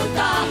got the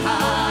taha.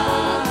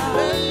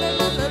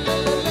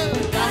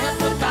 He got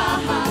the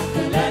taha,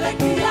 lele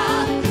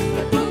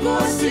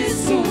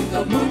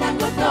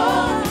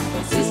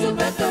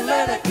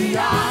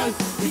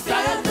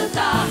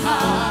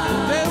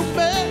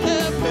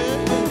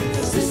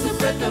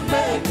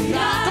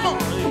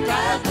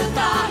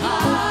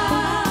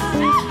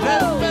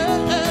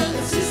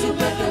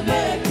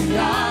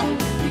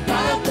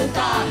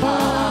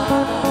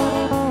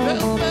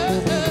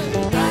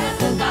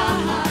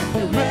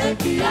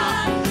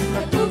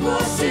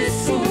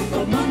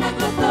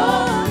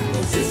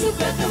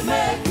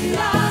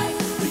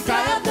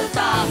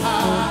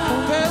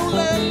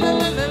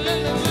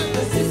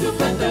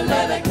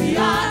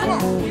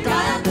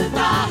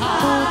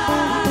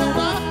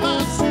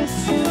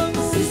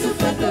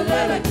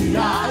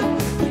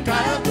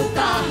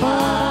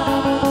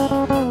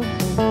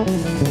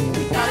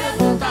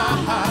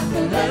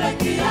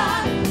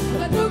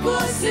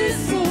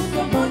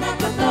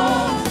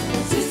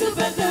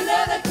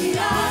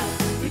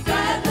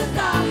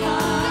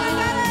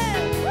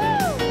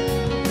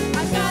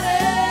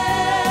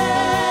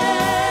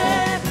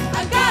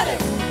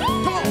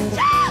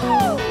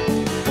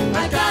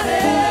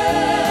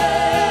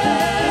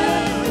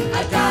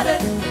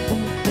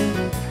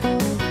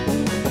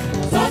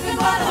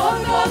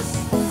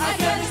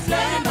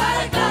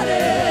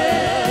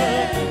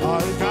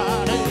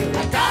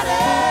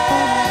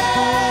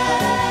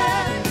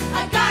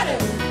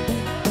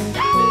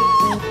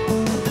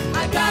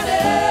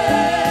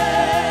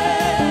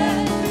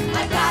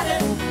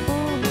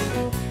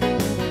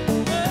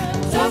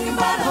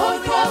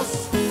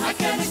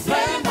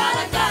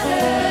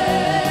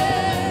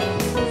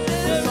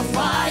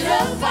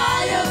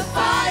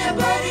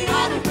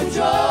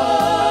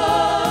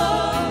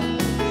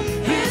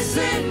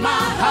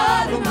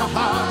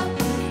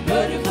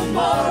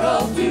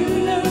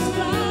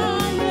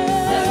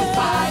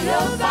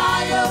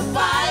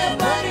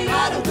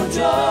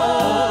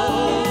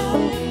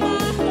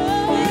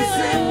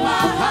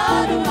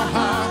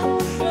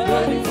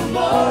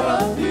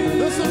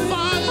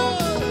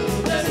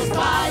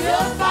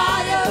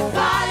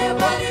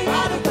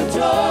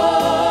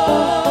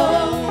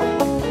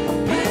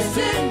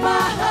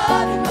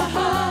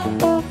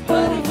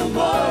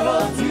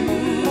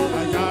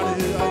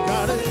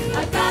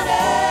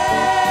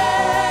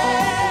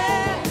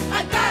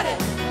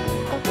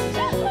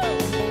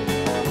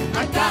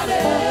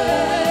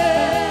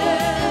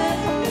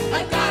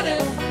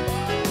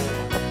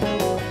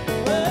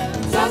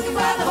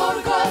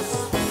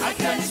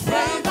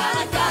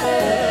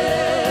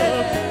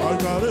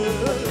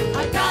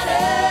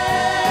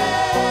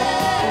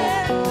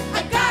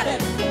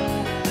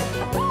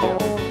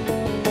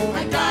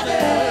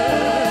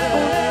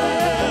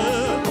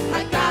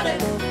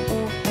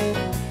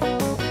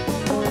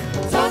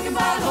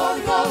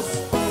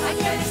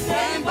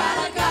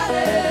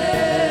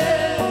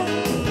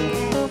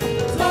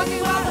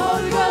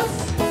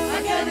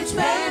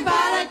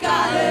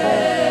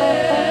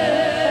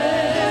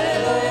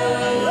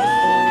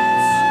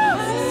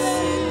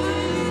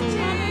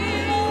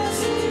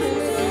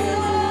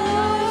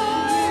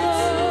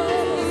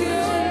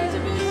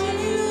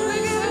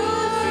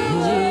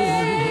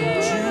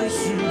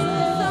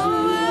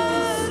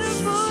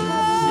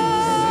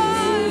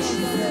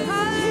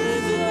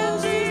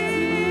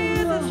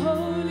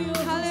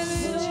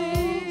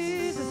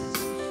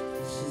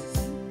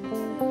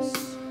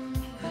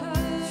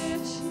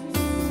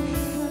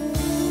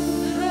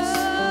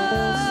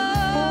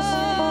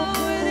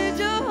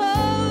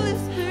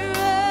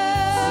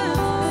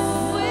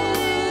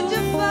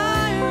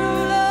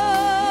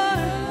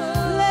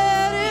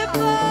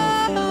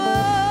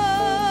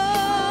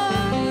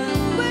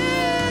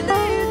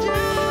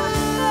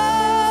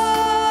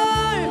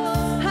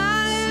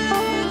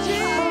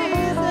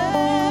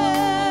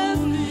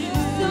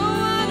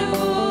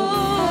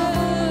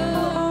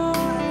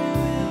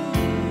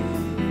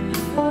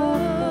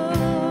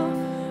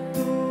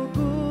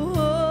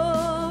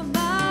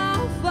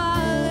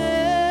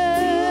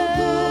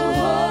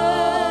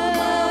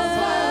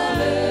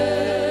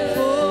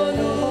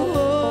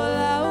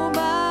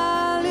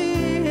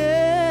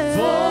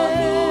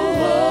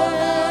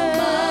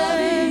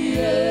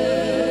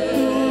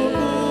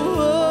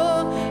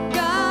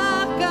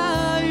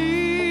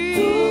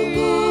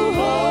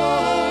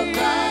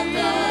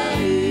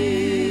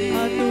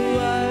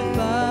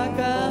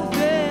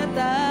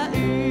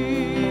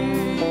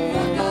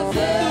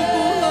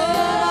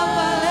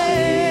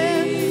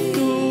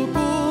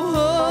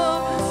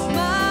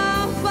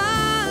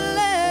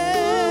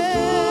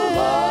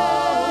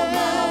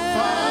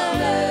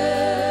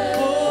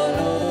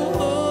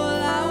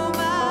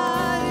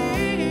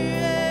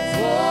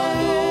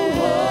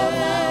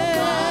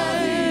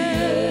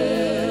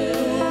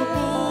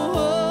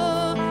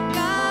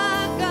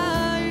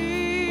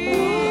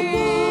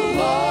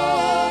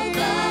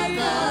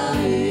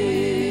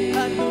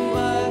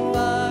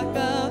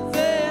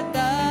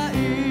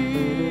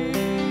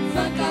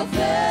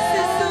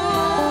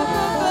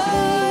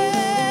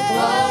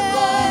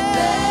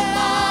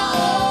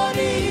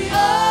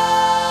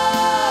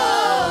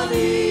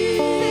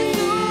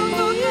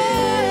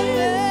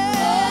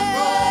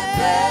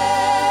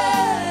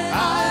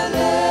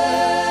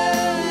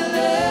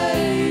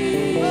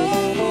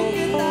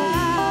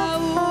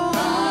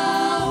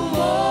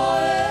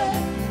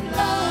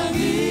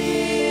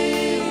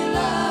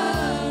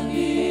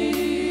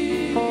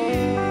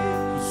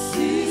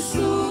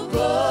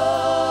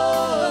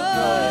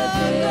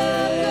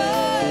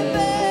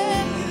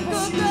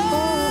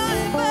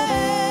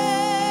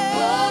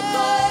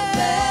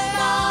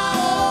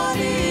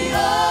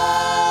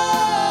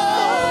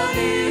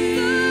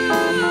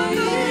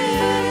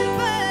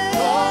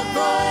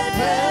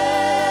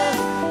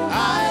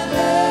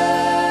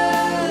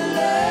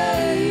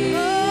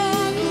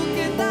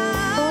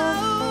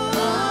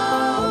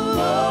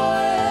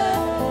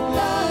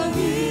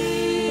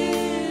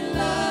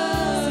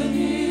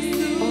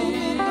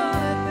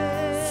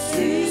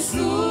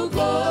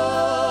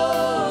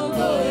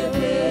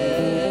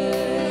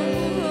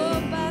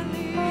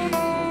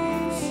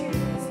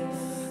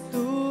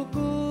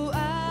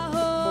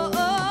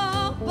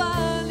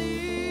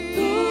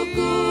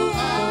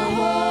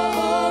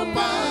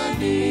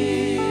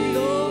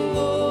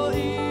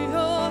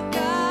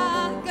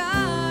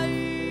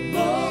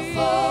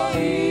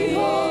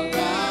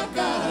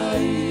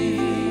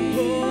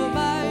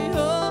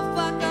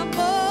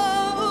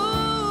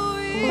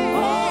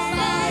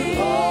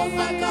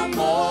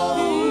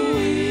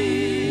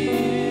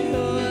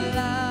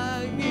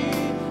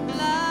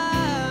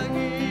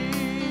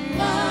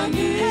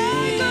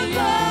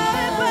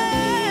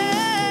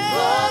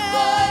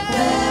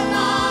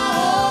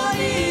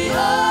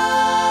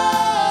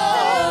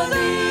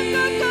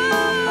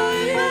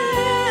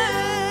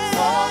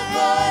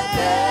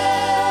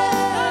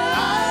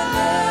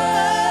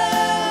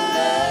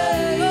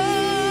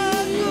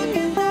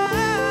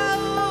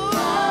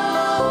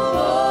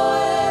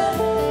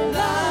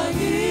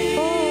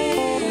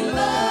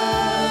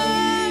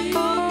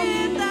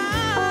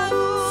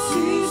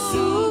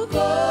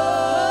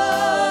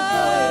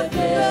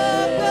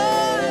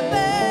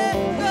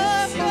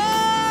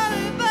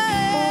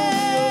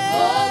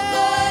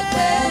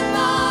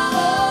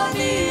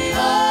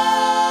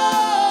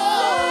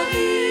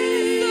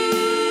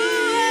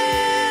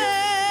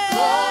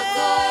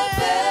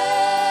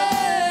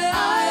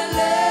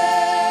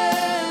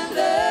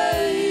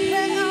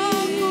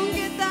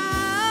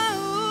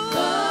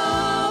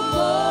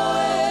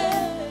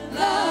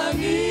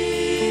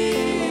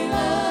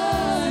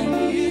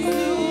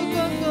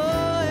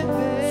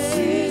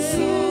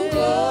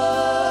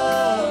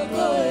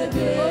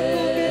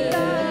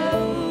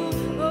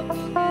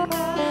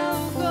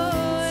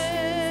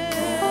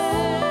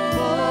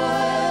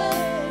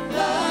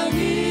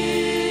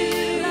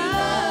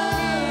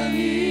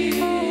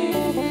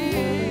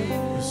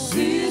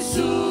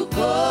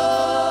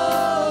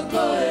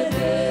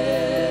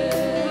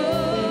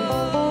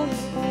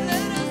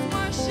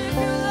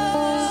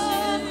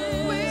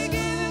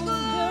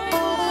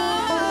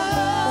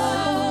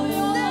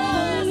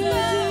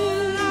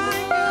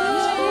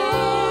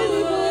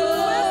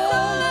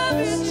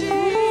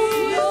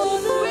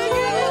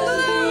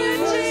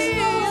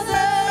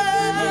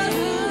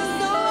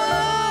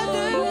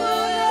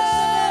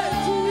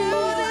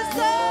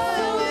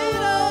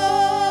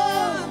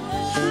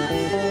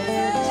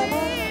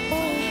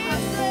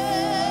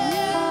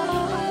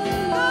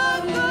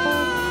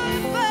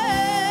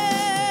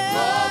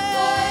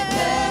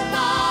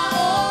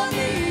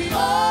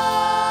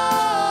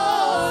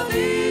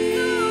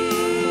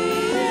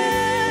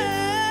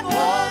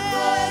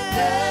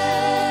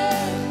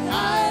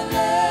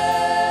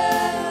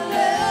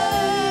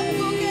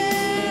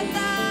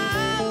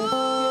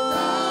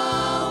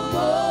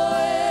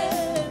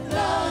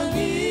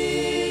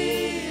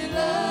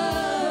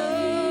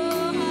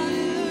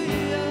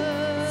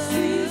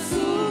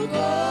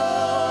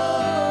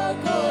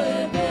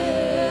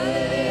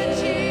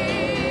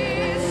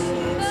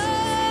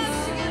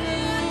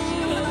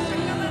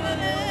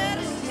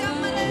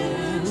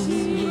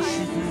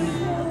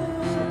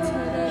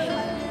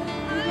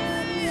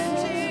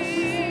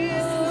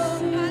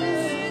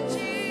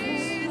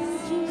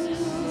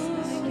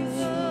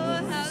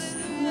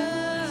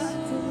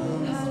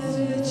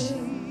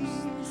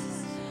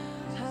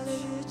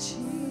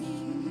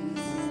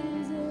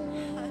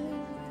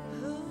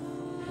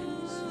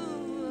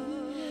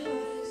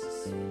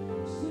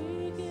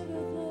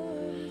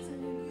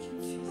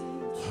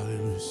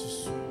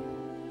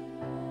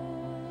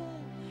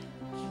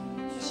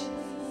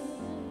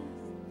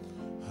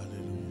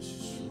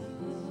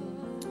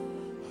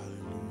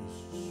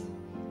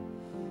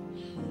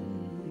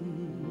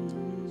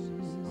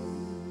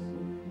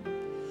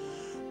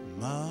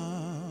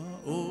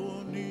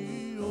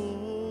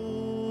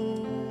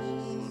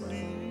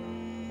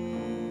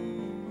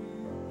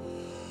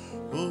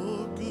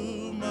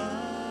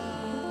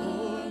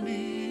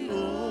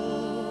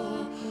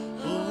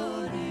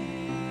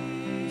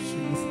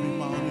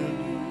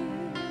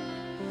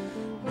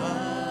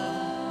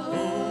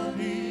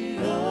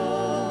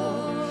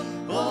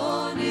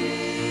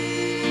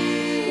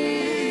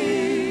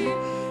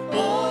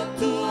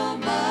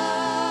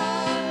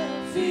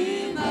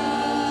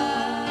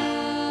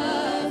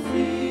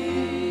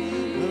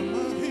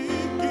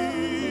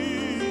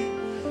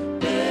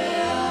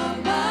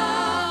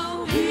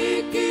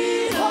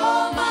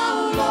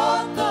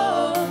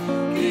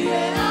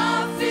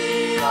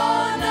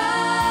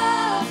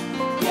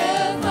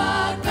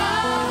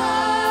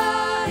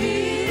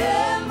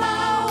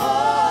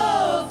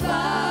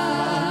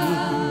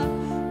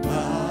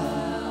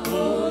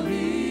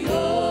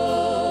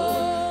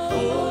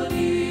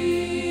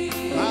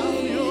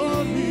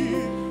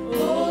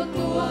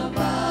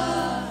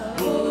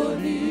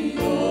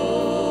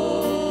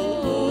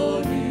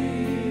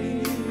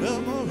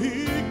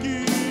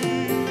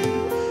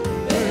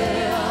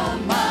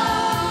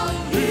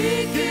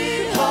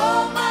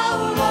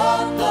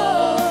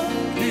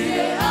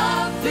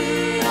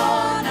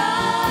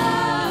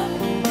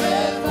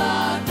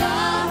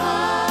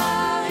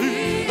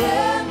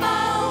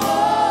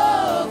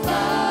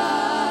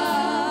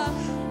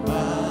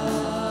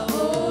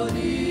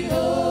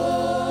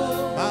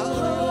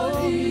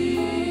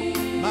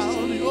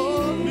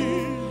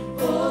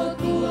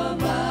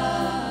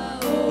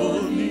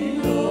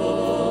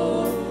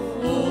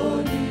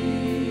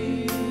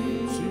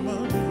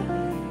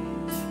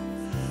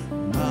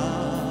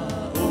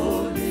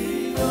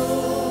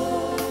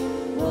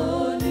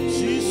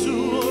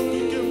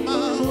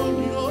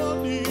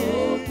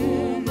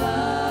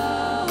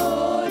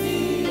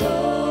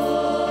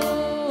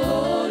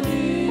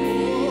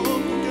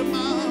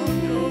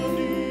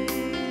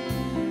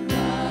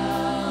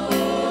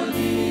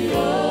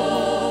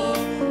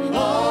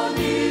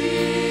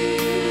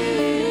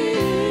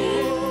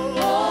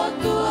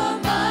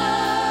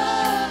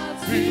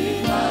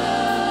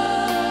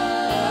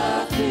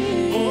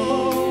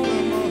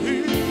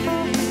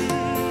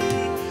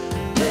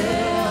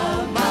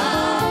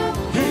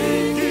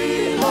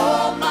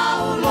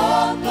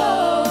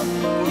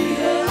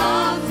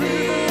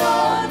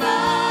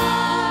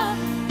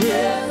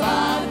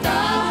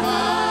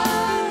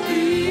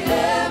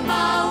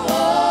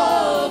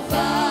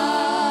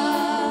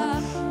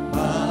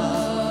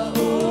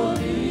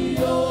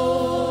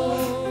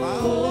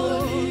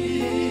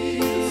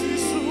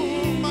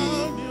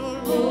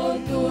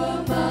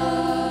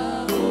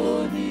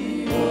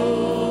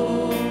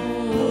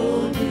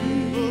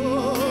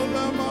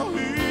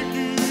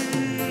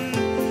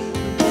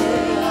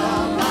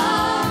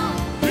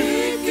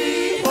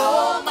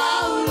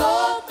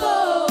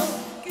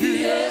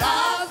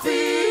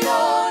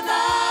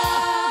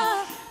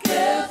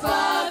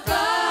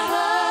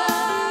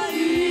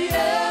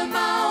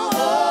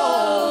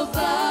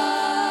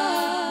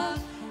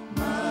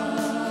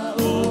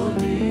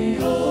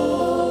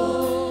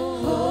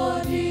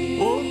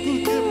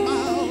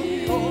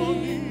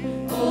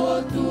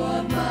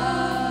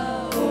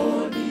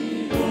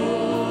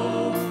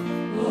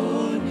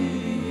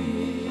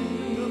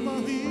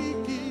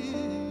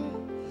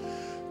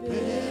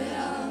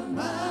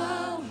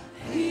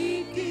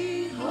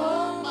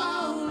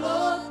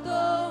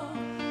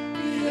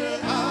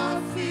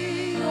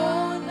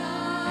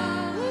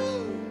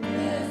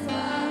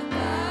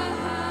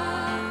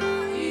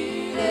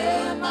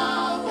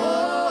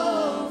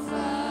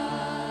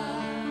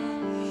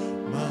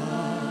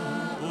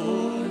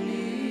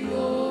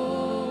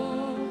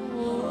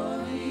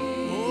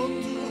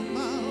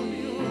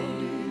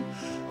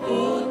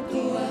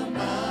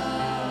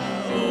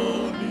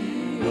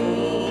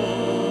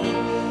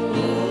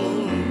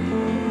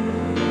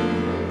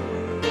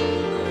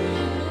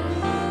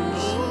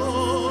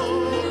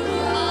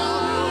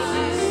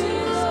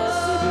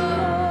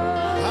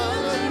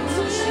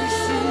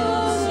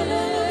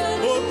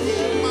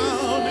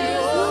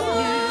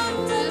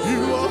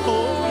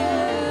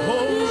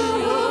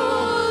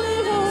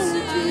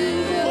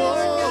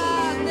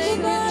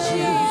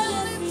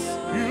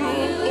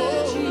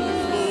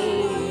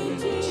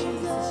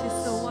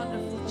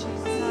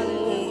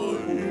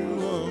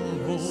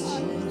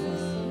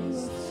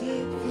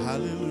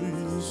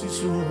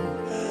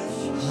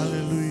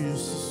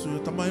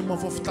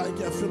whawhitai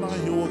ki a whenai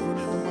he oa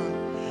kone o mai.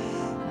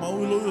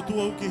 Mauilo i o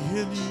tua o ke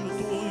heni, o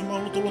tua i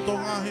maulotoloto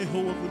ngā he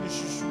hoa kone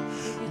sisu.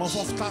 Ma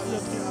whawhitai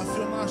atu a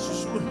whenai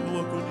sisu e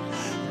hoa kone.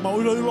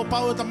 Mauilo i lo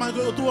pau e tamai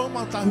koe o tua o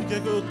matahi ke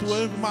koe o tua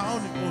e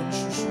maoni kone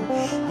sisu.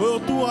 Koe o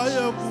tua e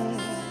a ku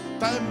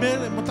tae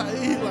mele ma tae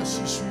ihila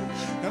sisu.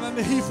 Kana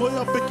ne hifo i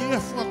a peki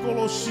e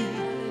whakakolosi.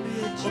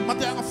 O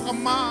mate anga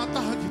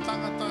whakamātaha ki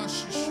tangata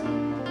sisu.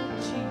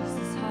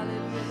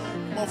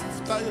 Mau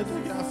whawhitai e te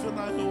kia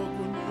whina e hoa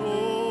kuni.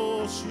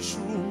 O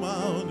sisu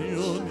maoni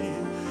oni.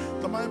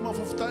 Tamai mau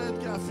whawhitai e te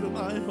kia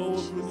whina e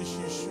hoa kuni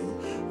sisu.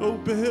 O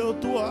pehe o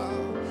tua.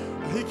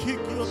 Hiki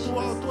o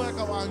tua e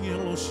kawangi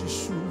o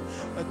sisu.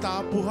 E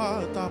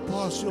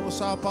tāpuha si o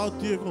sa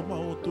pauti e ko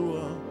mau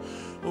tua.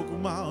 O ku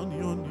maoni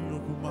oni, o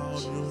ku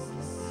maoni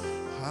oni.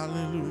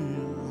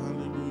 Hallelujah,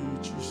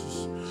 hallelujah,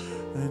 Jesus.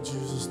 In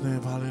Jesus'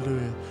 name,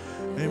 hallelujah.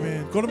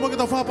 Amen. Kono mo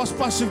kita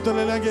whapaspasing to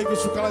lelangi ke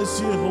sukalai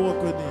si hoa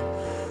kuni.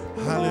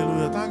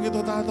 Hallelujah. Tangi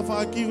to tata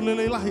whaaki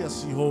ulele ilahi a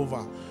si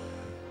hova.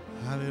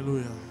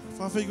 Hallelujah.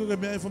 Whawhiku ke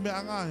mea e whamea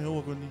anga e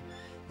hoa kuni.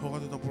 Hoa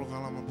te tapuro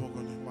kalama poko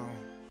ni mao.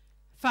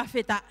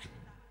 Whawheta.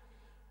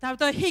 Tau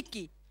toi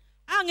hiki.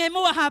 Ange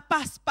mua ha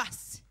pas.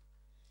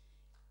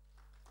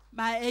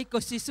 Mai eiko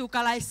si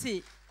sukalai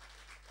si.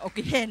 O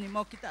ki heni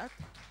mo ki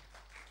tata.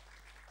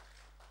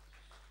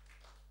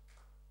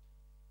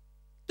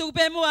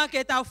 Tupe mua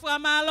ke tau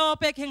whamalo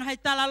pe ke ngai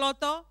tala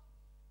loto.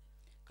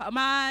 Ka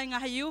mai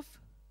ngahi youth.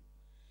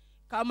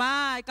 Ka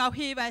mai kau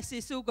hiwa e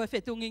sisu ko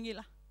Fetu'u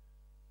Ngingila.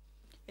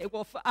 E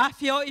ko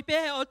afio i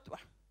pe o tua.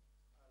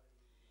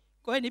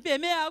 Ko ni pe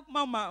mea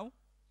mau.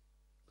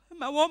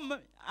 Mau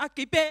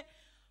aki pe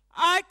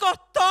ai ko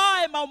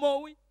toi mau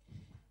moi.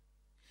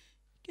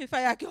 Ke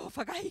fai aki o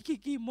whakahiki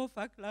ki mo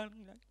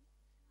whaklanga.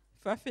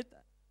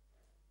 Whawheta.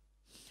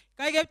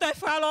 Kai ke toi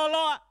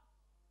whaloloa.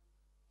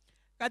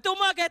 Ka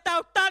tumua ke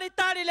tau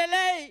tari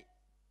lelei.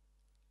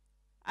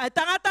 Ai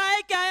tangata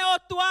eke ai o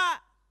tua.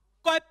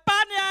 Ko e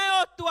pani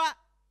ai o tua.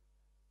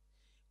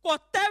 Ko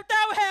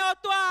teu he o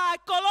tua ai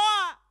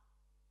koloa.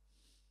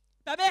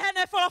 Ta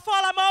mehene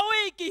wholofola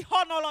maui ki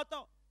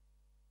honoloto.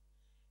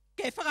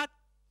 Ke whakat.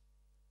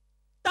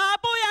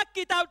 Tāpuia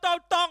ki tau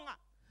tonga.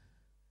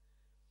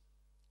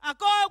 A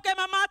kou ke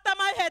mamata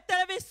mai he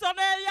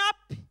televisione i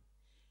api.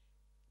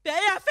 Pe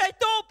ia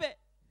feitupe.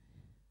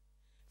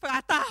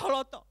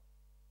 Whakataholoto.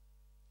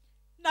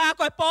 Nā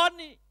koe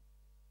poni.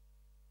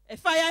 E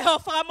whai ai ho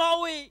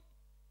whakamoui.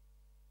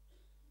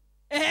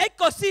 E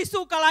heiko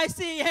sisu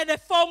kalaisi i hene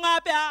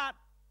whonga pean.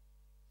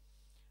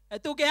 E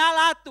tuke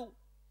alatu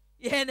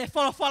i hene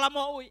wholofola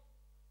moui.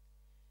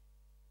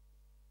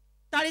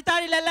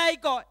 Tari lelei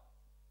koe.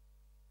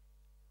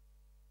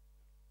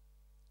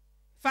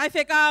 Whai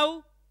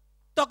whekau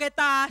toke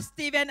tā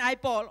Sitiveni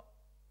Aipolo.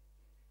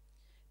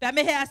 Pea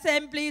mehe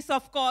Assemblies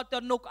of God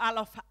to nuk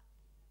alofa.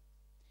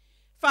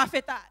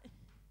 Whawhetai.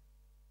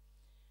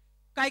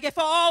 Kai ke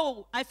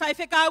whaou, ai whai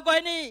whekau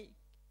koe ni.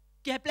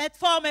 Ki he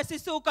platform e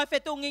sisu koe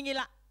Fetu'u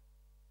Ngingila.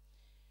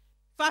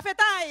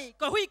 Whawhetai,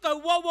 ko hui koe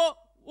wowo,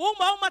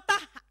 uma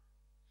taha.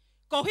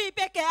 Ko hui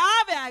pe ke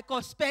awe ai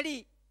ko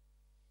speri.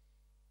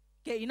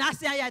 Ke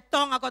inasi ai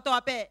tonga ko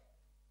toa pe.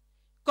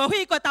 Ko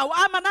hui ko tau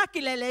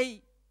amanaki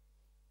lelei.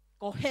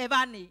 Ko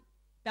hewani,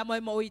 pia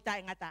moi mo ita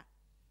ingata.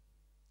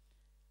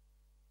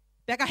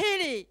 Pia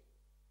kahiri,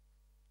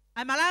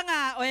 ai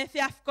malanga o e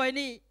fiaf koe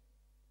ni.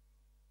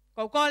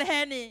 Ko kole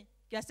heni,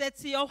 kia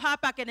setsi o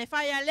hapa ke ne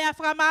whai a lea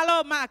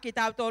whakamalo maa ki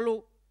tau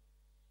tolu.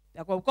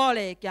 Pia ko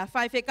kole, kia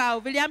whai whekau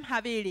William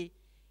Havili,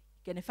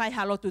 ke ne whai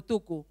halotu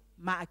tuku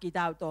maa ki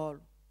tau tolu.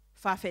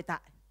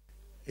 Whawhetai.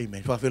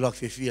 Amen. Whawhelak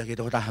whiwhia ke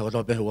tō taha o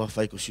tō pehu a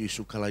whai ko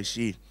sisu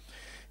kalaisi.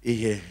 I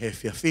he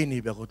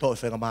whiawhini, bea ko tō e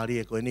whengamari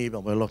e koe ni,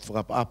 bea mo e loto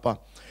whakapaapa,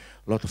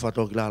 loto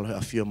whatoa ki lalo he a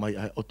whio mai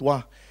ai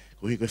otua,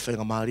 ko hi koe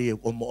whengamari e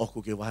o mo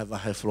oku ke wahe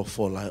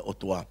wholofola he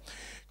otua.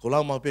 Ko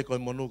lau mau pe koe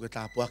monu ke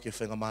tāpua ke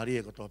whengamari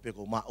e ko tō pe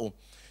ko mao,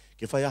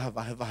 ke whai aha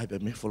wahe pe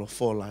me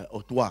wholofola he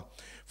otua,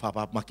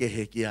 whapaapa ma ke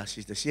he ki a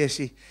siste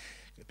siesi,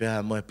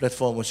 pea mo e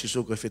platform o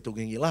sisu koe Fetu'u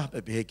Ngingila,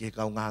 pe he ki he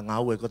kau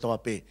ngau e ko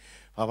tō pe,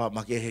 whapaapa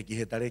ma ke he ki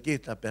he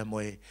tarekita, pea mo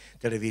e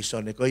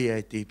televisione koe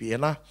e tipi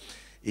ena,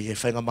 I he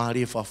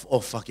whaingamari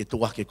whaofa ke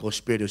tuake ko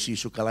spero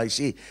sisu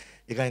kalaisi.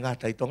 I kai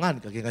ngata I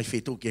tongani ka ke ngai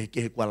whetu ke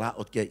he kua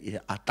laot ke I he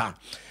ata.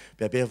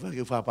 Pea pea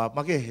whaki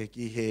whapapake he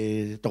ki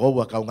he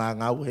tokoua kau ngā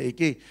ngau he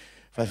ki.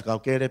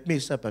 Whaiwhakau ke rep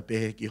misa pea pea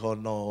he ki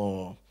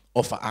hono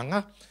ofa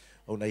anga.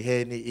 O nei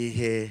he ni I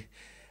he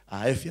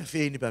e whia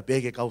whini pea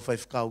pea ke kau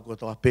whaiwhakau ko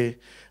toa pe.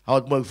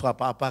 Haot mo I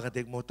whapapaka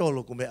te mo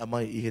tolo ku mea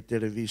mai I he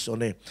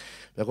televisione.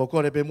 Pea ko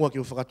kore pe mua ki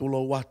whakatulo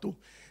watu.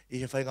 I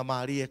he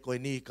whaingamari e koe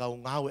ni kau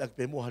ngau e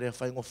pe mua harea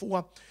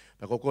whaingofua.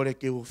 Pea ko kore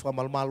ki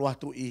whamalumalu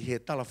atu I he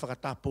tala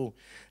whakatapu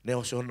ne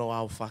o se hono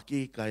au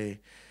whaki kai.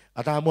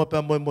 A taha mua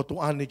pea moe motu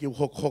ani ki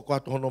hoko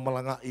atu hono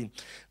malangai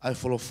ai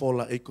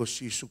wholofola e ko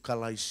sisu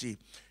kalaisi.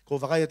 Ko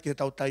whakaiat ki he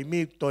tau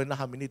taimi toi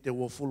naha minite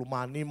ua fulu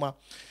manima.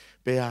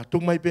 Pea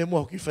tumai pe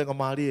mua ki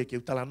whaingamari e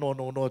ki tala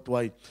nono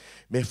tuai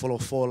me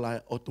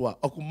wholofola o tua.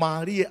 Oku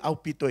maari e au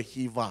pito e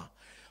hiwa.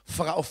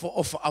 Whaka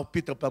ofa au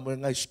pita pa mo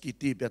ngai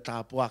skiti pe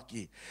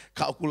tāpuaki.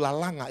 Ka oku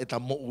lalanga e ta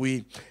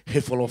moui he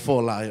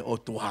wholofola e o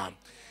tuha.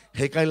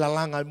 He kai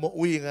lalanga mo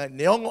ui nga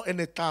neongo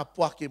ene tā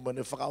puaki mo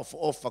ne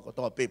whakaofa ko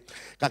toa pe.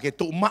 Ka ke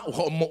tu mau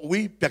ho mo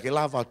ui pia ke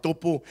lava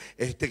tupu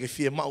e te ke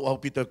fie mau au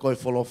pito koe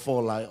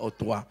wholofola o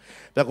tua.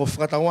 Pia ko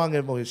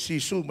whakatawange mo he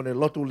sisu mo ne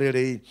lotu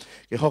lerei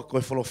ke hoko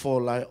koe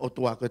wholofola o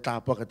tua koe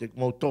tā puaka te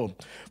mauto.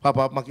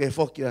 Papa ma ke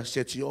whoki a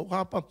seti o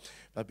hapa.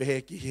 Pa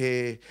pehe ki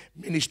he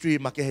ministry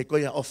ma ke he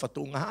koe a ofa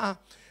tu ngaha.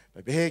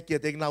 Pa pehe ki a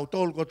te ngau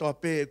tolu ko toa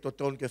pe to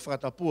ton ke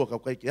whakatapua ka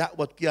koe ki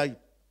hawat ki ai.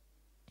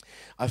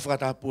 Ai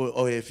whakatapu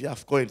o e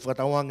fiaf koe,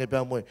 whakatawange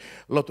pēr moe,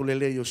 lotu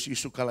lele o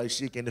sisu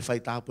kalaisi ke ne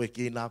whaitapu e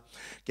kina,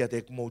 kia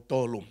te kumou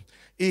tolu.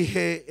 I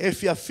he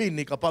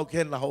fiafini ka pau ki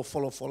hena ho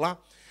wholofola,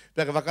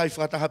 pēr ka wakai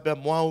whakataha pēr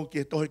moau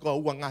ki he tohi koa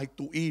ua ngahi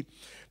tui,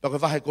 pēr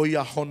ka wahe ko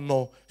ia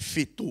hono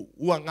fitu.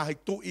 Ua ngahi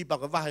tui,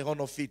 pēr ka wahe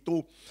hono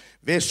fitu,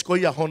 ves ko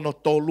ia hono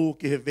tolu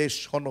ki he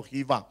ves hono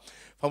hiva.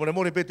 Whamone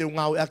mone pete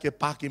ngau e ake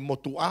pāki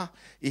motua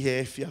i he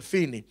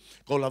fiafini.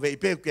 Ko lawe i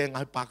pēr ke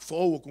ngahi pāk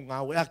whou o ku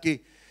ngau e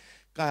ake,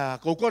 ka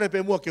ko kore pe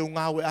mua ke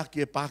ngau e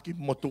aki e paki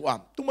motua.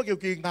 Tuma ke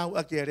ki ngau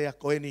aki e rea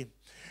koe ni.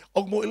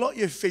 O mo ilo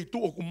i e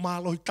feitu o ku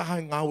malo i taha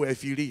ngau e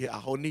whiri e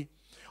ahoni.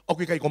 O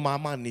kui kai ko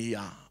mamani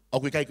ia. O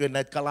kui kai ko e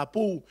nait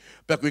kalapu.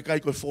 Pea kui kai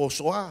ko e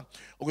fōsoa.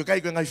 O kui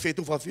kai ko e ngai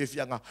feitu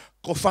whawhiawhianga.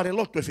 Ko whare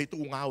lotu e feitu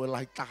ngau e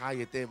lai taha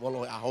e te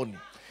wolo e ahoni.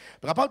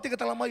 Pea pau te ka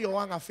talamai o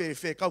anga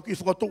whewhe. Kau ki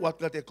whakotu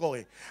atka te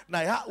koe.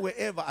 Nai hau e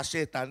ewa a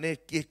setane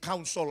ki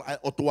council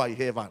o tuai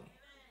hevan.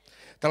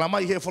 Tala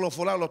mai he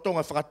wholofola lo tonga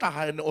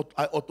whakataha e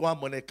o tua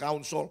mo ne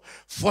council,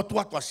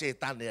 whatua tua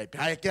setane ai,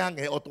 hae ke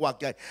ange o tua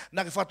ki ai.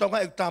 Nā ke whatonga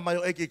e tāmai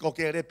o eki ko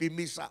ke repi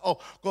misa, o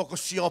ko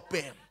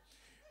siope.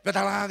 Pe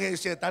tala ange e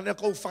setane,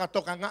 ko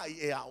whakatoka ngai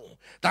e au.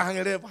 Tā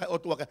hange rewa o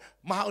tua ki ai.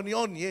 Maha oni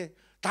oni e,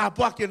 tā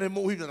puaki ne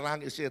muhi ka tala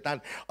ange e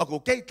setane. O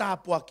ko kei tā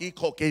puaki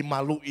ko kei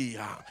malu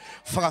ia.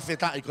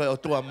 Whakawhetai ko e o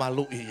tua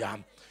malu ia.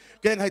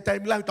 Ke ngai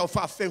taimi lau tau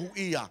whawhehu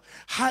ia.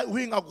 Hai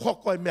uhinga ko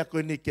hoko e mea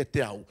koe ni ke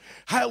te au.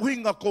 Hai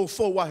uhinga ko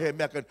whoa he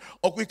mea koe.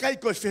 O kui kai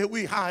koe whehu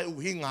i hai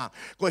uhinga.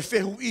 Koe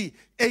whehu i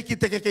eiki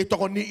teke kei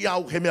toko ni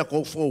iau he mea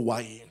ko whoa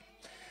i.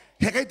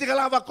 He kei teke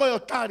lawa koe o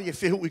tāri e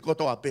whehu i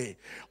kotoa pe.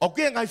 O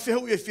kui ngai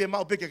whehu i e whea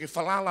mau peke ke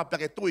whalala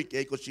peke tui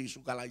ke eiko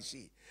sisu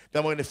kalaisi.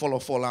 Pea moe ne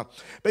wholofola.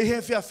 Pei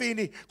he whea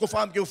whini ko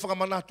whaam ke u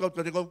whakamanatu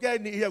au te ko kei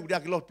ni ia uri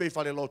aki lot pei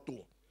whare lotu.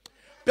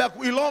 Pea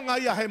ku ilonga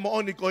ia he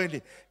mooni koe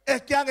ni. E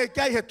kiange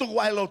kei he tuku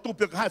ai lo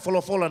tupi ka hai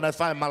wholofola na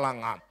whae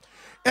malanga.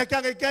 E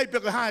kiange kei pe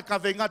ka hai ka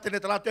venga tene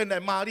tala tene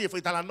maari e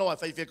whai tala noa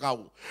whai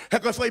whekau. He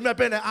koe whai mea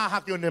pene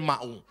ahaki o ne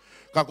mau.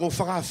 Ka ko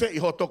whakawhi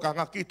ho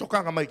tokanga ki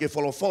tokanga mai ke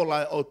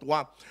wholofola e o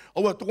tua.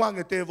 O e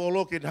tuange te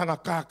volo ki hanga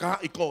kaka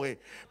i koe.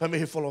 Pa me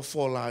he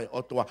wholofola e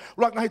o tua.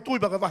 Rua ngahi tui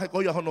baka wahe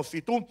ko ia hono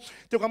fitu.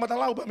 Te o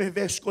kamatalau pa me he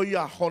vesko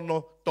ia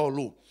hono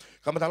tolu.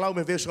 Kamata lau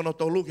me veso no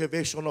tolu ke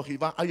veso no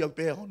hiva ai au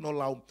pe no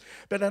lau.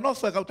 Pena no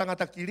fa kau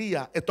tangata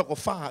kiria e toko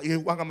fa i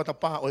wanga mata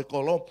pa o e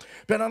kolo.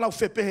 Pena lau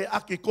fe pe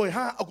aki koe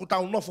ha o ku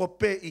tau no fo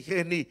pe i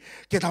heni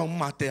ke tau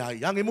mate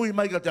ai. Ange mui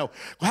mai ka tau.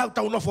 Ko ha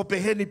tau no fo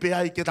pe heni pe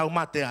ai ke tau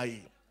mate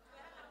ai.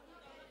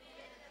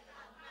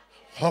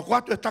 Ho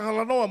kwatu e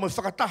tangala noa mo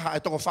whakataha e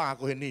toko fa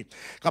ko heni.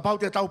 Ka pau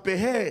te tau pe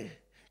he.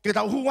 Ke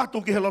tau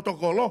huatu ki he loto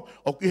kolo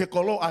o ki he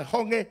kolo ai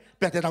honge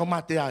pe te tau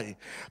mate ai.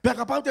 Pe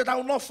ka pau te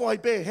tau no fo ai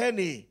pe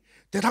heni.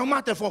 Te tau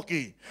mate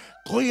whoki,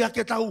 ko ia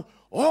ke tau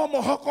o mo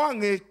hoko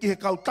ange ki he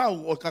kau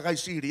tau o kakai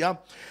siria.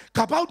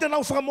 Ka pau te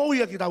nau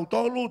whakamoia ki tau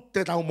tolu,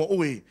 te tau mo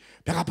ui.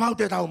 Pe ka pau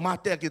te tau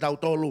matea ki tau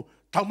tolu,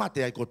 tau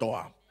matea i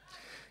kotoa.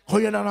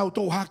 Hoi ana nau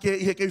tau hake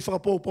i he kei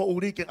whakapopo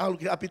uri ke alu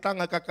ki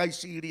apitanga kakai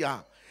siria.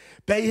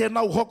 Pe i he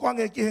nau hoko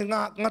ange ki he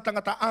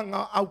ngatangata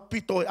anga au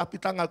pito e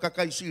apitanga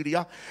kakai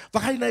siria.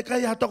 Whakaina e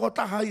kai ha toko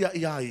taha ia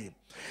i ai.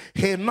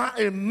 He na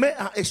e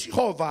mea e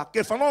sihova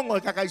ke whanongo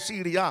e kakai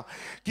siria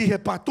ki he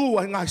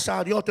patua e ngai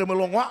sari o te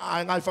melonga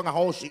e ngai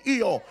whangahosi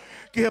iyo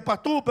ki he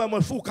patu pe mo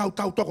fukau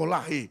tau toko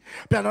lahi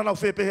pe ananau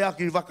whepehe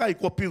aki wakai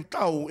kua piu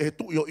tau e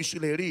tui o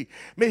isileri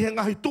me he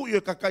ngahi tui e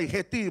kakai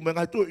heti me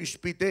ngahi tui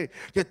ispite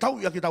ke tau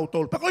i aki tau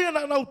tolu pe koi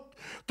ananau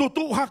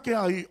tutu hake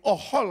ai o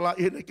hola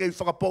i hene kei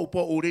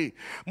whakapaupo uri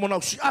mo nau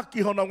si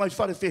aki honau ngai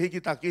whare whehe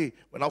ki taki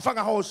mo nau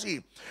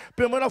whangahosi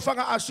pe mo nau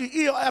whangaasi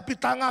iyo e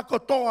apitanga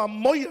kotoa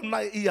moia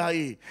nai i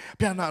ai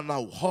pea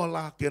nau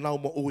hola ke nau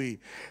mo ui.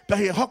 Pea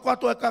he hoko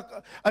atu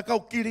e kau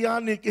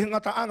kiriani ki he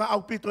ngata anga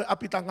au pito e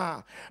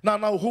apitanga. Nā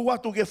nau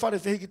huatu ke whare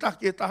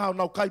whihikitaki e taha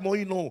nau kai mo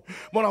ino.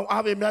 Mo nau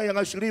awe mea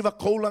ngai siriva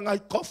koula ngai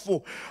kofu.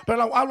 Pea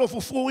nau alo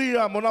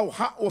fufuia mo nau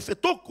ha o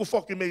whetuku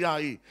whoki me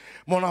iai.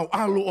 Mo nau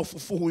alo o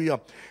fufuia.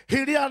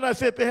 Hiriana e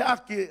whepehe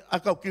aki a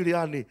kau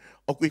kiriani.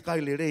 O kui kai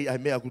le rei ai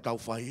mea ku tau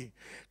whai.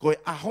 Koe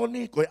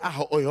ahoni, koe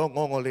aho oi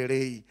hongongo le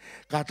rei.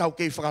 Ka tau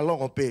kei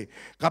whakalongo pe.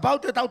 Ka pau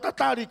te tau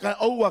tatari kai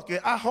oua ke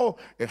aho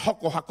e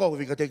hoko hako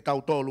vika te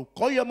tau tolu.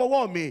 Koia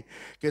mawomi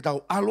ke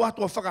tau alu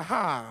atua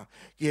whakaha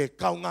ki e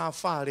kau ngā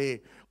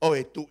whare o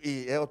e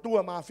tui. E o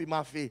tua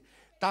mafi.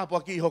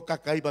 Tāpua ki ho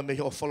kakaiba me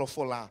ho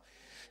wholofola.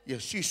 Ia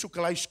sisu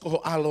kalais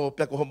koho alo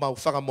pia koho mau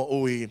whakamo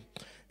ui.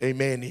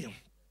 Amen.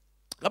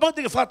 Ka pau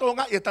te ke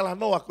whatonga e tala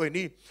noa koe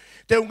ni.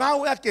 Te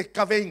ungau ea ke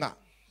kaveinga.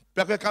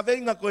 Pea koe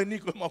kaweinga koe ni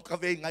koe mau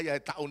kaweinga ia e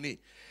tau ni.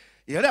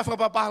 Ia rea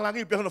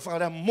whakapapahalangi pe hono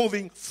whakarea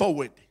moving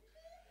forward.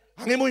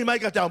 Hangi mui mai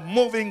ka te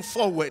moving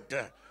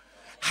forward.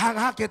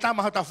 Hanga ke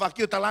tamaha ta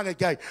whakio talanga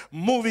ki ai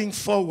moving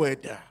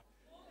forward.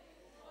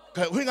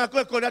 Ka huinga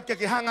koe kore atia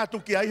ki hanga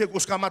tuki ai he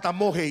kuskamata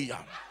mohe ia.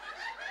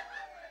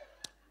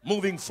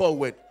 Moving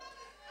forward.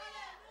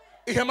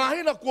 I he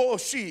mahina kua o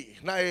si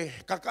na e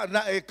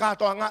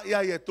katoa ngā ia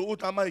i e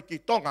tuuta mai ki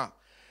tonga.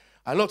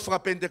 A lot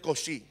whakapente ko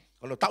si.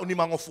 Kono tau ni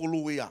mango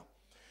fulu ia.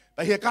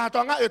 Pa he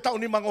katoa ngā i tau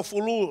ni mango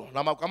fulu.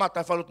 Na mau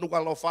kamata whalut nuka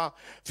lofa.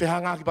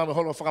 Whihanga ki pame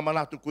holo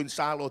whakamanatu kuin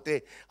salo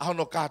te.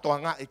 Ahono katoa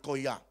ngā i ko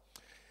ia.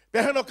 Pe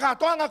heno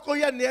katoa ngā ko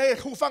ia ni e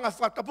hufanga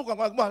whatapuka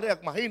ngā mua rea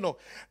mahino.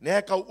 Ne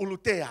e kau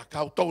ulutea,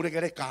 kau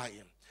taurege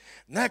kai.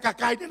 Nē ka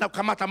kaine na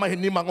kamata mai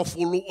ni mango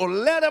fulu o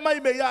lere mai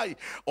me ai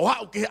o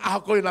hau ki aho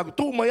koe na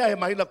tu mai ai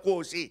mai na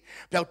ko si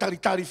pe au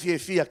tari fie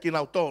ki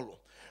na tolu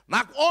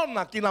na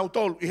ona ki na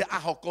tolu I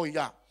aho koe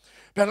ia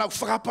pe na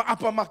frapa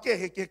apa make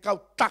he ke kau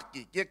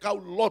taki ke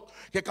kau lot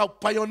ke kau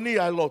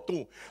pioneer lo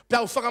tu pe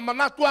au fra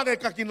manatu anga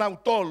ka ki na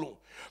tolu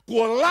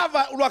ko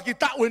lava ua ki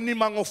tau ni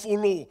mango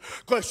fulu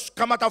ko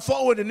kamata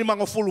fo ni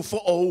mango fulu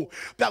fo o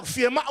pe au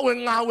fie ma o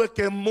ngawe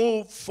ke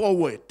move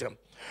forward.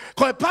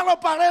 Ko e palo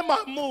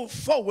parema move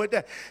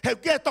forward. He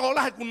ke tō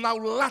lahi ku nau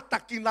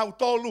lata ki nau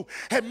tolu.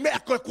 He mea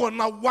koe kua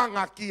nau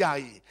wanga ki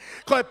ai.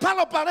 Ko e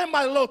palo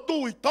parema lo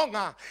tu I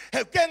tonga.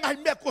 He ke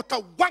ngai mea kua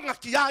tau wanga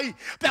ki ai.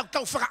 Pea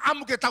tau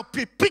whakaamu ke tau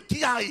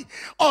pipiki ai.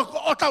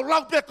 O tau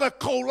lau pe koe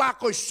koula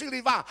koe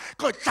siriwa.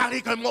 Koe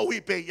tari koe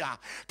mohi pe ia.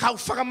 Kau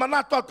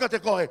whakamanatu au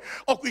kate koe.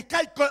 O kui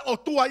kai koe o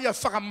tua ia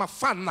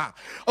whakamawhana.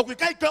 O kui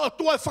kai koe o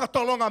tua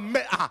whakatolonga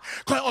mea.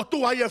 Koe o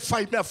tua ia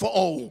whai mea fo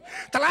ou.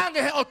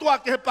 Talange he o tua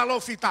ke he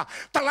palofi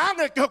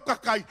Talange ke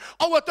hokakai.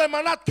 O te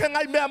manat ke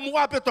ngai mea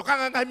mua pe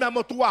tokanga ngai mea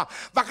motua.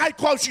 Wakai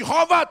kau si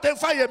hova te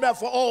whai e mea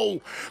fo ou.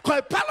 Ko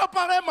e palo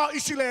parema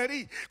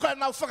isileri. Ko e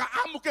nau whaka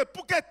amu ke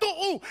puke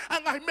tuu.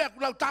 A ngai mea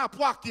kulau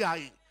tāpuaki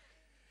ai.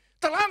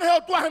 Talange he o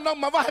tua he nau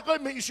mawahe koe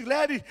me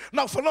isileri.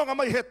 Nau whanonga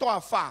mai he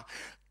toa wha.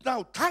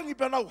 Nau tangi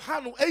pe nau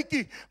hanu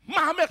eiki.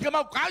 Maha mea ke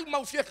mau kai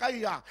mau fie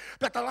kai ia.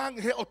 Pe talange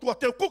he o tua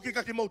teo kuki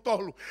kaki mau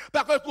tolu.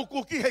 Pe koe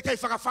kukuki he kei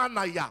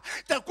whakawhana ia.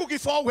 Teo kuki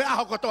fo he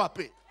aho katoa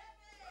pe.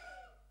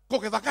 Ko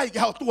ke wakai ke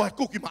hao tua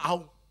kuki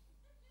maau.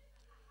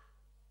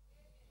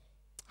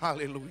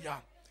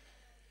 Hallelujah.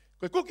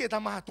 Ko kuki e ta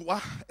mātua,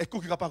 e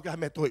kuki ka pau ke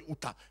hame toi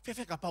uta.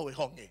 Fefe ka pau e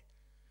honge.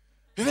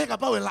 Fefe ka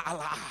pau e la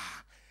ala.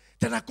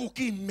 Tena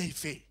kuki me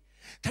fe.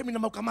 Te mina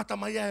mau kamata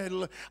mai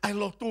ai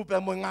lo tu pe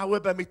mo ngā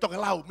webe mi toke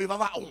lau, mi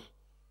wawau.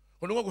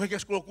 Ko nunga ko heke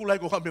skolo kulai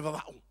ko ha mi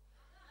wawau.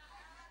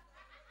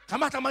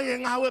 Kamata mai e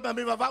ngā webe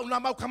mi wawau, na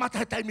mau kamata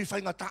he taimi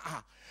whainga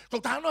taa. Ko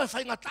tāno e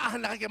whainga taa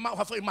na ke mau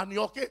hafo I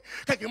manioke,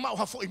 ke mau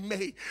hafo I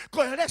mehi.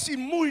 Ko e resi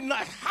mui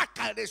na e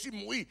haka e resi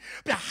mui,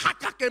 pe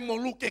haka ke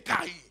molu ke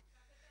kai.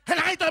 He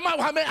na ito e mau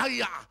ha mea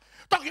ia.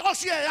 Toki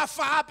osi e a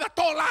wha, pe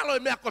tō lalo e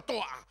mea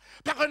kotoa.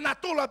 Pe koe nā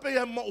tula pe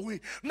e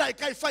moui, na I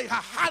kai whai ha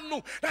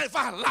hanu, na I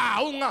wha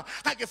launga,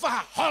 kai ke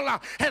wha hola,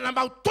 he na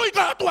mau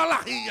tuika tua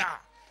lahi ia.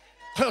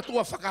 He o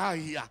tua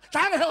whakahai ia.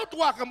 Tāne he o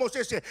tua ka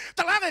mosese,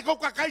 talange ko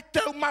kakai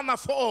teu mana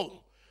fōu.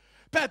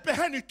 Pe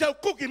heni teu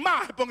kuki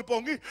maa he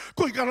pongi,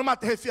 kuki kano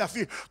mate he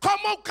whiawhi. Ko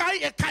mau kai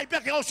e kai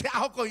peke o se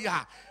aho ko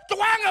ia.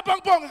 Tuanga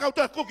pongi kau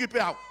teu kuki pe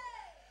au.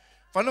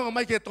 Whanonga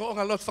mai ke tō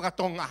onga lot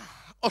whakatonga.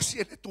 O si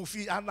ene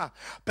tuwhi ana,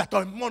 pe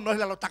toi mono he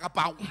lalo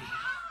takapau.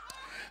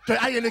 Toi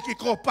ai ene ki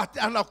ko pate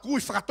ana kui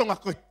whakatonga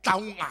koe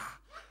taunga.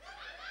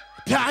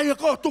 Pe ai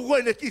ko tuku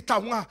ene ki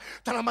taunga,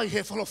 tana mai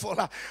he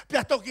wholofola.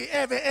 Pe toki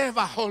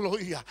eva holo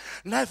ia.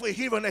 Nai fo I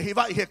hiwa ne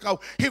hiwa I he kau,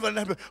 hiwa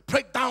ne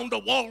break down the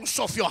walls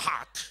of your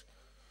heart.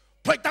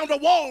 Break down the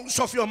walls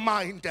of your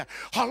mind.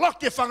 Halok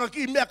ke whanga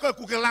ki mea koe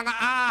kuke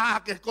langa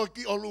ke koe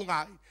ki o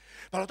lungai.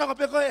 Palo tako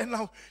pe koe e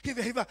nau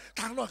hiwa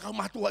tānoa kau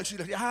matua isi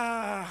lari.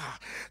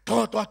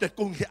 Tō te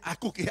kungi a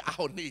kuki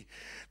aho ni.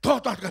 Tō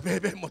ka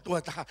bebe mo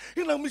tua taha.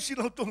 Ina misi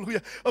nau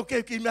toluia. O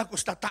ke ki mea ko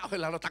sta tau he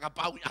lano taka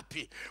pau I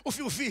api.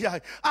 Ufi ai.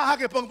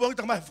 Ke pongi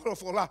taka mai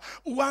wholofola.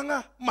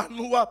 Uanga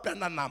manua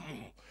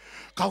penanamu.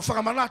 Kau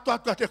whakamanatu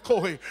atu a te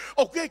koe.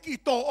 O ke ki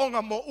tō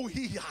onga mo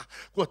uhia.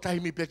 Kua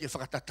taimi pe ke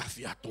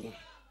whakatatafi atu.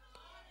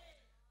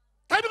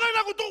 Taimi kai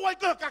naku tō wai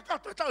koe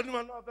kakata tau ni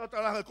manoa pe o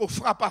talanga ko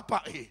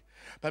whakapapai.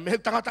 Pa me he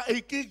tangata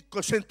eiki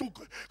ko sentu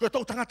ko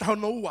tō tangata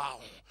hano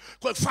uao.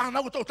 Ko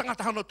whanau tō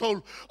tangata hano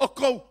tolu. O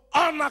kou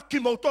ana ki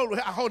mo tolu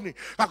he ahoni.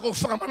 Ka ko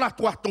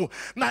whakamanatu atu.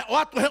 Nai o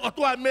atu he o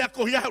tua mea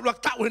ko hia he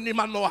uak tau he ni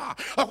manoa.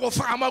 O ko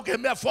whakamau ke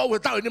mea fōu he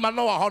tau he ni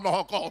manoa hono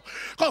hoko.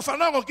 Ko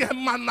whanongo ki he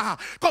mana.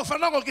 Ko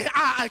whanongo ki he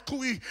ai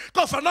kui.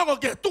 Ko whanongo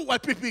ki he tu ai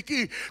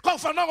pipiki. Ko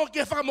whanongo ki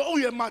he whakamo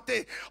ui e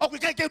mate. O kui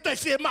kei te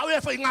whie mau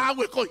e whai ngā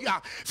ue ko hia.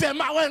 Whie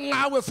mau e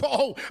ngā ue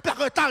fōu. Pea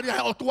koe tari he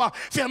o tua.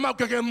 Whie mau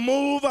ke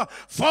move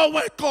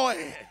forward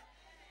koe.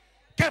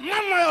 Ke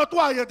mana e o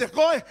tua ia te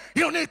koe.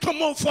 You need to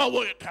move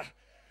forward.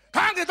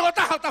 Kange tō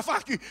taha ta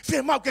whaki.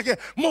 Whie mau ke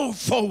move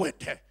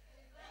forward.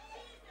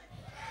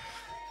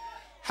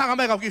 Hanga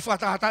mea kau ki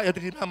whatahata e te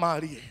ki mea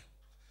maari e.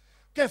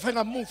 Ke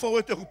whainga move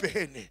forward te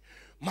hupehene.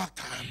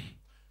 Makam.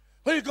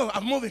 Where you go?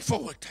 I'm moving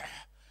forward.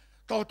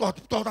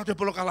 Tō te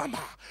polo kalama.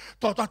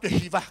 Tō te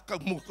hiva ka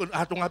mūkun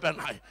atunga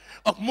penai.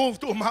 O move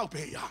to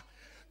maupea.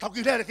 Tau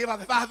ki lere ke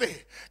wawe.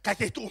 Kai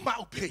ke tu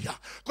maupea.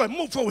 Koe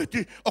move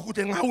forward. O ku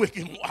te ngau e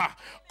ki mua.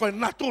 Koe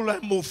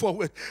natula move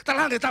forward.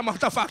 Talane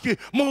tamata whaki.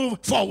 Move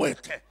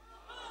forward.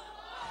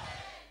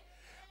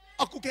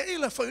 O ku ke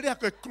ila whairea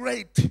koe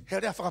great. He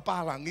rea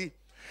whakapalangi.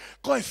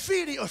 Koe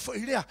whiri o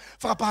whairea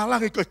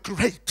whakapalangi koe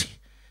great.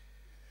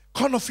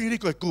 Kono whiri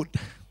koe good.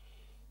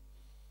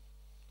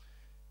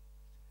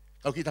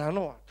 Kau ki tāna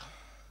noa.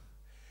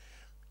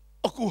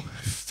 Oku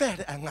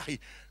where angai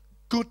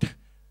good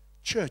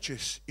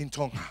churches in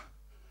Tonga.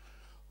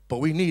 But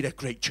we need a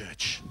great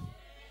church.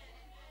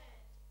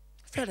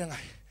 Where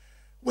angai.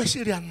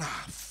 Wesiriana,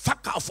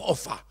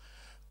 whakaofa.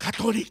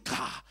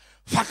 Katolika,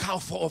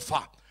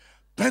 whakaofa.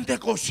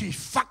 Pentecosti,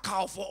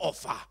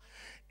 whakaofa.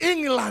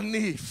 England,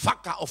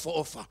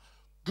 whakaofa.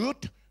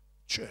 Good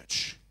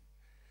church.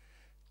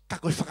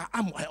 Kako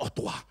whakaamu ai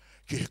otua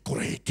ki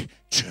great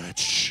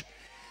church.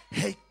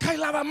 Hey,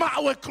 kailava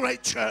ma'au a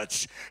great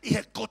church. I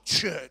a good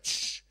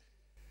church.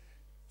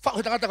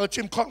 Whako tangata ko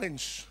Jim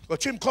Collins. Ko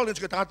Jim Collins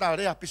ke tangata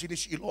rea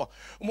pisinisi iloa.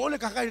 Umole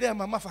kakai rea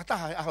ma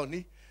mawhataha e aho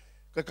ni.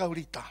 Ko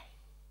kaurita.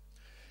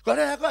 Ko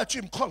rea ko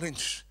Jim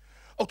Collins.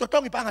 O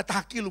totongi panga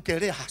tahakilu ke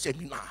rea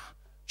semina.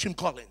 Jim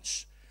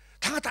Collins.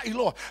 Tangata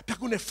iloa.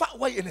 Pakune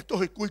whawai ene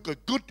tohi kui ko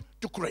good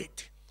to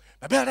great.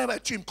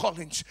 Mabera Jim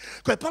Collins.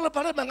 Koe pala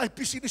mangai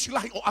pisinisi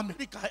lahi o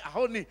Amerika e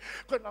ahoni.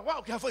 Koe na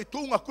wao ki hawhai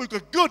tunga kui koe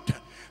good.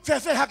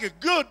 Fefe hake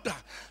good.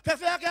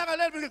 Fefe hake haka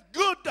lebe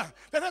good.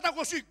 Fefe ta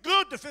kosi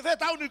good. Fefe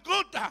tauni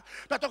good.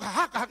 Petoka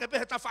hake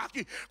pehe ta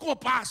whaki. Kua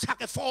paasi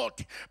hake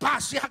Ford.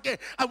 Paasi hake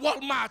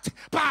Walmart.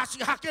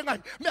 Paasi hake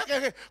ngai.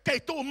 Mea kei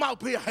tuu mau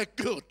pia he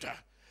good.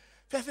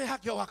 Fefe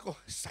hake o ako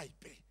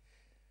saipe.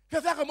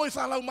 Fefe hake moi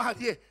whalau maha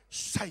ye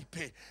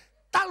saipe.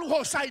 Talu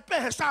ho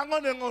saipe he sa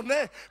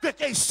ngone ke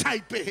ke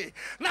saipe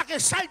na ke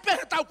saipe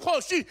he tau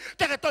kosi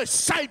te ke toi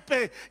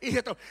saipe I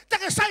he to te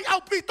ke sai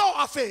au pito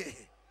afe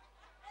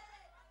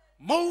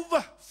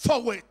move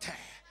forward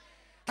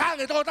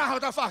tange to ta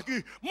ta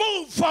whaki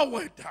move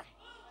forward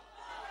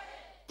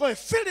ko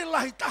whiri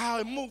lahi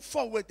taha move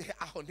forward he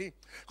ahoni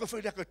ko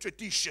whiri ko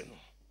tradition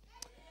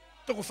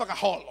to ko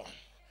whakaholo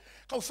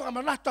Kau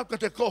whakamanata ke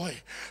te kohe.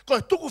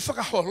 Koe tuku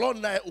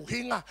whakaholona e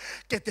uhinga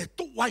ke te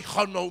tuwai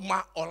hono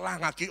ma o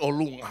langa ki o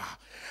lunga.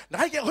 Na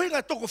hei ke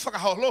uhinga tuku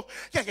whakaholo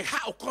ke ke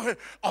hao kohe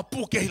o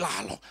puke I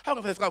lalo. Hau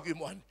ka whekau ki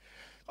moani.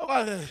 Kau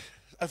ka e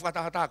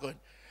whakatahata koe.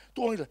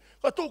 Tuongi le.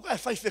 Koe tuku e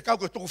whaiwhekau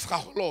koe tuku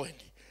whakaholo e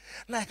ni.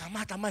 Na e ka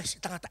mata mai si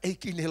tangata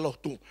eiki ne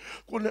lotu.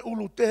 Kune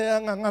ulu te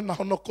anga ngana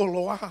hono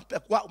koloa. Pea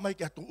kua umai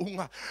ke atu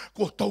unga.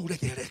 Kua taure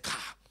ke reka.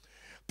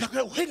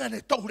 Pea uhinga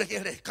ne taure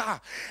ke reka.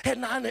 He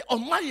nane o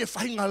mai e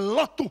whahinga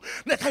lotu.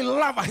 Ne kai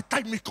lava he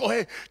taimi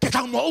koe ke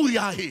tau mo ui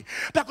ahi.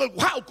 Pea koe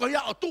hau koe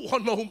ia o tu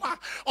hono uma.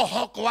 O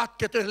hoko at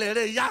ke te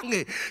lere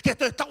yange. Ke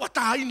te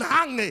tawata ina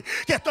hange.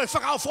 Ke te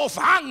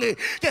whakaofofa hange.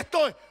 Ke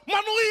te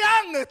manui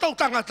hange tau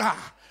tangata.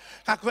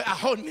 Ka koe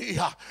ahoni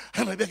ia.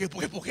 He mai beke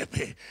puke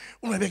pe.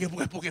 Unai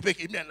beke puke pe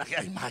ki mena ke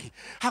ai mai.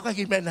 Haka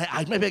ki mena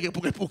ai mai beke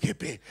puke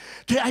pe.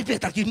 Te ai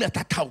peta ki mea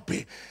tatau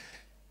pe.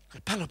 Koe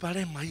palo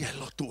pare mai e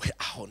lotu he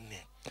ahoni.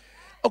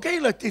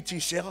 Okay, like teach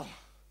yourself.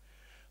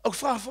 Ook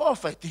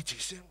vraag teach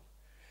yourself.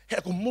 He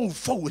ko move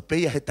forward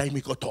pe he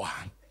taimi ko toa.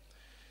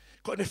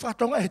 Ko ne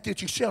fatonga he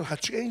teach yourself ha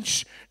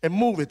change and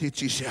move it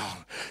teach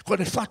yourself. Ko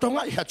ne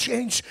fatonga ha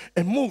change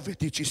and move it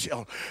teach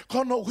yourself.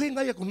 Ko no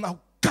hinga ya ko na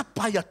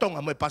kapaya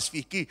tonga mai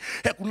Pasifiki.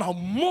 He ko na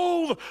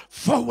move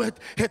forward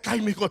he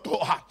taimi ko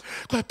toa.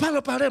 Ko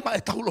pala parema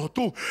e taulo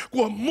tu.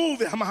 Ko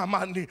move ha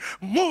mahamani,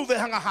 move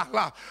hanga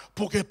hala.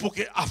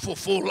 Puke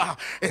afofula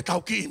e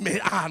tau ki me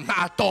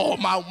ana to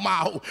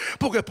mau.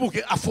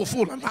 Puke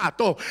afofula na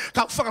to.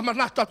 Ka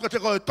whakamanata ko te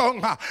koe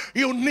tonga.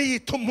 You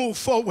need to move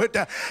forward.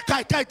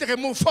 Kai te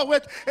move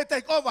forward e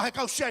take over he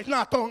kau sei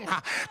na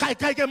tonga. Kai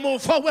te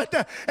move forward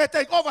e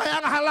take over he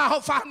anga hala ho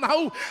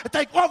whanau. E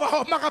take over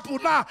ho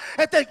makapuna.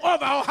 E take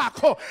over ho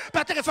hako.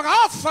 Pea te ke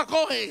whakaofa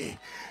koe.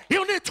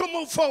 You need to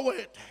move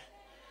forward.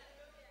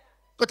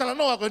 Ko tala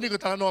noa koe ni ko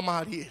tala noa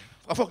maari.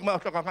 Ka whoki maa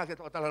toka ngake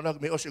toka tala noa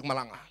me osi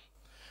kumalanga.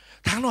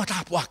 Tala noa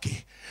tapu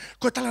ake.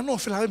 Ko tala noa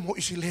whilawe mo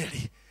isi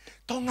leri.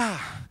 Tonga.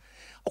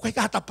 O kai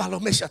kata palo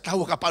mesi a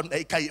tau ka pau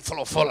nei kai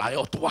wholofola e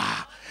o tua.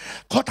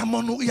 Ko ta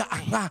monu ia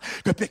anga.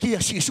 Ko pekia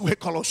sisu he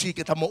kolosi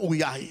ke ta mo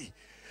ui ai.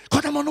 Ko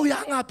ta monu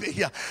ia anga pe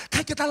ia.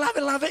 Kai ke ta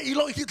lave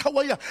ilo I ki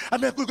taua ia. A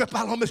mea kui koe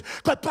palo mesi.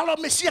 Koe palo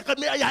mesi a ka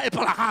mea ia e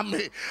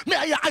palahame.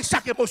 Mea ia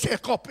aisake mo se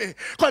kope.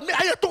 Koe mea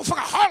ia tu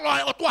whakaholo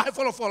e o tua he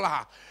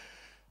wholofola.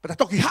 Pera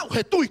toki hau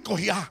he tui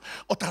kohia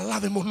o ta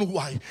lave monu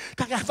ai.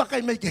 Ka ke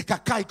whakai mei ke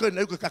kakai koe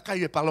neu ke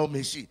kakai e palo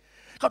mesi.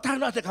 Kau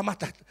tāna te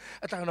kamata.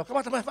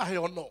 Kamata mai whahe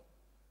ono.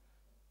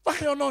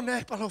 Whahe ono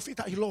ne palo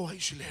fita iloa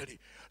isi leri.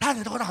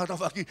 Rāne toko taha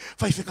tawhaki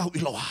whaiwhikau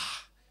iloa.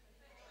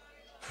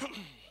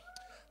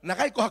 Nā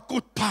kai koha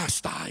good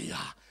pastor ia.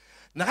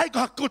 Nā kai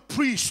koha good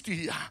priest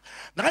ia.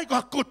 Nā kai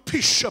koha good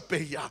bishop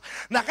ia.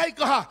 Nā kai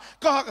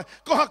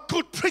koha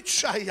good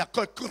preacher ia.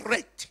 Koe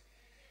great.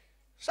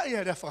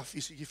 Saya ada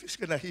fisi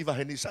kena hiva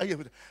ini saya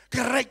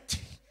great.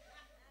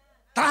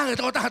 Tangan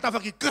itu kata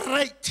faki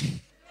great.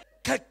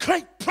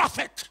 Great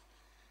prophet.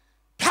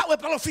 Hawe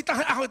palo fita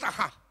hawe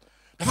taha.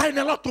 Vai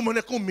nelo tu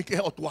mone kumi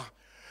ke otua.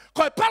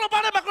 Ko palo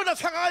bare ma ko na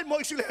fangai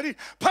mo isileri.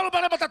 Palo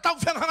bare ma tau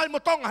fangai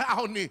mo tonga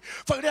ahoni.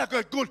 Fagria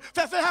ko good.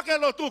 Fe hake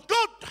lo tu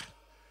good.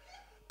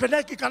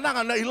 Peneki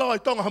kananga na ilo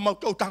tonga mau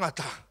tau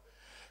tangata.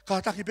 Ka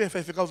taki be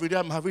fe ka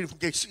viria ma vi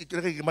ke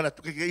ki mana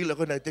tu ke ilo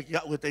ko na te ki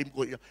au te im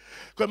ko ia.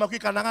 Ko ma ki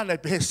kananga na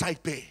be sai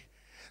pe.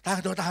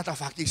 Ta do ta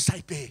faki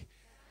sai pe.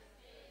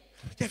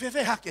 Ke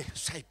fe hake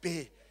sai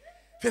pe.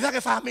 Fe hake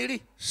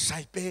family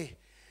sai pe.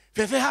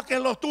 Fe hake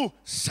lo tu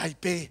sai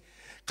pe.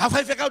 Ka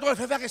fe ka do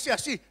fe hake si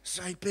asi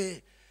sai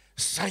pe.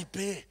 Sai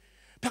pe.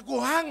 Pa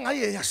ko hanga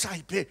ia ya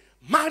sai pe.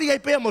 Mari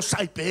ai pe mo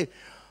sai pe.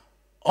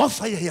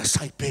 Ofa ia ya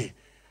sai pe.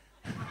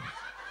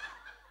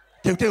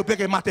 Teu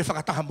peke mate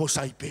whakataha mo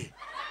sai pe.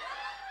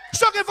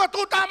 So ke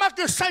whatuta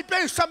mate sai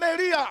pe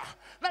Samaria.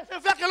 Nai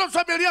whewhake lo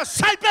Samaria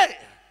sai pe.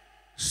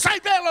 Sai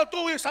pe lo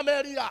tu i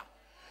Samaria.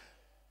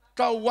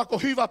 Tau wako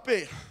hiva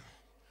pe.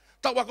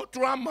 Tau wako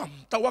drama.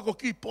 Tau wako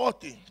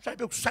kipoti.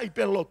 Sai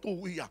pe lo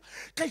tu ia.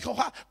 Kei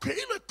koha, kwe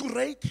ilo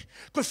great.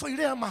 Kwe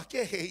whairea ma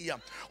ke he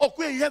ia. O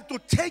kwe you have to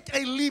take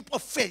a leap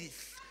of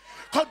faith.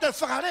 Ko te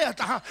whakarea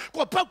taha.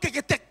 Ko pau ke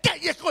te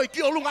kei e koe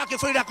ki o lunga ke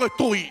whairea koe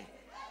tui.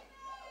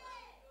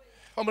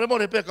 Amore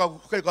more pe ka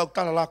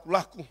tala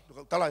laku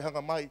tala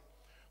hanga mai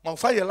mau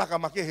fai laka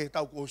makehe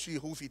tau ko si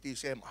hufiti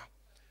sema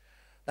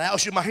na o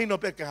si mahino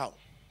pe ke hau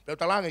pe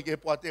talange ke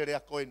poatere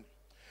akoin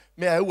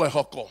me ai ua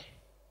hoko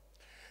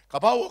ka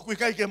pau ku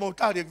kai ke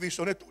moutari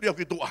visone tu rio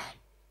ki tua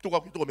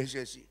me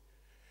sesi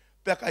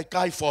pe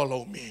kai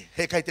follow me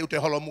he kai te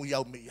holo mu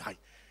iau mi ai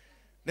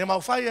ne mau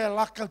fai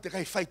laka te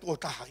kai fai tu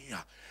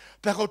tahia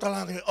pe ko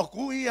talange o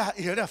ku ia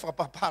i re fa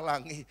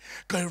papalangi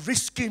ka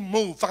risky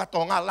move fa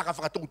tonga laka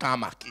fa tu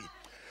tamaki.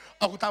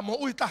 Aku tak mau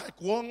ita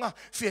kuonga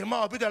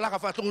firma bida la ka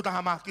fatu ta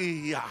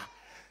maki ya.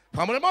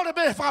 Pamole mo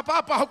be fa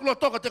papa aku lo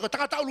to ka te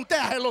ka ta lu te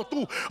hello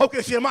tu.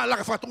 Okay firma la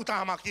ka fatu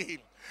ta maki.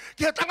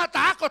 Ki tanga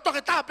ta ko to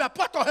ka ta pe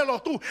poto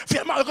hello tu.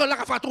 Firma ko la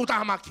ka fatu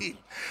ta maki.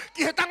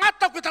 Ki tanga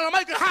ta ko ta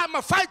mai ka ha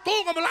ma fai tu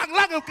ngam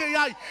lang o ke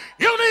ai.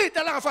 You need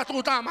la ka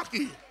fatu ta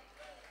maki.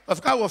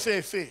 Afka wo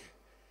fe.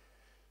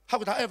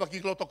 Aku ta eva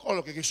ki lo to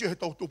ko ke si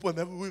to tu po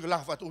me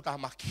la ka fatu ta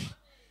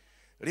maki.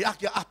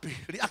 Riaki api,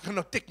 riaki no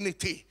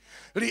dignity.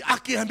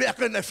 Riaki me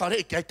akena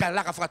fare ke ta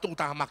la ka fatu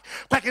ta mak.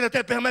 Pa ke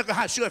te pe me ka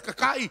ha sio ka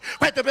kai,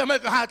 pa te pe me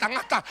ka ha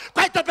tangata,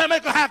 pa te pe me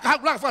ka ha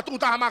la fatu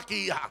ta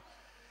makia.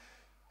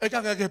 E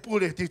ka ke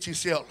pure ti ci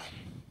sel.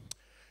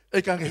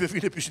 E ka ke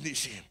fine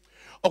business.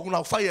 O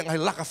kuna fai ngai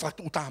la ka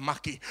fatu ta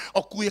maki.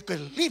 O ku e ke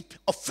leap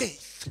of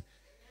faith.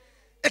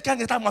 E ka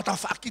ke ta mata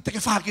fa ki te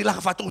ke fa ki la ka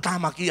fatu ta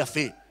makia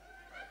fe.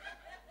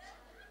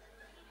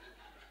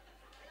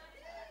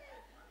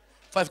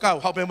 Fai kau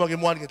hau pe mo ke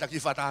moan ke taki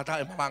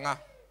fatata e manga.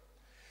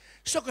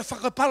 So ke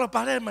whakapala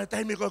pare mai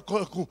taimi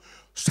ko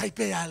sai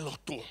pe a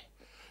lotu.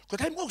 Ko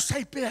taimi ko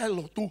sai pe a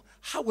lotu,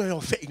 hau e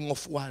o whei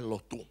ngofua a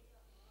lotu.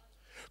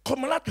 Ko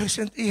malatu he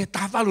senti he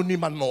tāwalu ni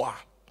manoa.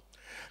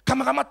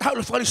 Kamakama tau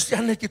le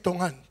whakaristiane ki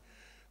tongan.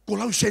 Ko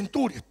lau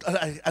senturi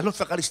a lo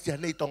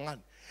whakaristiane i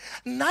tongan.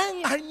 Nai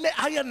ngai me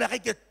aia ne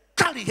ke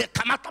tali he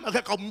kamata ma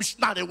ke kau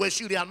misnare we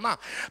siriana.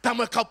 Pa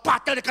mo kau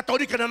patere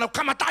katorika na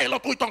kamata e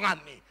lotu i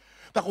tongan ni.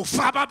 Aku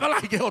faba bala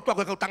ke o to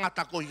ko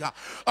tangata ko ia.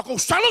 Aku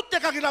salute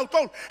ka ki lau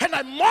tol.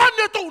 Hena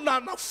mone to na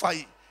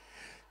fai.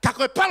 Ka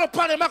ko palo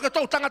pare ma ko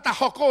to tangata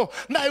hoko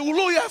na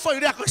uluia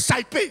foi rea ko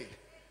saipe.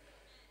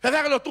 He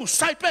vega lo tu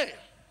saipe.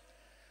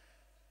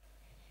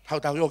 Hau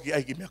ta yoki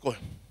ai ki me ko.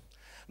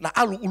 Na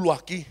alu ulu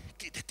aki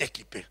ki te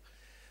teki pe.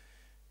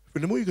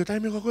 Pene mo i ka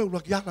taime ko ulu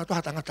aki ana to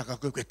tangata ka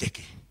ko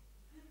teki.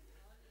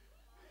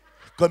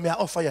 Ko me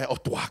ofa ya o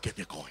to ake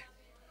te ko.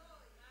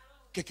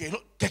 Ke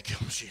teki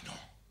o sino.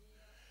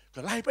 Ka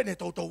lai pene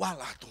tau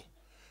wala tu.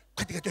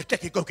 Ka te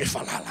teki ko ke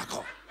falala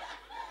ko.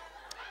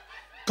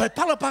 Ka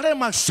pala pare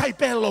ma sai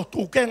pelo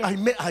tu ke ngai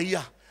me aia.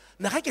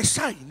 Na kai ke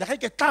sai, na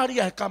kai ke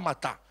taria e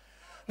kamata.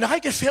 Na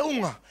kai ke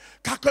feunga.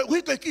 Ka ko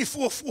wiko ki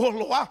fu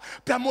loa,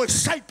 pe mo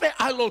sai pe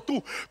alo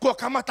tu ko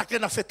kamata ke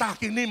na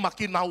fetaki ni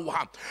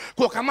makinaua.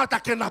 Ko kamata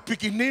ke na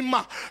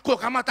pikinima, ko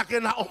kamata ke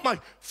na omai.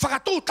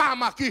 Fakatu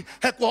tamaki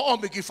he ko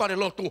omi ki fare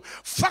lotu.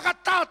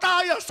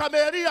 Fakata ya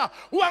Samaria,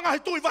 uanga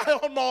tu va he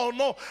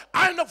no.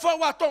 Ai no fa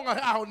wa tonga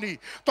he aoni.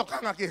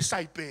 Tokanga ke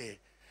sai pe.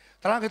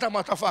 Talanga ta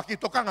mata faki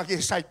tokanga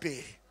ke sai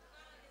pe.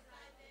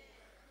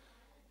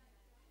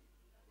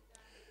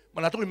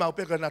 Mana tu mau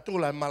pe na tu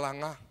la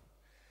malanga.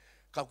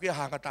 Kau kia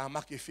hanga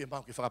tamaki fi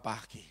mau ki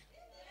whakapaki.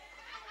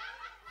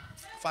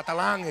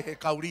 Whatalange he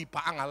kauri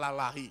paanga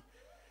lalahi.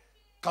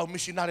 Kau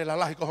misinare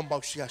lalahi ko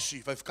hombau siasi.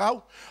 Vai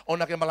kau,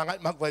 ona ke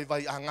malangai mak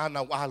vai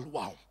angana walu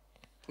au.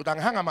 Utang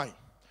hanga mai.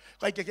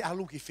 Kai ke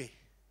alu ki fe.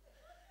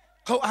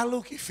 Kau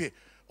alu ki fe.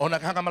 Ona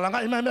ke hanga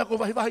malangai mai me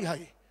ko vai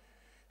hai.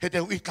 He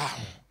te uita.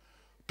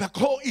 Pe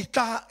ko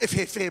ita e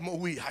fe mo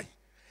ui hai.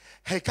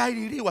 He kai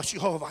riri wa si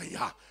ho vai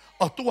ha.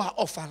 O tua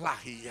o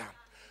falahi ya.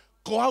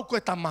 Ko au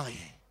koe tamai.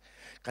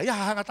 Kaya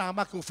hanga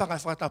tama ku fanga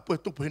fata pu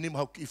tu pu ni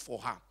mau ki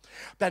foha.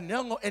 Pa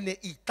nengo ene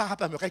ita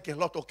pa me kai ke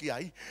loto ki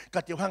ai.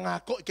 Ka te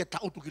hanga ko ke ta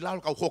utu ki lalo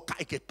ka ho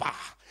kai ke pa.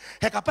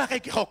 He ka pa kai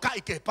ke ho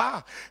kai ke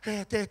pa.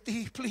 He te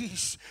ti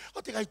please.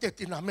 O te kai te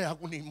tina me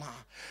aku ni ma.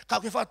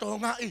 Ka ke fata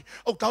ngai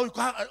o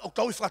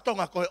kau fata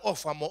nga ko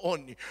ofa mo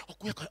oni. O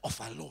ku ko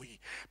ofa loi.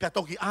 Pa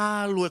to ki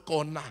alu e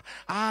kona.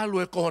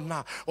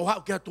 O ha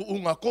ke tu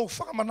unga ko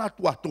fa mana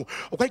tu atu.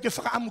 O kai ke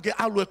fa amu ke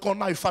alu e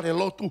kona I fare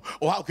lotu.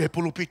 O ha ke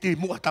pulupiti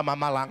mu ata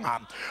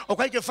mamalanga. O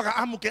kai ke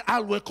whakaamu ke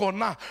alu e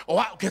kona, o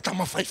au ke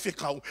tama whai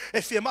whikau.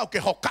 E whia mau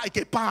ke hokai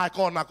ke pā e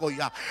kona ko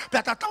ia.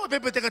 Pea ta tau e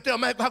pepe te ka teo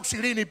mai hau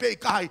sirini pe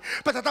kai.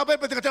 Pea ta tau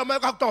pepe te ka teo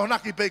mai hau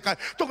tohonaki pe kai.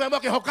 Tunga mau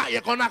ke hokai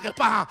e kona ke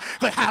pā.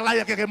 Koe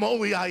halaia ke mo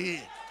ui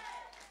ai.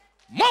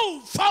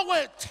 Move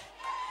forward.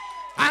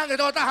 Ange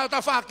tō taha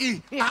ta whaki,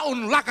 ngā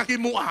unu laka ki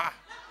mua.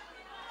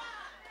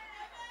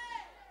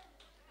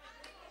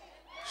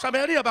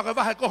 Sameria baka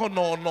wahe koho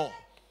no.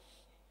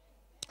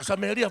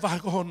 Sameria vaha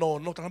koho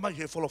no tanga mai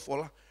he fola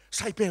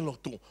sai pe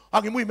lotu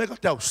angi mui mega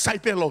tau sai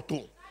pe lotu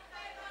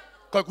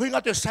ko kuinga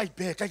te sai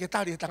pe kai ke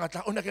tari tanga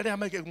ta ona ke rea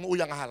mai ke mo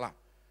yang hala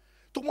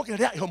tu mo ke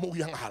rea ho mo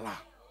yang hala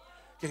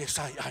ke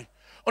sai ai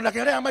ona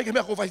ke rea mai ke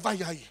me ko vai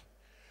ai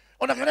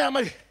ona ke rea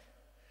mai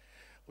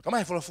o tama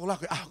he fola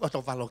ko ko to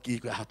valoki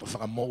ko to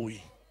fa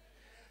moi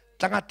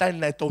tanga tai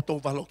nei to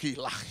valoki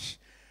lahi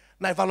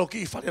nai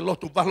valoki fa le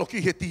lotu valoki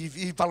he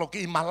TV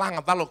valoki malanga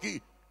valoki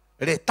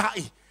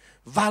retai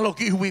valo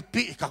ki hui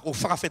pi ka ko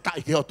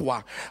whakawhetai ki o tua.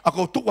 A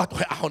ko tua to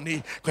he aho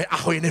ni, ko he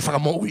aho i ne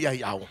whakamoi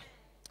ai au.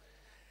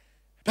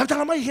 Pau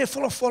tala mai he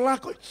whola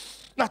koe,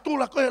 na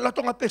tūla koe la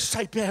tonga pe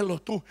sai pe he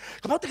lotu.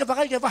 Ka mau te ke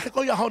whakai ke wahe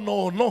koe aho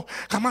no,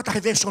 ka mata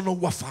he veso no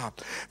uawha.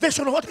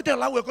 Veso no hote te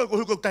lau e koe ko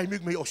huko tai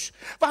mig mi os.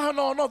 Waha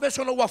no,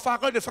 veso no uawha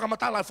koe ne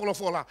whakamatala e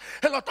whola.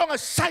 He la tonga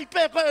sai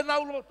pe koe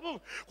nau lotu.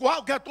 Ko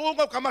au kia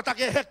tūnga ka mata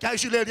ke heke a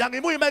isileri. Angi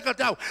mui mei ka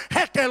te au,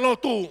 heke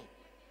lotu.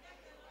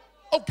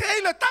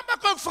 Okay, le tama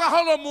ko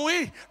fraholo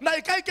mui, na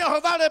I kai ke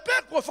hovare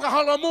pe ko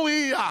fraholo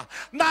mui ia,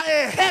 na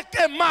e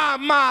heke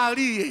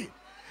mamari.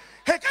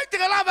 He kai te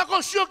lava ko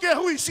sio ke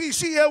hui si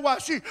e wa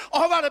si, o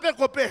hovare pe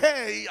ko pe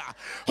he ia.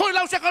 Hoi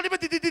lau se ka libe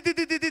ti.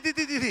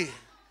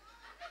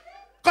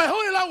 Kai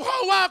hoi lau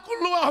ho wa ku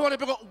lua hovare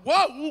pe ko,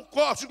 wow,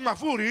 ko si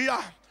mafuri ia.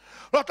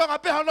 Lo tonga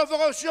pe hano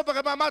fo sio pe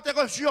mamate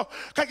ko sio,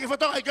 kai ke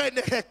foto ai kai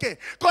ne heke.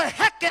 Ko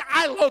heke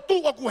ai lo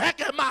tu ku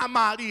heke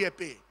mamari e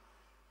pe.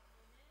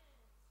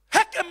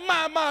 Heke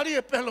mamari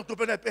e pelo tu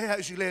pene peha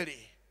isileri.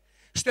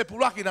 Ste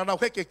pulaki na nau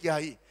heke ki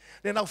ai.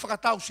 Ne nau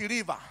whakatau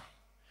siriva.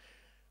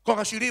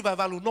 Konga siriva e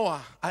walu noa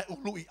ai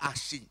ului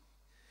asi.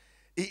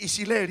 I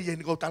isileri e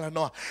niko tala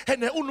noa.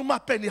 Hene unu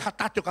mapeni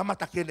hatatio ka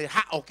mata kene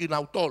hao ki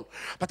nau tolu.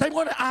 Patai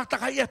mone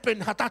ataka i e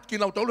peni hatat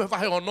ki nau tolu e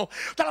wahe ono.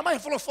 Tala mai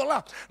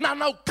fola. Na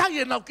nau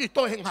kai e nau ki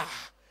tohenga.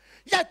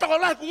 Ia toko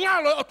lai ku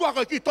ngalo o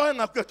tuako e ki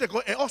tohenga. Kio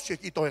teko e osi e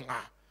ki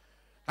tohenga.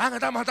 Anga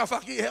tamata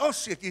whaki e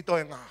osi e ki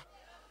tohenga.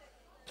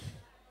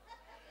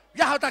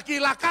 Ia ta ki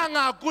la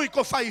kanga kui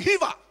ko fai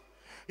hiva.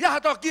 Ia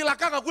ta ki la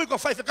kanga kui ko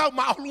fai whakau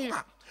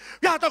maolunga.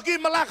 Ia ta ki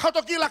malaka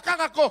to ki la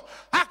kanga ko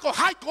hako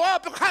haiko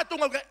ape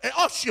hatunga e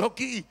osi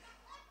hoki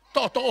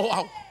to o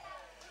au.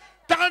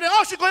 Taka ne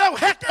osi ko iau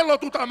heke lo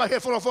tuta mai he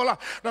fola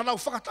na nau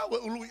whakatau e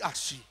ului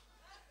asi.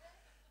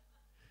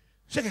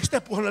 Seke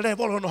stepu hona le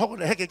volo no hoko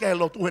ne heke ke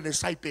lo tu hene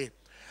saipe.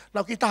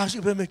 Nau ki tahasi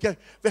pe me ke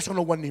veso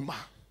no wanima.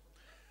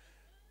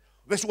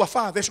 Veso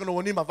wafa veso no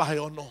wanima vahe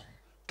ono.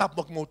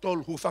 Tapok mo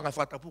tolu hu whanga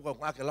whatapuka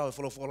kung ake lau e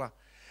wholofola.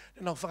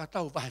 E nau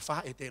whakatau wahe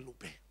wha e te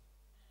lupe.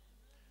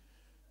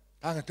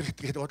 Tanga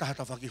triti ke te o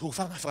tahata whaki hu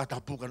whanga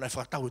whatapuka na e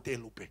whakatau e te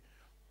lupe.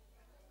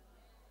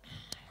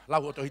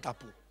 Lau o to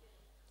hitapu.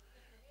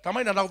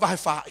 Tamaina nau wahe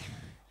wha e.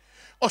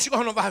 O siko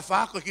hono wahe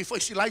wha koe ki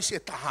whaisi laisi e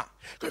taha.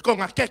 Koe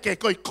konga keke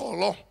koe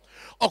kolo.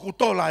 O ku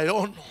tola e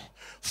ono.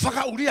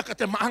 Whaka uria ka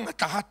te maanga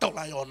taha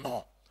tola e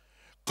ono.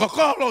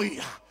 Kokolo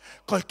ia.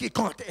 Koe ki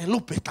konga te e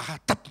lupe taha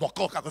tapu mo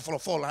koka koe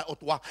wholofola e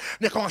otua.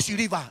 Ne konga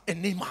siriva e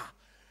nima.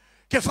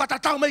 Ke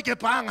whatatau mei ke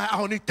paanga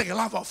aho ni te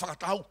lava o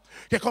whakatau.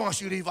 Ke konga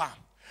siriva.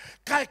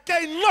 Kai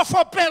kei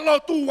nofo pelo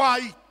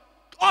tuai.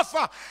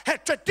 Ofa, he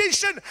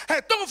tradition,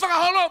 he tongu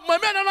whakaholo, mai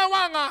mena na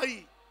wanga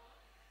i.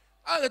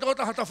 Ange toko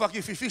tahata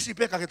whaki fifisi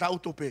peka ke ta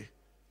utupe.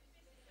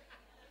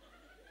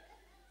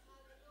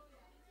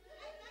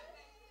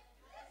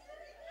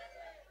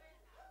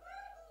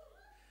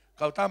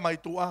 Kau tā mai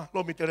tua,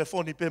 lomi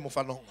telefoni pe mo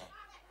whanongo.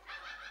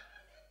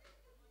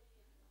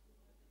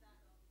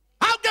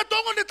 Au ke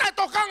tongo ni tai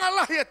tokanga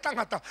lahi e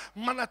tangata.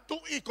 Mana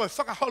tui koe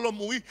whakaholo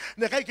mui,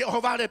 ne kai ke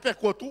ohavare pe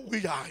kua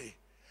tui ai.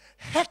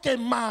 Heke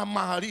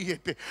mamari e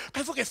pe.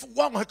 Kai fuke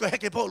fuongo he koe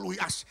heke po lui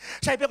asi.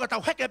 Sai pe koe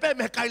tau heke pe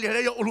me kai le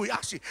reo lui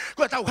asi.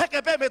 Koe tau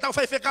heke pe me tau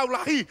whaiwhekau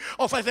lahi,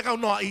 o whaiwhekau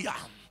noa ia.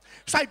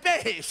 Sai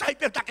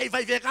pe takei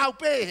whaiwhekau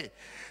pe.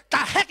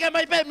 Ta heke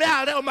mai pe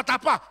mea reo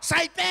matapa.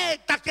 Sai pe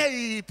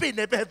takei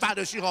pine pe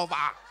whare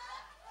sihova.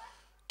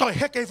 Toi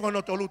heke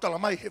whono to lutala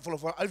mai he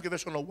wholofola. Aifke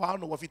veso no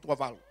wano wa fitua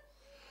walu.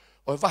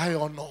 O vahe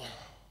ono.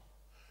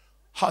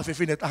 Ha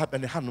whewhine taha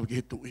pene hanu ki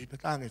he tui.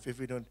 Petange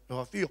whewhine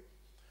o hawhio.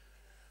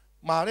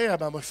 Marea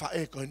ba mo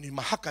fae ko ni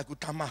mahaka ku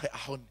tama he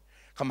ahon.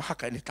 Ka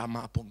mahaka ni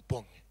tama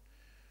pong.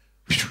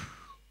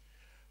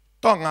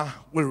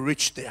 Tonga will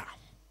reach there.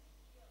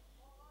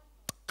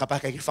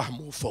 Kapag ki fa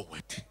move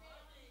forward.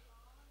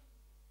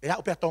 E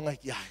au pe tonga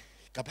ki ai.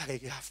 Kapag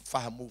ki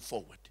fa move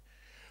forward.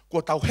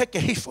 Ko tau heke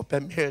hifo pe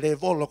me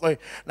revolo ko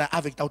na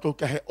avik tau to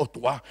ke he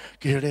otua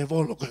ki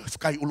revolo ko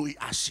skai ulu I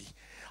asi.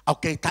 Au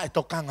ke ta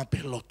to kanga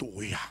pe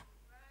lotu ia.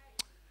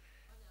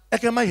 E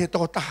ke mai he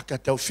to ta ka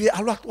te fi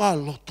alu atua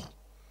lotu.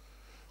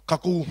 Ka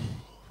ku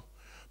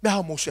me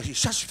ha mo se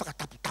sasi fa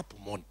tapu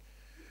mon.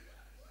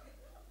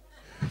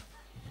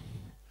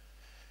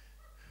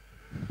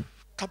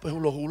 Tapu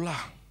hula.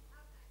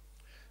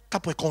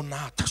 Tapu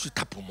kona tasu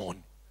tapu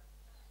mon.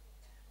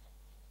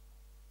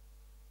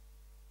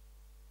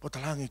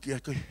 Potalangi ki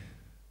ai koe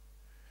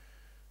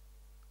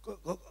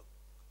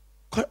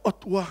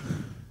otua.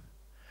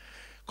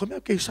 Ko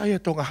mea kei saia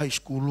tonga high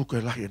school koe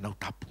lahi e nau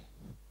tapu.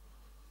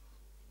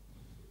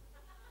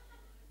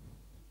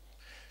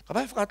 Ka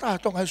mai whakataha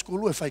tonga high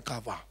school e whai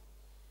kawa.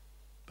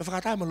 Pe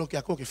whakataha ma loki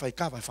a koe ke whai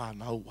kawa e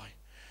whanau wai.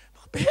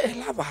 Pe e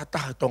lava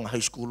hataha tonga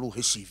high school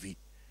he CV.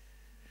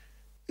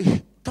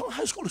 Tonga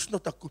high school is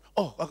not a good.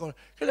 Oh,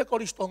 kele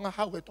koris tonga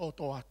hau e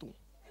toto atu.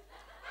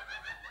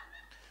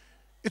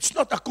 It's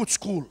not a good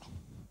school.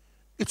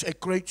 It's a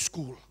great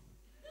school.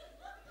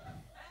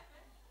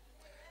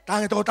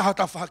 Tāngi tō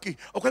tahata whaki.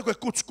 O koe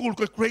good school,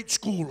 koe great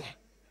school.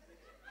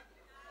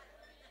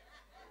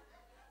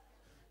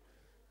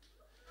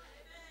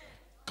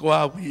 Ko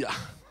awia.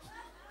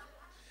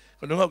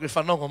 Ko nunga ke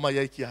whanonga mai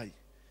ai ki ai.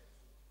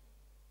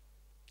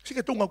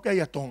 Sike tunga ke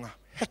ia tonga.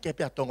 Heke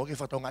pia tonga ke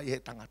whatonga I he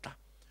tangata.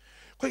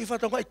 Koe ke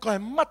whatonga I koe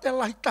mate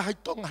lahi tahi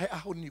tonga he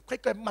ahoni.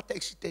 Koe mate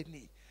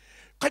Sitiveni.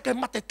 Koe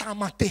mate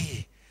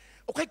tamate.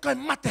 O koe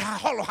mate ha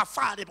holo ha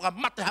whare, koe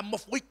mate ha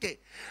mofuike.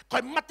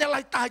 Koe mate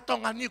lai tahi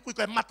tonga ni,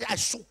 koe mate ai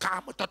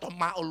suka mo toto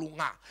maa o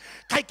lunga.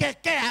 Kai ke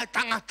hai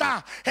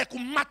tangata, he ku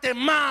mate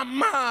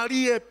maa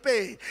rie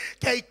pe.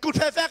 Kei ku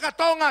whewheka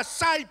tonga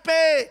sai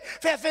pe,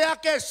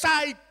 whewheke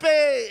sai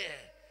pe.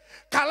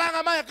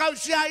 Kalanga mai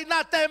kausia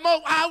ina te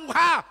mo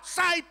auha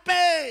sai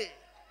pe.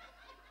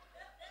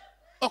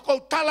 O kou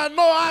tala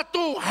no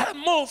atu,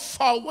 move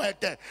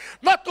forward.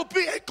 Not to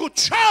be a good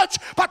church,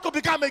 but to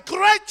become a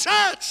great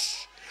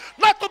church.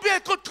 Not to be a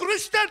good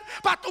Christian,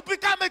 but to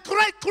become a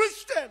great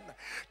Christian.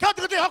 Kau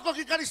tu kata hoko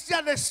ki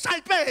Kristiane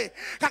sai pe,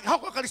 kaki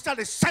hoko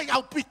Kristiane sai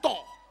au pito.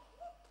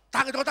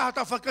 Tangi tu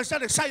kata hoko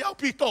Kristiane sai au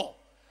pito.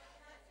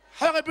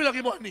 Hanga pila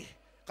ki moni,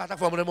 kata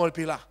fua mone mole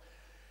pila.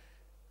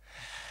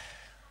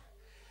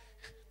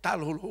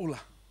 Talu hulu ula,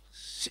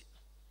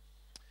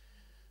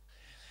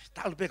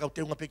 talu pe kau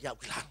te unga pe ki au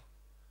kilang.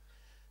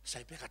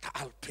 Sai pe kata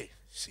alpe,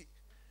 si.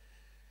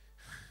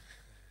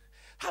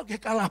 Hau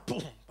ke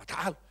kalapung,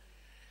 patal.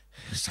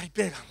 Sai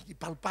pega ki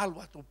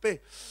palpalu atu pe.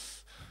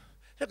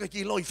 Heke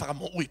ki loi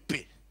whakamo ui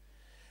pe.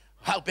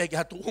 Hau pe ki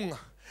hatu unga.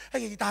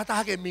 Heke ki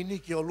tahataha ke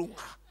miniki o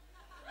lunga.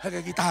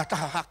 Heke ki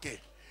tahataha hake.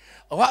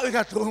 O hau i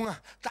hatu unga.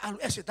 Taalu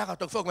ese taka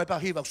tau whonga me pao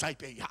hiwau sai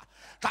pe iha.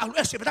 Taalu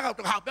ese me taka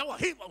tau hau pewa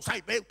hiwau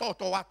sai pe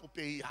toto atu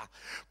pe iha.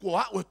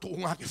 Kua hau e tu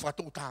unga ki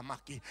whatu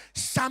tamaki.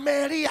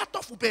 Sameria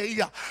tofu pe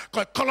iha.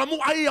 Koe kolomu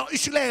aia o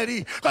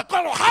Isleri. Koe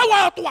kolo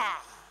hawa atua.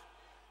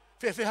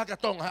 Fefe haka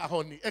tonga he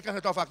ahoni. Eka he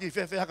tau whaki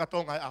fefe haka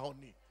tonga he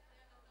ahoni.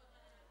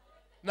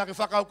 Nā ke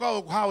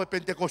whakaukau o hau e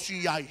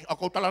Pentekosi ai. A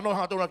kou tala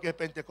noha tōna ke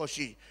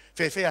Pentekosi.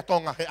 Whewhea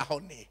tonga he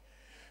ahoni.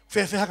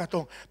 Whewhea ka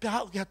tonga. Pea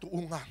hau ki hatu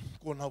unga.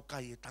 Kua nau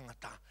kai e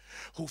tangata.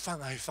 Hu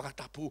whanga he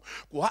whakatapu.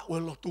 Kua hau e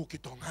lotu ki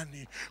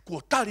tongani.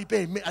 Kua tari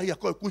pe mea ia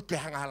koe kui ke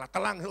hangala.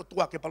 Talange o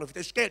tua ke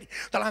palofite skeri.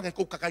 Talange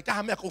kou kakai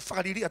kaha mea kou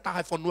whakariria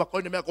taha e whanua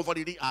koine mea kou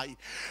whariri ai.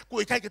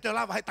 Kua i kai ke te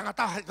lava he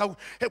tangata.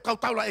 He kau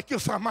taula e kio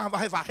whamawa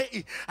he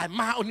wahei. Ai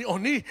maa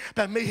oni.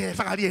 Pea mei he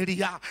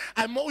whakariria.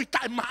 Ai mo i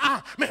tae maa.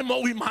 Me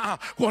mo i maa.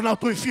 Kua nau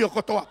tui fio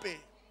kotoa pe.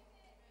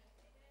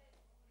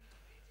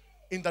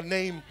 In the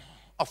name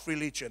of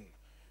religion.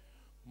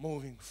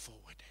 Moving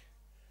forward.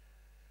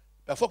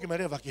 Pea whoki me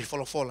rewa ki he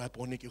wholofola e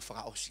pōni ki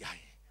whakaosi ai.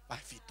 Vai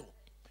fito.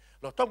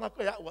 Lo tonga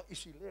koe aua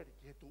isi leri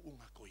ki he tu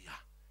unga koe ia.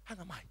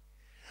 Hanga mai.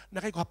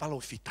 Nā kai ko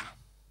hapalo fita.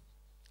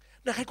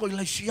 Nā kai ko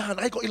ilaisia.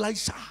 Nā kai ko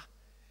ilaisa.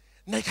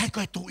 Nā kai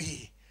ko e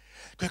tui.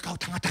 Koe kau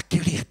tangata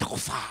kiri e tako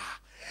wha.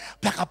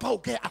 Pea ka pau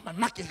ke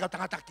amanaki kau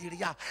tangata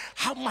kiria.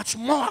 How much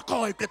more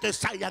koe ke te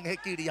sayang he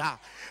kiria.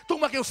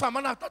 Tuma ke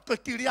whamana tot koe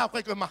kiria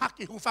koe koe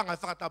mahaki hufanga e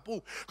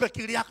whakatapu. Koe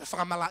kiria koe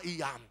whakamala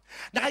iam.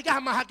 Nā kai ka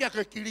mahaki a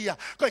koe kiria.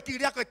 Koe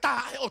kiria koe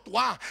taha e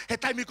otua. He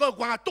taimi koe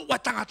kuanga tua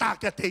tangata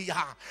ke te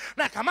ia.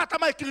 Nā ka mata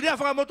mai kiria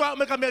whakamotoa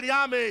me ka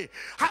meriame.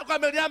 Hau ka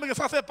meriame ke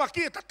whawhe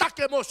paki e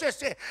tatake mo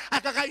sese.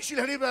 A ka kai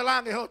sile ribe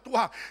lange ho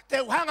tua. Te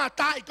uhanga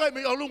tai koe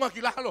me olunga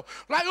ki lalo.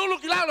 Lai ulu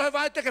ki lalo he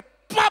vaete ke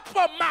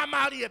papa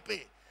mamari e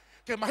pe.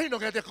 Ke mahino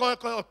ke te koe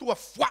koe o tua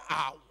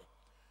whaau.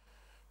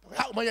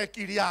 Hau mai e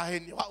kiria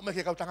heni, hau mai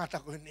ke kau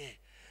tangata koe ne.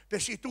 Pe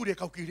si tūri e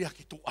kau kiria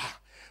ki tua.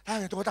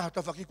 Tānge tō taha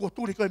tawha ki kua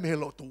tūri koe mehe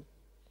lotu.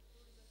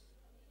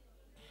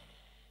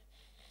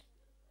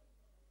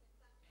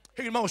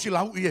 Hiki mau si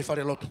lau i e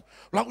whare lotu.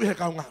 Lau i he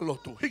kau ngā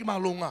lotu. Hiki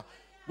mau lunga.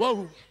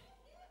 Wow.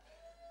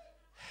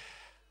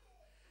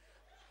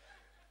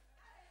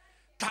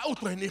 tau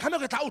tu ni, hame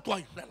ke tau tu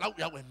ai, le lau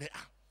iau e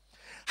mea.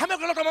 Hame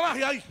ke lota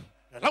mamahi ai,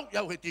 le lau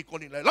iau he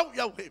tikoni, le lau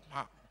iau he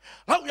ma.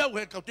 Lau iau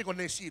he kau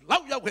tikoni si,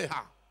 lau iau he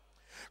ha.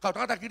 Kau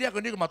tangata kiria ko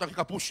ni ko mataki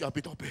ka pusi a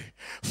pitope.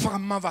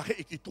 Whamava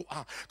he iki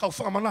tua. Kau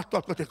whamanatu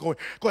at ko te koe.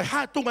 Koe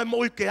hātunga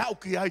mo i ke au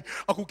ki ai.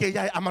 Aku ke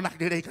iai amanaki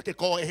le rei ka te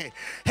koe he.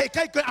 Hei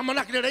kai koe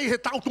amanaki le rei he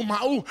tau tu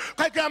mau.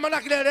 Kai koe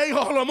amanaki le rei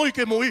ho holo mui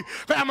ke mui.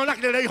 Koe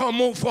amanaki le rei ho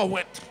move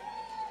forward.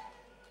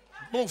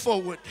 Move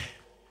forward.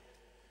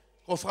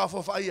 Ko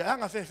whawhawhai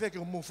anga whewhe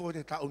ke move forward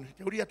e tau ni.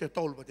 Te uria te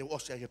tolu te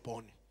osea he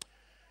poni.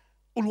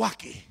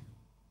 Uluaki.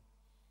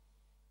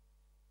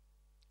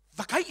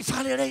 Wakai i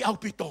whare rei au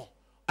pito.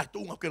 Ai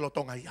tunga ke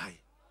lotonga iai.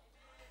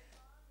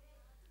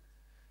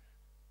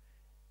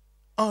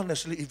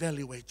 Honestly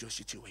evaluate your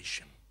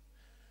situation.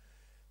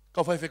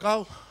 Kau whai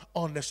whekau,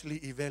 honestly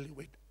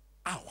evaluate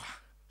our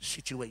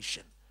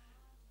situation.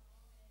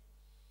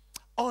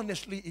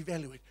 Honestly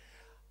evaluate.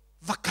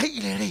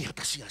 Wakai le rei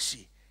hata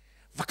siasi.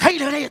 Wakai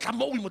le rei hata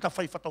moui mo ta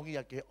whai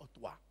whatongia ke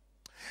otua.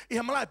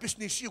 Iha malai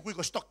business siu kui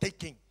ko stock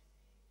taking.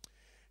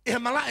 Iha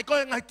malai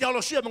koe ngai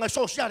teolosia mga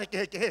sosiare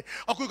ke he.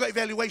 O kui ko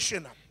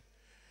evaluation.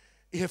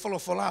 I he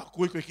wholofola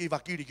kui koe ki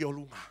wakiri ki o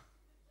lunga.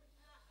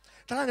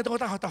 Tananga toko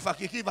taha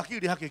tawhaki ki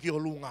wakiri hake ki o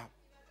lunga.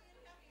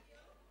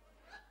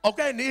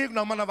 Ok, ni hik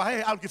na mana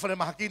wahe au ki whare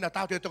mahakina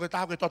tau te toke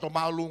tau ke toto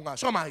mao lunga.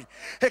 So mai,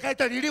 he kai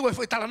te ririu e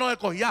whai tala noe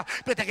ko hia,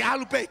 pe te ke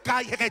alu pe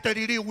kai he kai te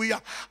ririu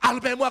ia,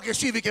 alu pe mua ke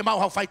sivi ke mau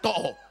hau whai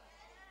toho.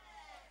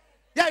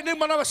 Iai ni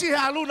mana wasi he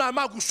aluna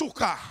mau ku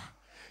suka.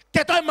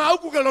 Ke toi mau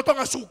ku ke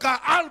lotonga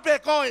suka, alu pe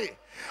koe.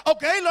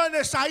 Ok, lo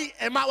ene sai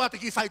e mau ate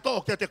ki whai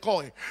toho ke te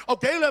koe.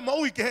 Ok, lo e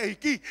maui ke he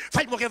iki,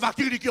 whai mo ke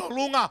wakiri ki o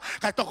lunga,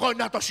 kai to koe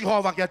nato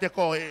sihova ke te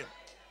koe.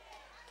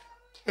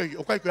 Ei,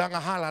 o kai koe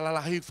anga hala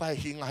lala hi whai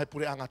hinga he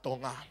pure anga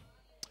tonga.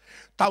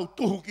 Tau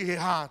tuhu ki he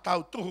ha,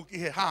 tau tuhu ki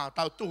he ha,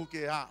 tau tuhu ki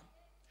he ha.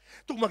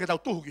 Tukuma ke tau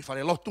tuhu ki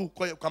whare lotu,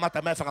 koe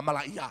ukamata mea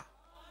whakamala ia.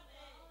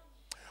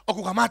 O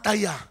kukamata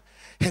ia,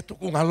 he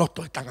tukunga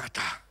loto e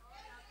tangata.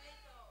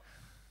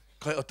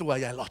 Koe o tua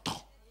ia e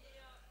loto.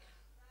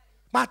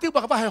 Matiu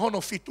baka bahe hono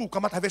fitu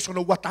kamata veso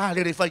no wata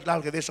le fai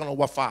lal ke veso no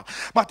wafa.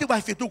 Matiu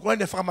bahe fitu ko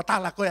ene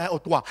whakamatala ko ia o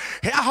tua.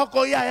 He aho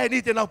ko ia e ni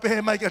te nau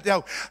pehe mai ke te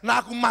au. Na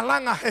aku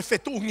malanga he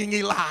Fetu'u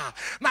Ngingila.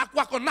 Na aku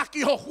ako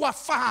naki ho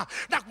huafa.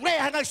 Na aku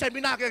rea ngai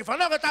semina ke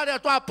whanau ke tare o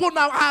tua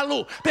puna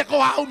alu pe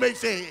ko au mei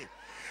fe.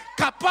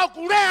 Ka pau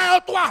ku rea o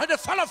tua he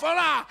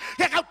whanawhana.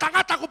 He kau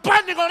tangata ku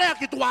pani ko rea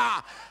ki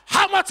tua.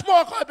 How much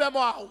more ko e pe mo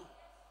au?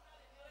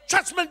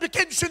 Judgment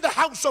begins in the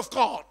house of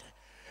God.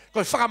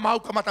 Ko e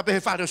whakamau kamata pehe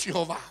whare o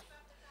Sihova.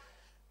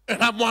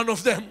 And I'm one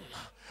of them.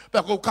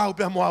 Pea kou kau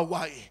pea moa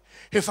wai.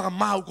 He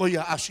whakamau ko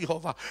ia a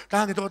Sihova.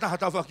 Tāngi tō taha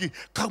tau whaki,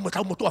 kau ma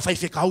tau motua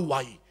whaiwhi kau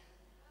wai.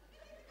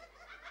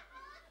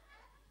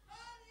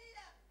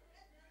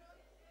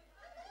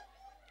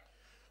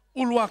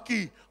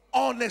 Uluaki,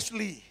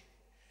 honestly.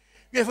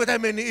 Ie whai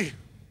meni i.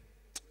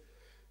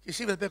 Ki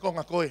siwe pe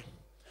konga koe.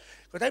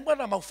 Ko tai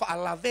mana mau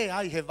whaalawe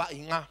ai he wa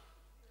inga.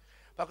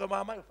 Pea koe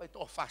maa mai whai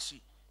tō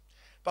whasi.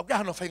 Pea koe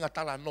hano whai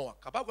ngatala noa.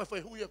 Ka pau koe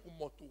whai hui e ku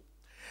motu.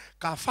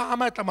 Ka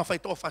whaama e tama whai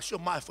tō whasio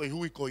mai whai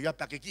hui ko ia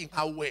pia ke ki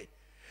ngau e.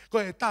 Ko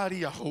e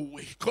tāri a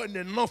hui. Ko e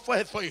ne nofo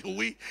e whai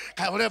hui.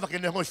 Ka e orewa ke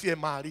ne hoi fie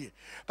maari.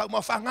 Pa ma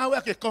whangau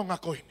e ke konga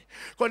koini.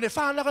 Ko ne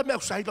whanaka mea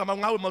usai pa ma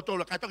ngau e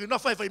mautola. Ka toki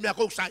nofo e whai mea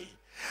kou sai.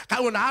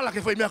 Ka una ala ke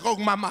whai mea kou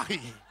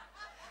mamahi.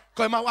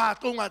 Ko e mau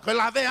ātunga. Ko e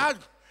lawe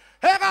anu.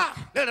 Hega!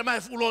 Nere mai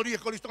fulori e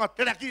koristonga.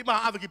 Tere ki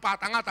maa awe ki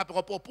pātangata pe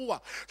ko popua.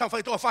 Tau whai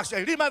tō whasi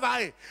e rima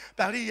vai.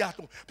 Pea ri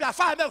atu. Pea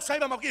whae meu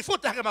saima mau ki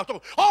fute hake mau tō.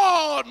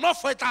 Oh,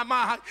 nofo e tā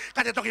maha.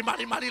 Ka te toki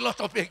mari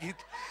loto pe ki.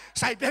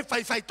 Sai pe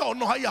whai tō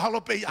noha ia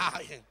halo pe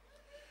iahe.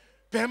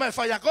 Pea mai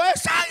whai ako. E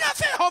sai a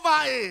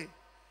whehova e.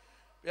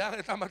 Pea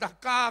ke tamata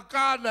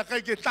kākana kai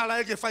ke tala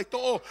e ke whai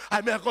tō.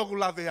 Ai mea koku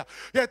lawea.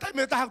 E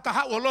taimi tahau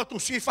tahau o lotu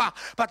sifa.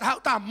 Pa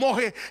tahau tā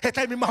mohe. He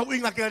taimi mahu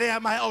inga ke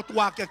rea mai o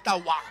tua ke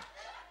taua.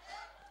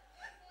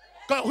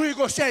 Ko hui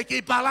ko se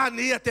ki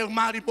palani ia te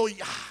mari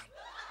moia.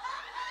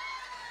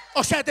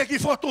 O se te ki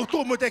fotu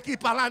tumu te ki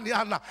palani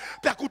ana.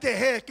 Pea ku te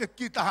he ke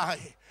ki tahai.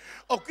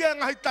 O kia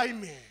ngai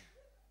taimi.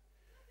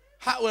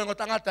 Hau e ngo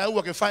tangata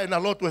ua ke whae na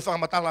lotu e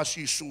whangamatala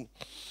sisu.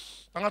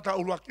 Tangata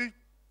uluaki.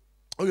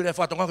 O i re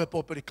whatonga ke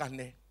poperi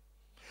kane.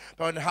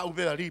 Pea ne hau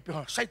bea ri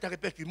pea. Saita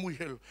ke peki mui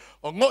helu.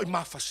 O ngoi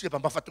mawhasia pa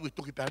mawhatu i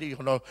tuki pea ri.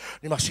 Hono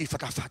ni masi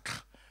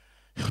whatawhata.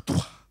 E o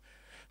tua.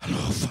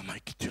 Alofa mai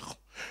ki tiro.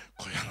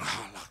 Ko yanga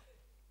hala.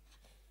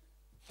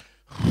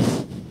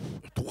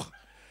 Tua,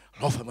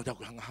 lofa ma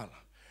taku hanga hala.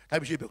 Tai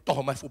bisi pe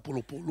toho mai fu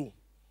pulu.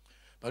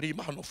 Pari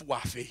ma no fu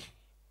afe.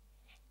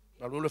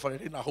 Na lole fa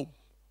le na hom.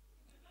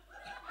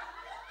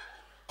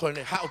 Ko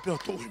ne ha o pe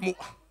to mu.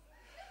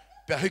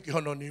 Pe hiki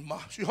hono ni ma.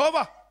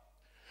 Sihova.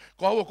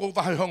 Ko au ko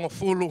va hongo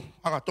fulu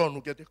anga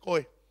tonu ke te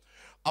koe.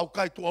 Au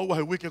kai tu au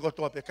he wiki ko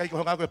to pe kai ko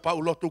hanga ko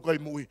paulo tu ko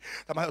mui.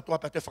 Ta ma to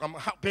pe te fa ma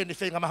pe ni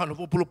fe nga ma no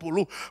fu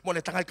pulu. Mo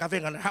ne tanga ka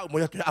venga na ha mo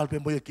ya te alpe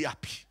mo ki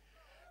api.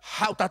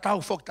 Hau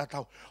tatau fok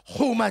tatau.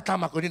 Ho mai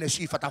tama ko ni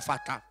si fata.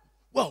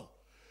 Wow.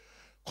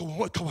 Ko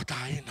ngoi ko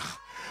wataina.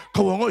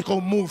 Ko ngoi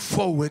ko move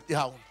forward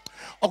down.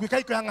 O ki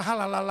kai ko anga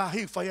hala la la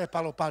hi fa e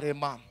palo pare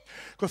ma.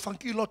 Ko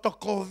fanki loto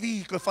ko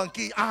vi, ko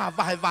fanki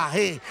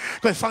vahe.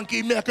 Ko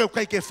fanki me ko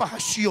kai ke fa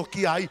sio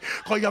ki ai.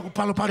 Ko ia ko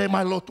palo pare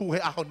ma lotu he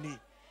ahoni.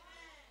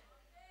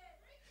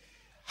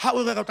 Hau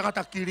e kau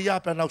tangata kiria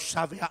pe nau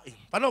save ai.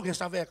 Pano ke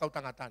save kau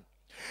tangatan.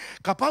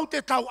 Ka pau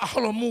te tau a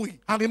holo mui.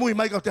 Hangi mui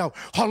mai kau te au.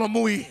 Holo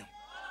mui.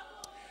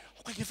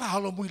 O kai ke fa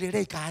holo mui le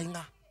rei ka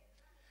inga.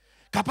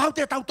 Ka pau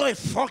te tau toe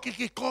foki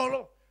ki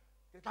kolo.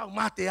 Te tau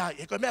mate ai.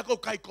 E koe mea kau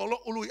kai kolo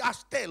ului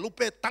aste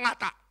lupe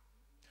tangata.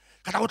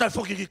 Ka tau toe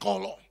foki ki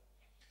kolo.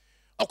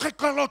 O kai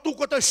kolo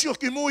tuko te sio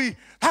ki mui.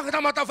 Hanga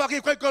tamata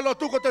whaki kai kolo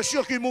tuko te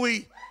sio ki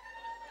mui.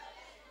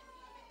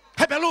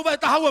 He pelu vai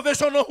tahua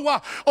veso no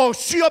hua. O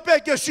sio pe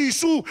ke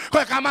sisu.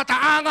 Koe ka mata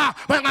anga.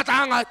 Koe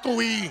ngata anga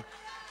tui.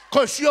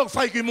 Koe sio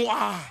whai ki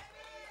mua.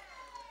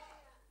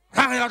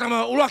 Rangi ngata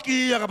ma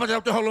ulaki ia ka pate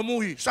au te holo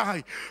mui.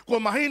 Sahai. Kua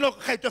mahino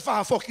kai te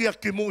whaha foki a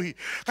ki mui.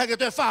 Kai ke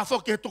te whaha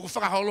foki he tuku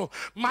whakaholo.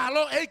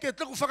 Malo ei ke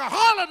tuku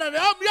whakaholo na ne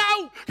o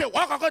miau. Ke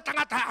waka koe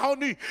tangata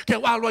honi. Ke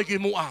waloi ki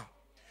mua.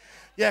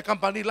 Ia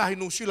kampani lahi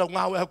nu sila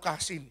ngau e hau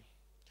kasini.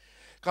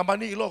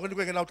 Kampani ilo kani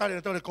koe ke nautari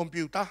na tore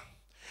kompiuta.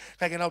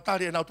 Kai ke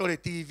nautari e nautore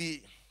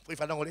TV. Fui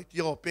whanongo le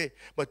tio pe.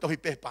 Moi tohi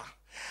pepa.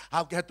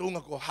 Hau ke hatu unga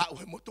ko hau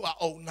he motua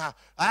o na.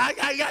 Ai.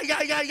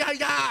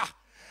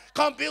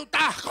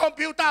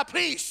 Computer,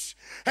 please.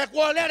 He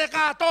kua lere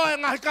kātoe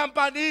ngahi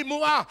kampani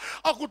mua.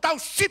 O ku tau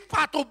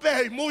sipatu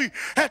pehi mui.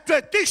 He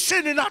tue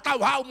tisini na tau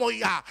hau mo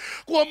ia.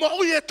 Kua mo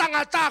ui e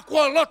tangata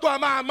kua loto a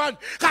maaman.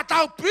 Ka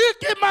tau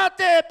piki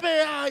mate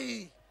pe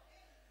ai.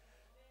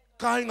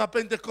 Ka inga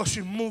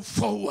Pentecost move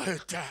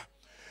forward.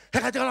 He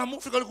ka te kala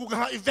mufi kala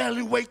kuka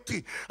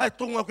evaluate. Ai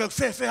tunga kuka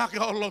fefe hake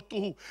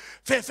holotu.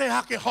 Fefe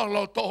hake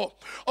holoto.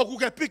 O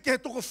kuka piki he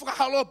tuku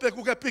whakaholo pe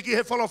kuka piki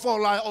he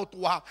wholofola e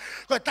otua.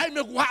 Koe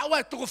taime ku hawa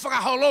e tuku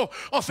whakaholo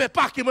o fe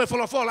paki mo e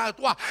wholofola e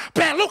otua.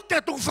 Pe luk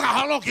te tuku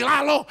whakaholo ki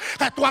lalo.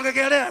 Ka tuanga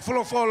ke rea e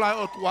wholofola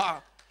e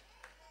otua.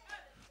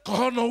 Ko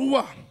hono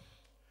ua.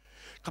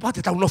 Ka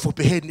pate tau nofo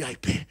peheni ai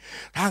pe.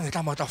 Tange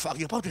tama tau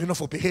whaki. Ka pate ke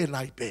nofo peheni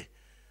ai pe.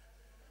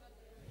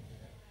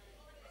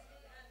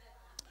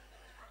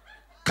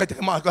 Kai te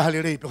maa koe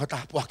hali rei pe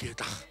kata puaki e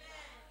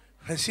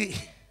taha. Si.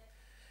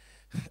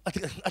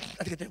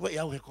 Ati te wei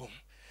au he ko.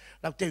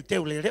 Lau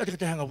teu le re. Ati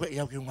te hanga wei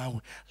au ki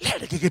ngau.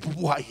 Lere ke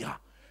pupua ia.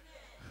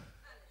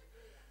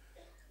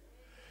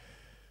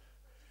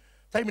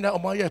 Taimina o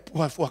mai e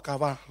puha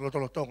fuakawa.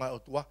 Lotolotonga o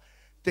tua.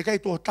 Te kai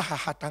tuo taha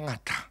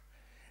hatangata.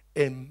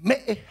 E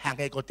me e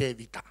hange ko te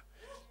vita.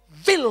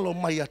 Vilo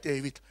mai a te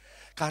vita.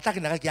 Ka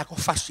takina kai ki ako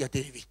fasi a te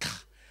vita.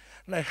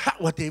 Nei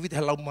hawa te vita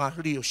he lau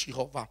mahuri o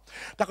Sihova.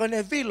 Tako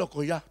ne vilo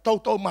ko ia,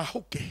 tau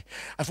mahuke,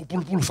 ai fu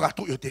pulu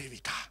whakatu i o te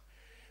vita.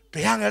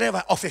 Pe hanga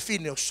rewa o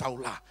fefine o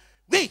saula.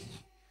 Vi!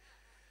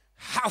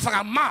 Hao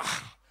whakama!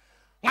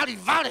 Ngari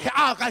vare he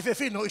a kai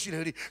fefine o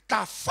isireheri.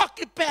 Ta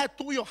whaki pēr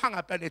tui o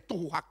hanga pēr ne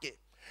tuhu hake.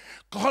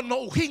 Ko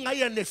no uhinga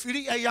ia ne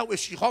whiri e iau e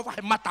Sihova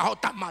he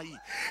matahota mai.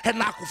 He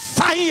nāku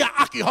whaia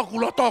aki hoku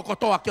loto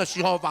kotoa ki o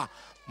Sihova.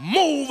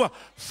 Move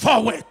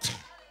forward.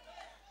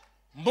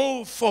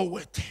 Move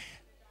forward.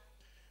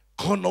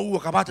 Kono ua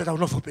ka pate tau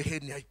nofo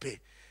peheni ai pe.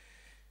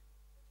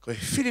 Koe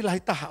whiri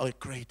lahi taha o e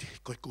great,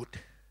 koe good.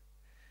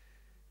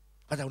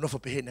 Pate tau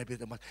nofo peheni ai pe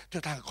te mata. Teo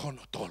tanga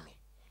kono tolo.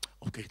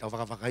 Ok, tau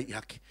waka i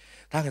haki.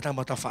 Tanga tau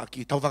mata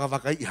whaki, tau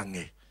waka i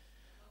hange.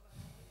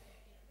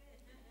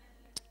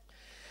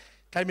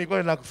 Taimi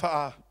koe nā ku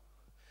wha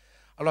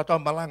aloa tau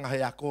malanga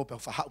hei a kōpea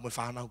whahau me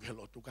whanau ki he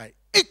lotu kai.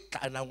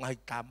 Ita e nau ngai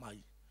tā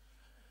mai.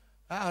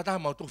 Tā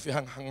mau tō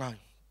whihanga hangai.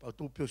 Pau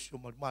tō pio si o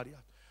marimari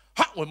atu.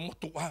 Hau e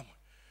motu ama.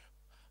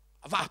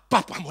 Ava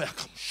papa mo ya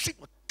kam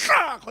siwa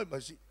tra koi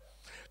masi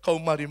kau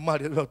mari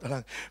lo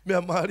talang me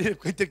mari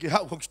ko te ki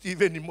hau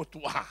Sitiveni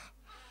motua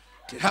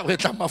ki hau e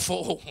tama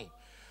fo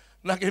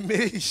na ke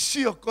me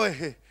sio ko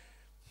he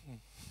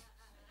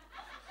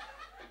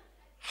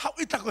hau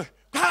ita ko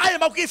ka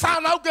ai mau ki fa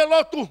na ke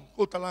lotu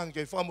ko talang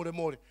ke fa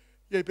more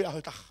ye pe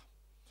a ta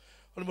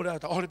ole more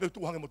ta ole pe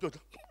tu hange motu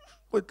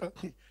ko ta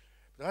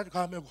ra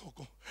ka me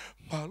ko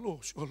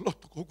malo sio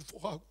lotu ko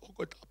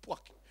fo ta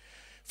puaki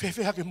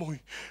Fefe hake moi,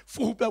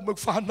 fuhu pēr me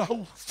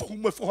whanau, fuhu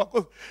me fuha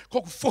koe,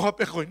 koku fuha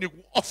pe koe ni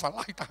ku ofa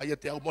lai taha ia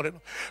te au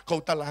moreno.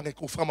 Kou talange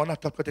ku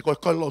whamanata koe te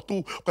koe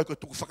lotu, koe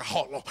tuku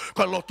whakaholo,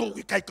 koe lotu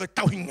ki kai koe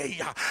tauhinge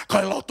ia,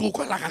 koe lotu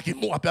koe laka ki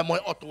mua pēr moe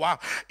otua,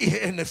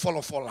 ihe ene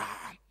wholofola.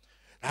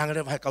 Ranga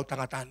rewa he kau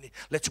tangatani,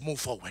 let's move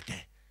forward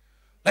there.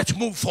 Let's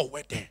move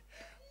forward there.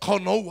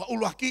 Kono ua,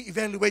 uluaki,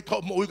 evaluate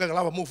ho mo uika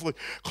lawa move forward.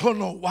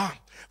 Kono ua,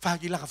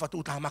 whaki laka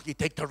whatu tamaki,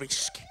 take the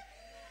risk.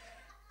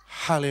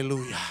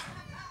 Hallelujah.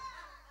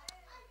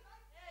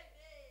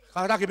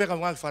 Ka raki peka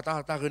ngai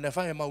whataha ne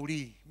whae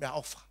mauri mea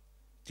ofa,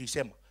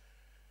 Tisema.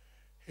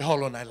 He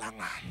holo nei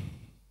langa.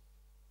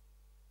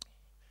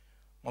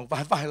 Mau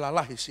wahe la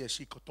lahi sia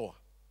si kotoa.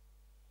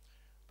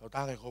 Tau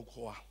tāngai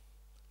kokoa,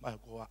 mai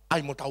koa,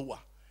 ai mo taua.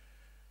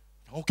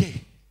 Ok,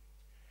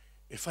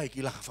 e whae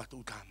ki laka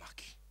whatu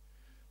tāmaki.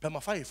 Pea ma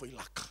whae fwoi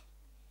laka.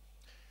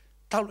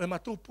 Tau e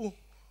matupu,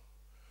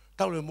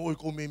 tau e moi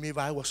ko me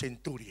vai wa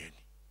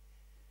centurieni.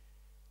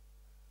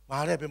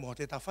 Mare be mo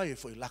te ta fai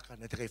foi laka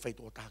ne te kai fai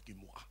to ta ki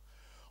mua.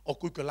 O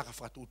kui ke laka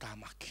fatu ta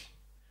maki.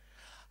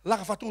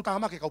 Laka fatu ta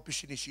maki ka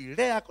pisini si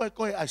rea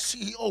koe a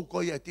CEO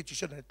koe a titi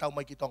sene tau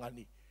mai ki tonga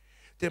ni.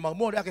 Te mau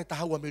more ake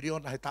tahaua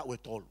miliona he tau e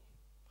tolu.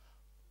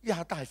 Ia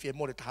hata he fie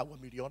more tahaua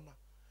miliona.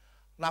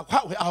 Nā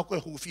hau he aho koe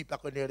hufi pa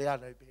koe ne rea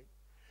nei pe.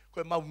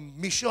 Koe mau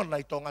mission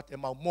nei tonga te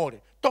mau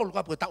more. Tolu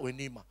kapu e tau e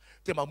nima.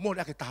 Te mau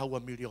more ake tahaua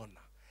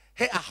miliona.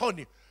 He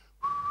ahoni.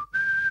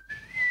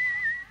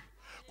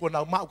 Ko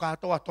nau mau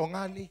katoa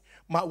tongani,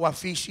 mau a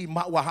fisi,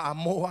 mau a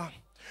Amoa,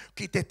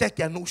 ki te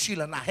teke a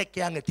Nusila na heke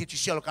ange titi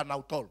sialo ka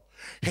nau tolu.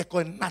 He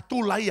koe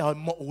natula ia o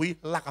mo ui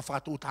laka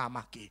whakatu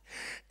tāmaki.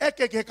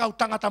 Eke ke kau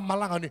tangata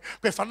malanga ni,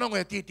 koe whanongo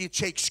ia T.D.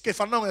 Jakes, koe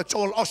whanongo ia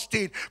Joel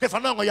Osteen, koe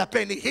whanongo ia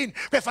Benny Hinn,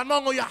 koe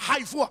whanongo ia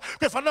Haifua,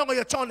 koe whanongo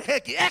ia John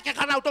Heki. Eke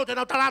ka nau tau te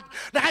nau talatu,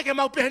 na heke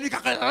mau peheni ka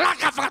koe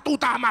laka whakatu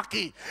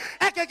tāmaki.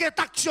 Eke ke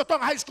taksio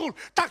tonga high school,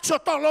 taksio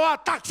toloa,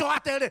 taksio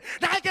atere,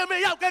 na heke me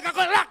iau ke ka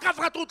koe laka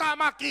whakatu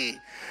tāmaki.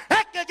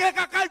 Eke ke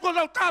ka kai koe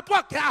nau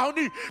tāpua ke aho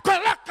ni, koe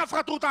laka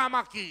whakatu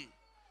tāmaki.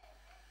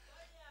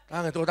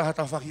 Tange tō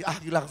tahata whaki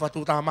aki laka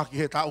whatu tāmaki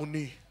he tau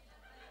ni.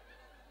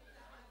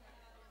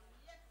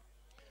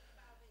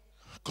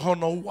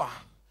 Kono ua.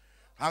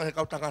 Tange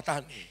kau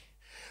tangatani.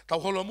 Tau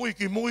holo mui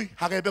ki mui,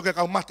 hake peke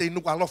kau mate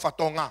inuka lofa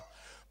tonga.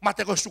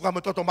 Mate ko suka me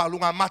toto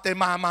malunga, mate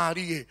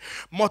mamari e.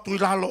 Motu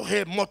lalo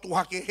he, motu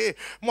hake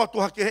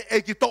he,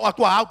 eki toa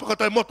tua au peke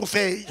toi motu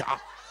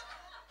feia.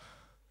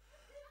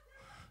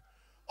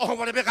 O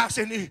wale beka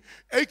seni,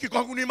 eiki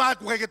kongu ni maa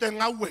kuke te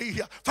ngau e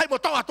ia. Whai mo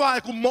toa toa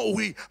e ku mo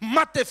ui,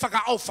 mate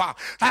whaka ofa.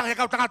 Tange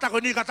kau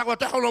tangatako ni katako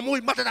te holo mui,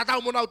 mate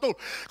tatau mo nau tolu.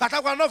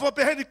 Katako anofo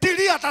peheni,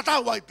 tiria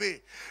tatau ai pe.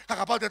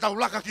 Kakapau te tau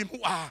laka ki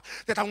mua,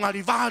 te tau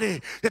ngari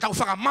vare, te tau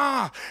whaka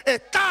maa, e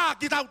tā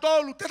ki tau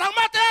tolu, te tau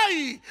mate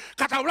ai.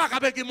 Katau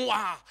laka pe ki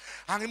mua,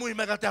 hangi mui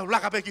mega te tau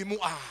laka pe ki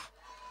mua.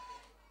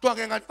 Tua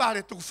ke ngari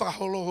vare tuku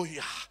whakaholo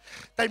ia.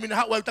 Tai mina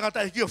hau au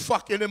tangata e ki o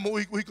whaki ene mo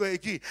ui koe e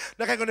ki.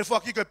 Nā kai kone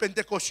whaki koe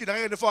pentekosi, nā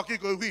kai kone whaki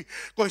koe ui,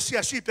 koe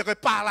sia sipe koe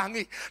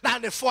pālangi. Nā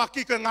ne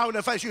whaki koe ngau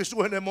ne whai si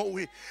suhe ne mo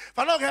ui.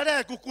 Whanau ke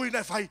rea kukui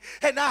ne whai,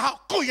 he nā hau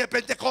kui e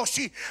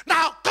pentekosi, nā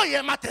hau kui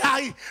e mate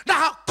ai, nā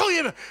hau kui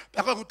e...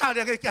 Pea koe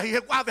kutari ange kia hi,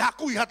 he kuawe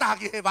hakui hata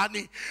ki he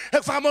wani.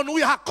 He whakamonu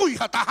ia hakui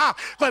hata ha,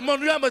 koe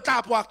monu ia me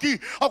tāpua ki,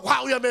 o ku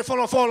hau ia me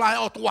wholofola e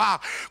o tua.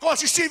 Koe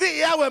si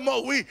sivi i au e mo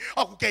ui,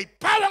 o ku kei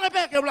pālange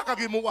pe ke ulaka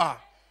ki mua.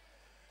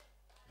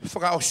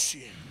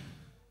 Whakaosi.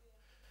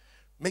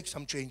 Make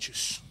some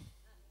changes.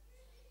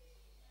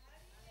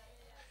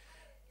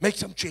 Make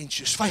some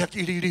changes. Whai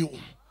haki ririu.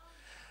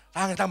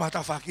 Tange tamata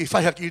whaki,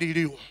 whai haki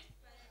ririu.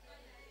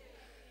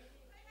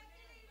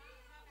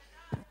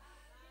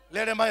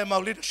 Lere mai mau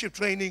leadership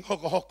training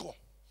hoko hoko.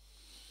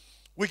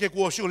 Wike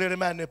kua siu lere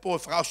mai ne po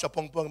whakaosa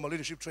pong pong mau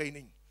leadership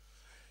training.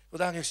 O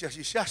tange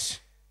siasi.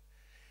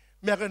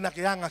 Mea koe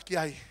nake anga ki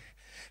ai.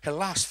 The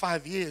last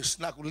 5 years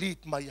na ku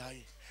lead mai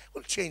ai.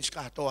 Will change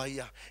katoa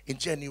ia in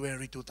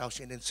January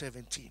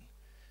 2017.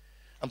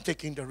 I'm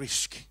taking the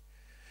risk.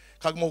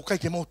 Kag mo kai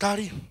ke mo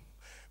tari,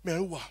 me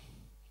ua.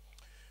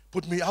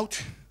 Put me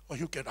out or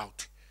you get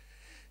out.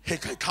 He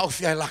kai tau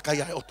fia laka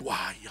ia o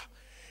tua ia.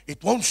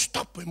 It won't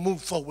stop and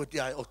move forward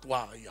ia o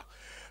tua ia.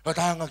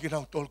 Katanga ki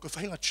nau tolu, koe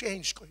whainga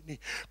change koe ni,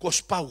 ko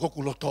spau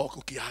koku loto ko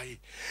ki ai.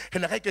 He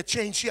na kai ke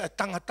change ia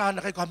tangata,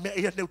 na kai koe mea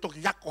ia neu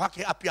toki yako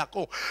hake api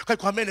ako, kai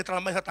koe mea ne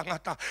tala mai ha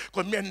tangata,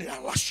 koe mea ne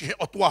alasi he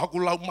o tua haku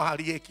lau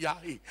mahari e ki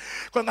ai.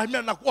 Koe ngai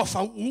mea na ku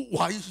ofa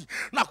uai,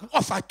 na ku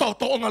ofa e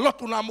toto o nga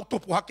lotu na mo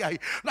tupu hake ai,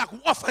 na ku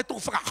ofa e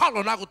tuku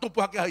whakahalo na ku tupu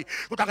hake ai,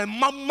 ko take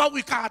mamau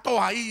i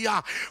katoa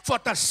ia, for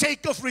the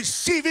sake of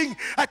receiving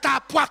e tā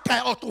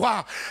puake o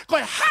tua.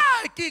 Koe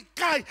hae ki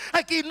kai,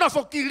 e ki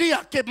nofo ki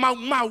lia ke mau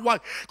ai.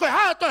 Koe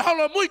haa toi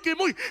holo mui ki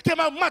mui ke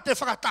mau mate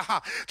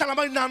whakataha. Tala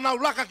mai nā nau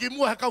laka ki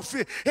mua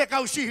he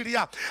kau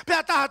sihiria.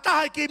 Pea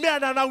taha ki mea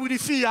nā nau iri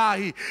whia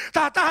ahi.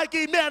 Taha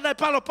ki mea nai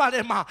palo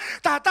pare ma.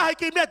 Taha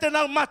ki mea te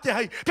nau mate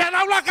hai. Pea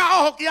nau laka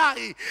oho ki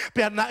ahi.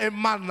 Pea na e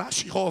mana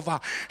Sihova.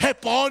 He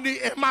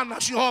poni e mana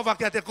Sihova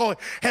kia te koe.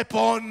 He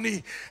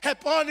poni. He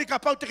poni ka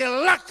pau teke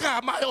laka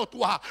mai o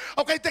tua.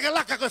 O kei teke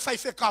laka koe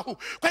whaife kahu.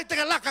 Kei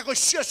teke laka koe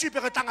sia sipe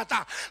koe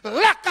tangata.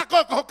 Laka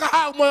koe ko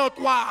kahau mo o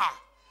tua.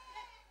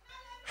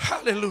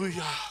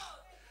 Hallelujah.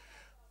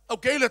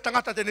 Okay, le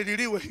tangata tene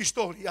ririu e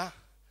historia.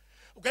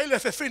 Okay, le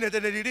fefine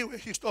tene ririu e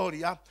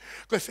historia.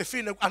 Koe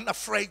fefine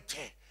unafraid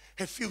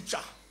he future.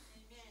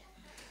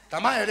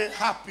 Tamai re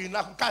happy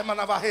na ku kai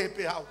mana wahe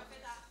pe hau.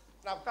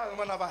 Na ku kai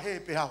mana wahe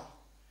pe hau.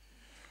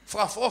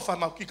 Whafofa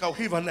mau ki kau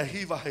hiva na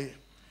hiva he.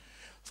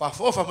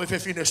 Whafofa me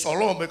fefine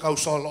solo me kau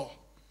solo.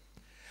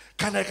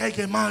 Kana kai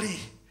ke mari.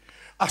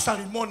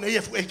 Asari mone e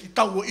fu e ki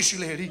tau o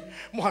isileri.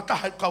 Moha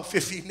taha kau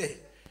fefine.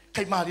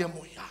 Kai mari a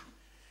moia.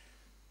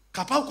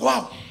 Kapau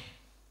kuau.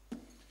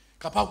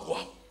 Kapau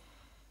kuau.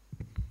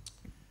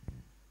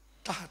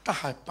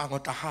 Taha e pango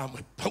taha mo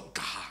e pau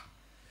taha.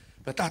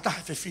 Pe taha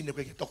e fefine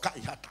koe ke toka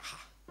i ha taha.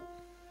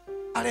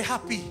 Are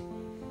happy.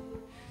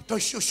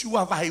 Toi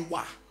siosua vai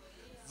wa.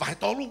 Vai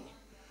tolu.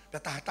 Pe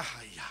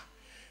taha ia.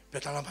 Pe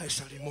tala mai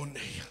sarimone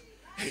ia.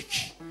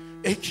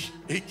 Eki.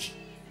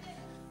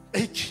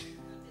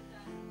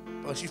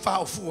 si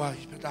whao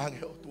fuai, me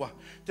tahange o tua,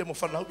 te mo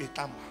whanau e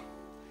tama.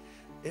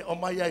 E o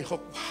mai ai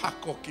hoku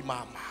hako ki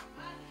mama.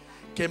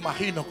 Ke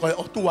mahino koe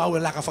o tua au e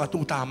laka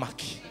whatu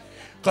tāmaki.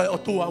 Koe o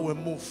tua au e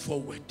move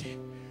forward.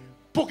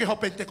 Puke ho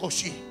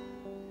Pentekosi.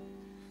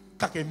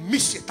 Ka ke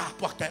mise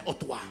tāpua ke o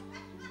tua.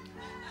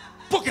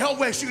 Puke ho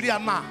Wesuria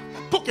ma.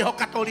 Puke ho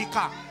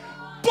Katolika.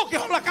 Puke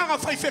ho lakanga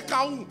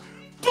whaiwhekau.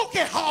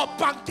 Puke ho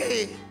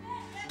Pante.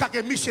 Ka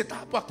ke mise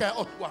tāpua ke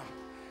o tua.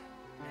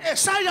 E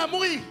saia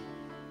mui.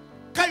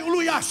 Kai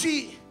ulu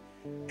yasi.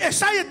 E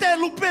saia te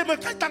lupe me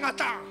kai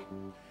tangata.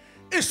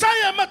 E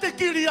saia mate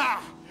kiria.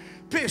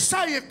 Pe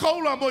saia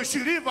koula mo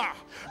siriva.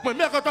 Mo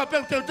me ka ta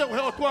pe te he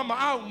o tua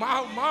mau.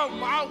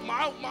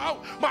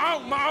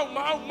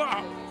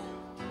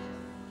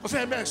 O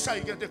fe me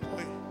sai ke te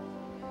koe.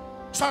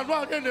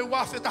 Sanwa ene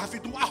wa fe ta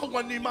fitu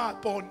ahu ni ma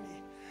poni.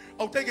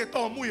 O te ke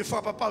to mu e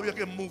fa papa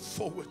ke move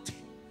forward.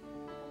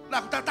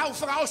 Na ta ta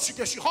fra o si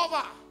ke si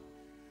hova.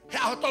 He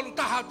a tolu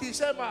ta ha ti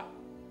sema.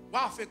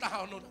 Wa fe ta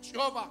ha no na si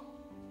hova.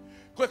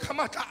 Ko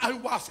kamata ai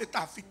wa fe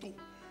ta fitu.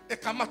 E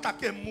kamata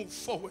ke move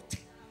forward.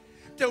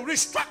 The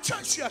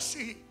restructure si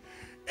asi.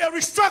 E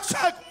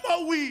restructure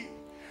maui.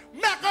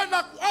 Meka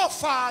nak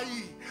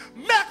ofai.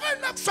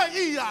 Meka nak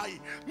saiai.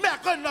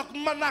 Meka nak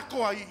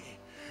manakoi.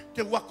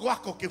 Te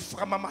wako ke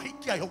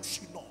whakamamahiki ai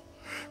housino.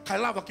 Kai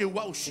lava ke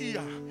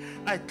wausia.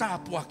 Ai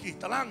tāpu aki.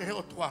 Talange he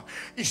otua.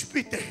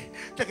 Ispite.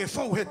 Te ke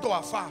fau he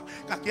toa wha.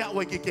 Ka ke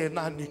aue ke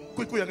nani.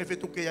 Kuikuia nge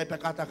whetu ke ai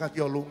pekata ka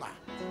ki o lunga.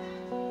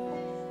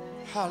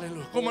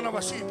 Hallelujah. Komana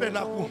wasi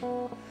pena ku.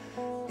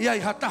 Iai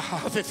hataha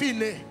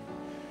hawhewhine.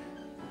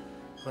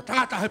 Ko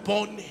tangata he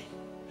poni.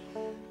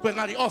 Koe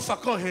ngari ofa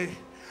koe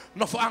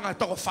no foanga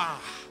toko wha.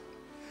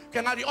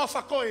 Ke ngari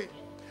ofa koe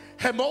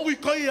he moui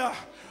koia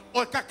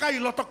o kakai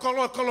loto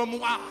kolo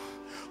mua.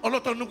 O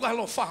loto nuku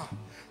halo wha.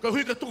 Ko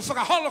hui ke tu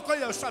whakaholo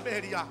koia o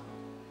Saberia.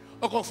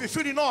 O ko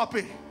whiwhiri no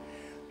ape.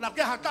 Na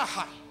ke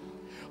hataha.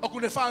 O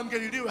kune wha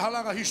mgeri riu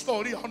halanga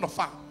historia hono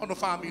wha. Hono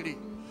family.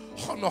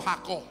 Hono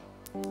hako.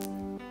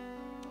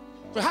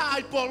 Koe haa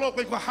Aipolo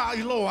koe haa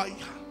iloa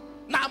ia.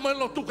 Nā mai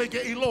lotu koe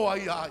ke iloa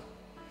ia ai.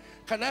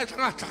 Kana e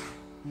tangata.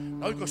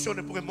 Na oi ko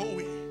sione puke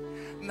moui.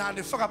 Na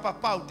ne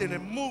whakapapau tene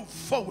move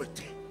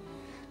forward.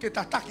 Ke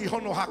tataki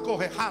hono hako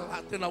he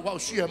hala tena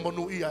wausia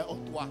monu ia e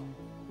otua.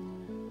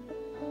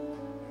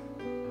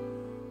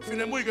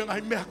 Whine mui ka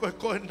ngai mea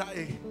koe na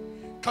e.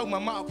 Kau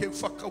mamao ke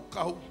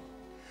whakau.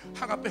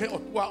 Hanga pehe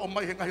otua o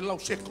mai he ngai lau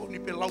seko ni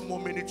pe lau mo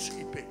minutes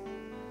ipe.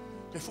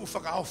 Ke fu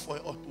whakaofo e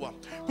otua.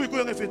 Kui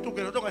ngai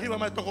whetuke na tonga hiwa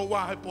mai toko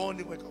wā he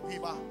pōni koe kau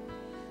hiwa.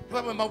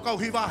 Hiwa mai mau kau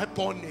hiwa he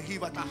pōni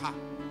hiwa taha.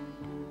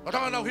 O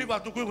tanga nau hiwa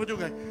tu kui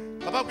whetuke.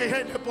 Kapau ke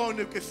hei he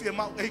pōni ke whia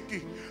mau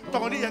eiki.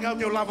 Tonga ni ngau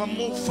te lava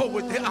move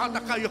forward te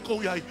ātakai a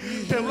kou iai.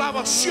 Te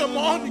lava sia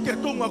maoni ke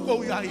tunga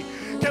kou iai.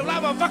 Te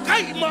lava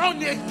wakai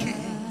maoni eiki.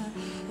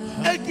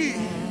 Eiki.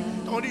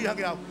 Tonga ni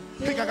ngau.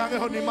 Hika kange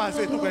honi mai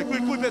whetuke.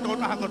 Kui pe toko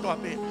taha katoa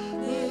pe.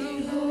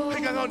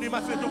 Hika ngau ni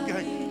mai whetuke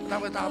hei.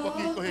 Tawa taha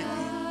poki ko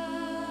heiki.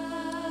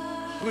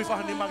 Kui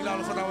whahani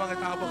magilalo whanawanga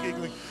taha poki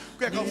ko hei.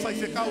 Kui kau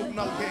whaife kau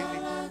nau heni.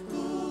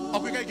 O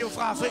kui kai ki o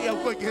whawhi au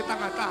koe ki he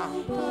tangata.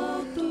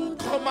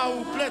 Ko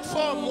mau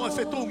platform mo e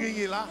Fetu'u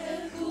Ngingila.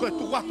 Koe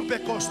tu watu pe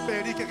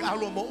kosperi ke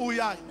alo mo ui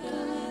ai.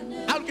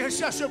 Alu ke he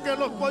siasio ke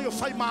lo koe o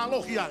whai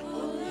maalohi ai.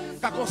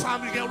 Ka ko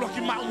family ke o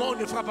loki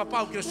maumone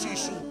whapapau ke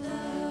sisu.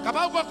 Ka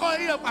pau koe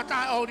ia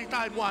kata o ni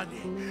tai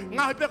moani.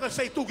 Ngahi pe koe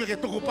Fetu'u ke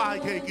tuku pai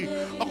ke iki.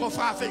 O ko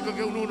whawhi ko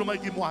ke ununu mai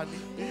ki moani.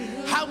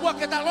 Haua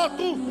ke ta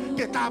lotu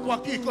ke tāpua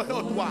ki ko he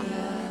otua.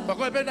 Ka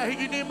koe pena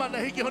hiki nima na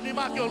hiki honi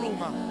ma ke o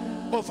lunga.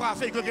 Ko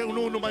whawhi ko ke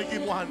ununu mai ki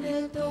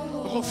moani.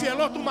 Ko whia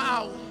lotu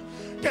maau.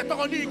 Ke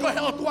toko ni ko he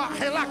otua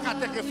he laka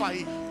te ke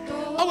whai.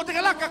 O te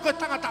ke laka ko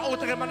tangata o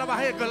te ke manawa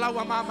he ko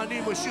laua mama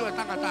ni mo sio e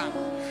tangata.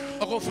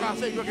 O ko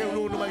whawhi ko ke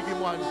ununu mai ki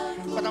moani.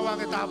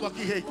 Katawange tāpua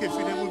ki hei ke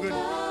whine mugun.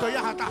 To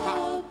iaha taha.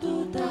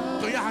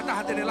 To iaha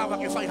taha tene lawa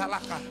ke whai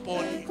halaka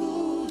poni.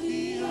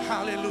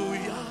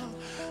 Hallelujah.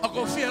 O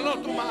ko whia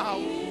lotu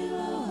maau.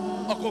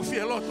 O ko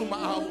whia lotu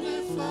maau.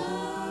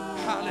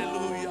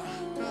 Hallelujah.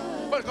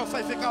 Koe ka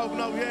whai whekau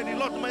nau heni.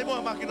 Lotu mai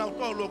moa maki nau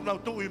tolu nau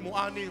tui mo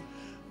ani.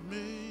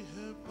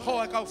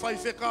 Hoa kau whai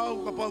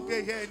whekau ka pau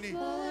kei heni.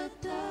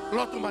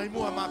 Lotu mai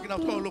moa maki nau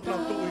tolu nau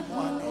tui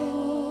mo ani.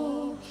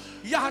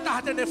 Iaha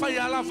taha tene whai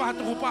ala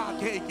whatuku pā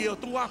ke ki o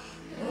tua.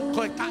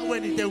 Koe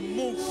tāweni te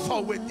move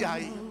forward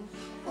iai.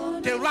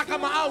 Te laka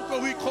maau ko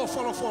hui ko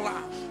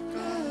wholofola.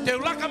 Te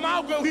laka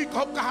maau ko hui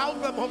ko kahau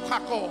ka mo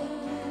kako.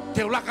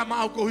 Te laka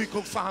maau ko hui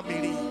ko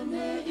family.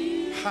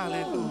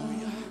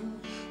 Hallelujah.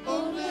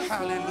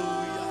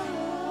 Hallelujah.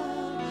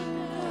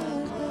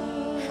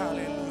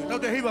 Hallelujah. Nau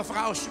te hiwa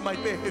whakaosi mai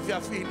pe he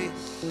whiawhini.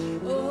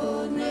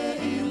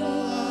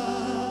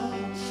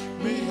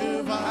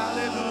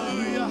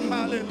 Hallelujah.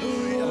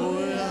 Hallelujah.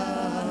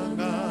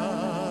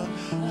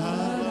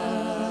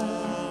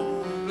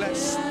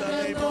 Bless the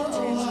name of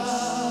Jesus.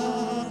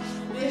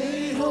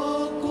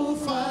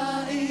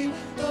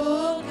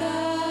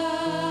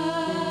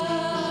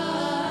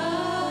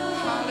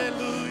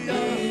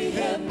 Hallelujah.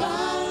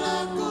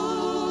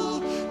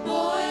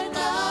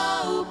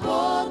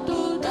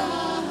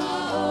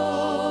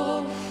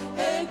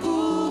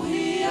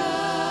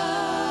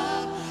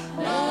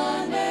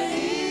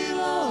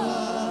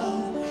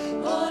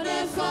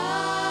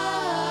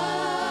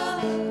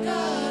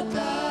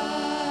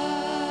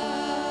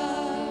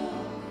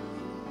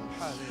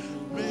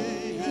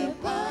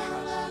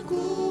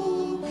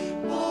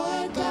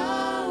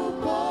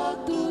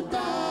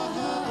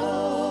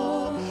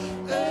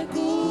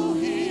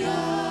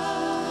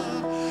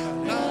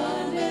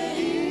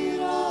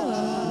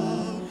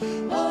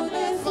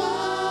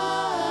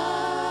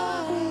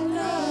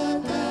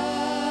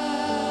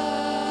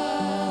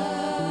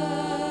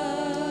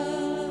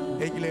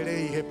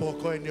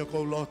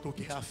 ko lotu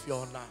ki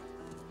afiona.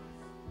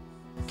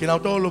 Ki nau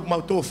tolu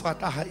mau tō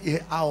whakataha I he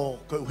ao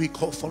ko ui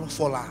ko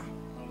wholofola.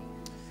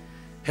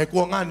 He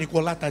kua ngani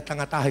kua lata e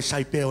tangata he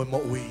saipeo e mo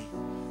ui.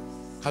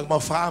 Kang mau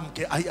whaam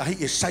ke ai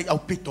e sai au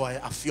pito e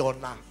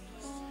afiona.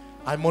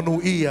 Ai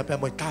monu ia pe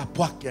mo I tā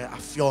puake e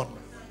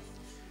afiona.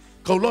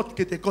 Ko lot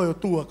ke te koe o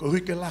tua ko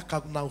hui ke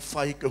laka nau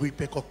whai ko hui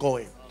pe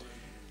kokoe.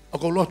 O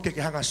ko lot ke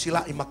hanga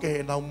sila I make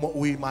e nau mo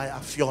ui mai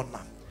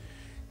afiona.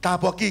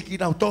 Tāpua ki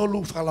nau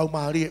tolu whakalau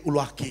maari e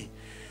uluaki.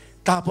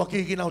 Tāpua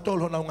ki nau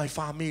tolu nau ngai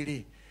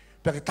whamiri.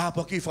 Peke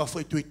tāpua ki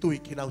whawhoi tui tui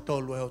ki nau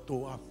tolu e o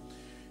tua.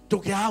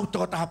 Tuke au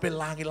tō tāpe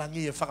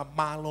langi e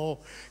whakamalo.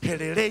 He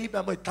re rei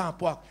mea moi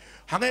tāpua.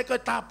 Hange koe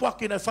tāpua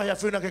ki nau whai a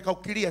whina ke kau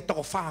kiri e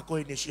toko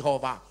whākoe ni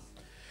Sihova.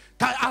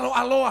 Tai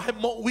aloa he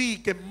mo ui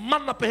ke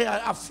mana pehe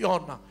ai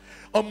afiona.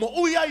 O mo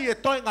ui ai e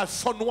toi ngai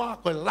whanua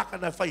koe laka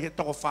nau whai he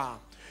toko whā.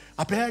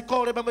 A pehe ai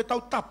kore mea moi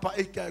tau tapa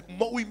e ke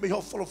mo ui me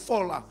ho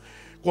wholofola.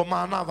 Kua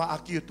mānawa a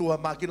ki o tua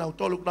mā ki nau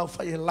tolu nau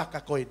whai he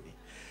laka koe ni.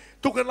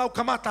 Tuke nau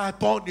kamata e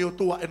pōni o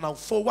tua e nau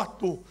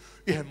fōwatu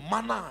I he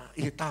mana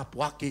I he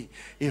tāpuaki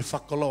I he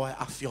whakaloa e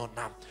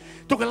afiona.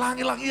 Tuke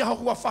langi ia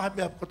hokua whahe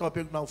mea kotoa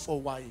pe nau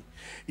fōwai.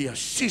 Ia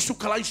sisu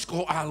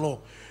kalaisko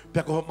alo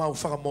pe ko mau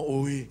whakamo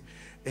ui.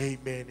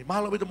 Amen.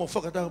 Mahalo wita mo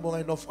whakatau mo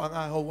ngai no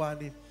whanga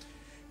hauani.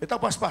 E tau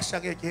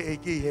paspasang e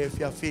ki he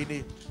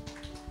whiawhini.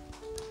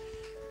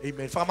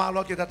 Amen.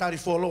 Whakamalo ki tatari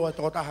wholoa e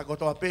toko taha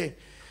kotoa pe.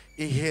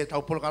 I he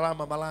tau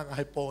polokalama malanga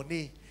he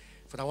pōni.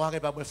 Whatawange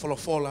pa mo e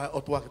wholofola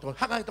o tua katoa.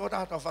 Hanga i toko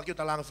taha tau whakio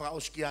talanga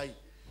whakaoski ai.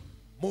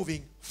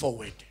 Moving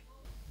forward.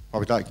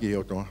 Whapita ki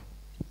o toa.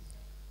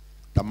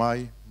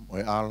 Tamai, mo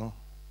e alo,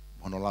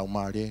 mono lau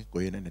maare, ko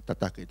ene ne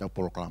tatake i tau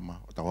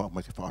polokalama o tau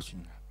mai ke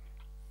whaasinga.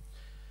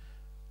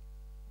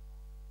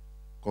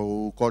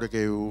 Ko kore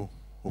ke u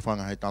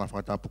whanga hei tala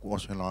whakatapuku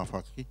ose la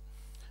whaki.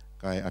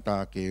 Kai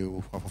ata ke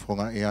u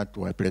whawhonga e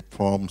atu ai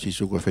platform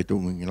sisu ko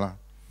Fetu'u Ngingila.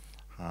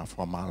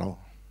 Whamalo.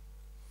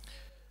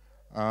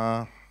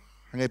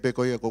 Hange pe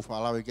koe ko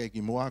whaalawe ke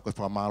ki mua, ko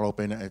whamalo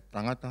pena e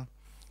tangata.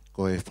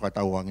 Ko e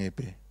whakatau ange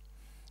pe.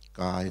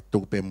 Ka e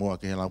tupe mua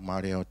ke he lau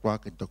maare o tua,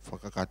 ke tuk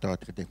whakakatoa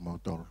te te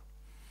mautoro.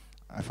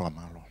 Ai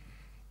whamalo.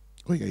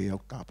 Ko i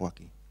au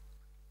tāpuaki.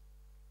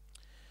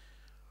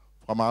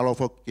 Whamalo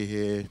whok ke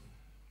he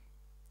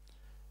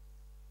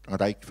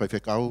tangatai ki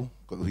whaiwhekau,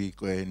 ko uhi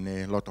ko e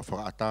ne loto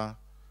whakaata,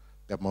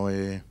 pe mo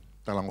e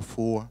talango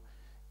fua,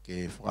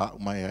 ke whaka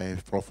umai e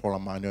wholofola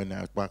maaneo ne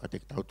atua ka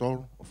te ki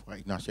tautolu, o whaka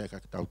inasia ka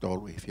ki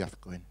tautolu e whiawhi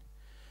koe.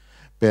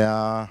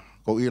 Pea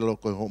ko ilo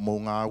ko mo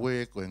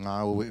ngāwe, ko e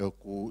ngāwe o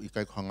ku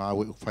ikai ko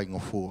ngāwe o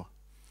whaingo fua.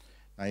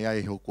 Na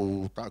iai ho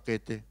ku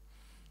tākete,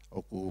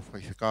 o ku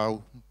whaiwhekau,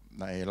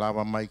 na e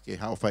lawa mai ke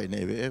hao whai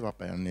newe e,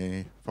 wapea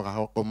ne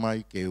whakahoko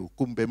mai ke u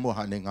kumbe mo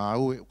hane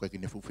ngāwe, o ke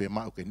ne fuwhe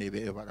ma o ke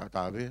newe e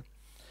wakatāwe.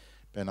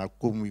 Pena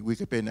kumi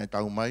wike pena e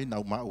tau mai,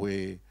 nau mau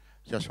e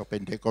siaso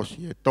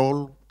pentekosi e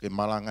tolu, ke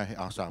malanga he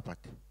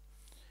asapate.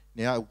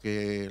 Ne au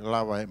ke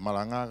lawa e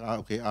malanga,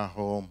 au ke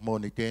aho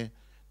monite,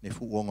 ne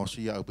fuongo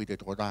sia au pite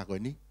toko taha koe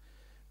ni.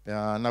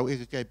 Pea nau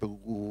eke kei pe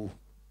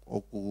o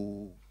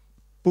ku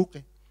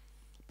puke,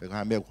 pe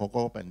kaha mea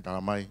koko, pena tala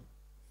mai.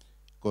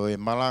 Ko e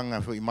malanga,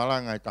 fu i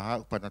malanga e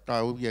taha upana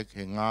tau ia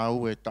ke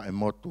ngau e ta e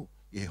motu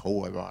i he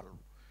hoa e walu.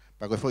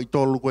 Pa koe fu i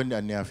tolu koe ni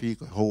ane a fi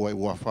koe hoa e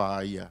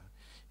uawha ia.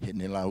 He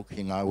ne lau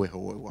ki ngāwe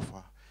hoa ua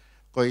wha.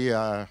 Ko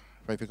ia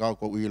whaiwhikau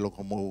ko uilo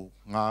ko mou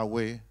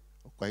ngāwe,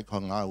 o kai ko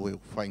ngāwe o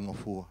whaingo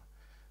fua.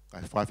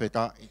 Kai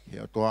whaiwheta i he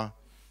atoa,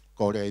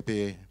 ko rea i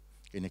pe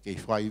kene kei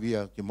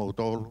whaiwia ki mou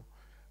tolu,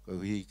 ko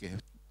ui ke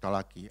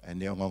talaki e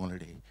neo ngongone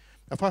rei.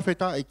 Ka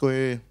whaiwheta i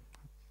koe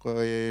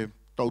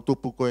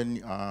tautupu koe ni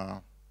a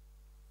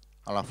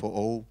alafo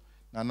ou,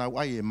 nā nau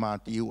ai e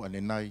mātiu ane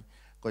nai,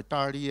 koe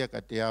tāria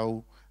ka te au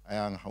ai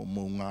angahau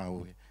mou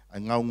ngāwe. Ai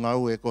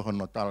ngau e koho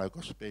no tala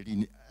ko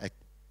speli e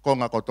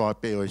konga ko toa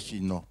pe o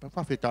sino. Pa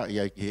whawheta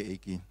i ai ki he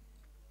eki.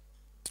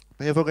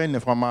 Pa he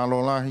whakene whamalo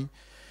lahi,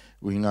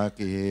 uhinga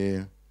ki he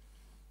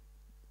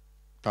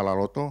tala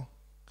loto,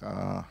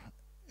 ka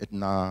et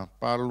nā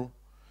palu,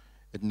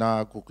 et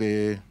nā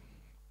kuke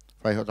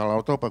whaiho tala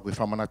loto, pa kui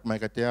whamanat mai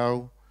ka te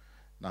au,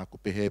 nā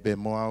kupe hepe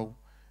mo au,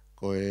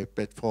 ko e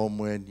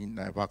platform e ni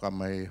nai waka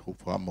mai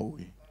hupua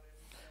moui.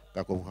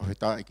 Pa ko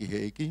whawheta i ki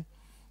he eki,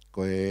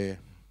 ko e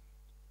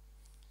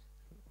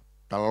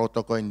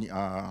talaloto koe ni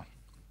a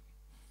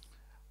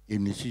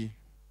inisi,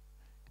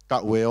 ta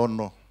ue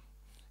ono,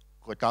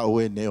 koe ta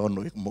ue ne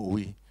ono i mo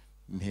ui,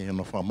 me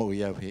ono wha mo ui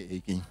au he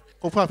eki.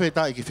 Ko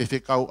whawheta i ki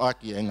whewhekau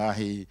aki e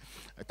ngahi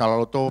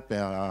talaloto,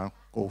 pea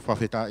ko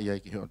whawheta i ai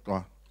ki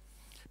hotoa.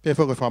 Pea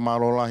whako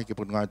whamaro lahi ki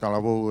putu ngai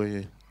talawou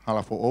e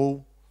halafo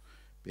ou,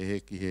 pe he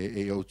ki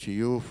he AOT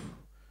Youth,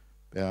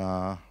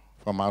 pea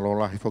whamaro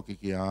lahi whoki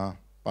ki a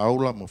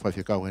Paula, mo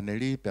whawhekau he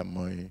neri, pea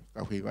mo e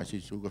kauhi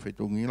wasi suga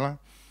Fetu'u Ngingila.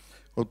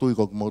 Ko tui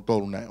ko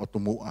mautolu nei o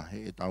tumua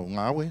he e tau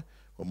ngāwe,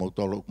 ko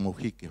mautolu o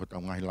mauhiki ho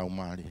tau ngahi lau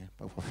maari,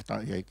 pau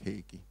whawhita i ai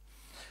keiki.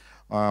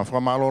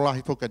 Whamalo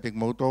lahi whoka te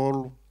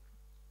mautolu,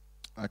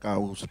 a ka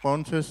au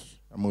sponsors,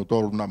 a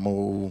mautolu na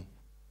mau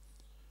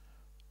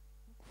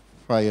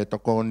whai e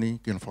tokoni,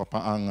 ki na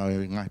whapaanga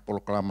e ngai polo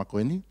kalama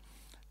koe ni.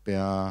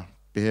 Pea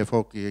pehe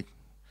whoki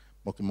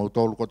mo ki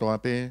mautolu kotoa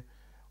pe,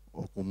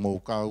 o ku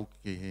maukau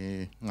ki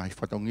he ngai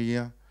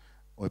whatongia,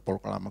 o e polo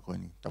kalama koe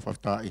ni. Ta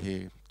whafta i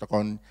he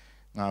tokoni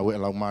ngā ue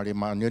lau maari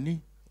maanioni,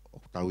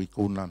 o tau i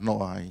kuna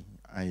noa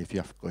ai e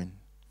whiawhi koe ni.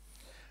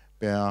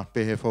 Pea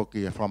pehe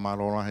whoki e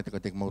whamarora he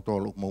te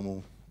mautolu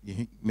mo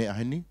i mea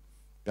heni,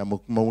 pea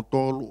mo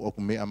mautolu o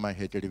ku mea mai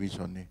he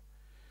televisione.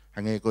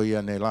 Hange ko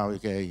ia ne lau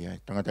ke ia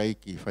tangata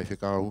iki whai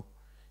whekau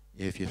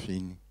e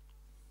whiawhini.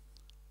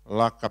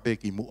 Laka pe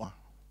ki mua.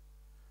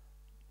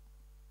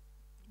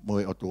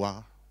 Moe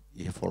otua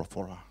i he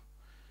whora.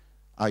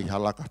 Ai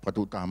halaka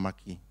patuta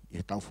maki i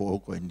he tau who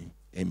koe ni.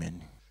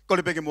 Amen. Ko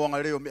le peke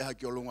moanga reo mea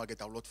ki o lunga ke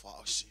tau lot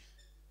whaosi.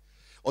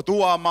 O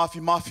tua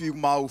mafi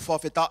mau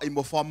whawheta i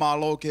mo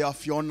whamalo ke a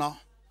Fiona.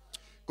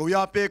 Ko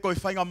ia pe koe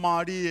whainga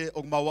maari e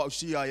o maua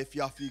usia e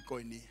whiawhi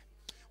koe ni.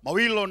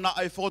 Mawilo na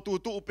ai fotu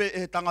upe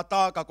e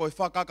tangata ka koe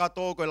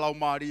whakakato koe lau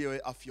maari o e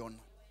a Fiona.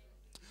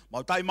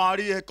 Mautai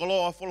maari e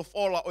koloa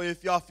wholofola o e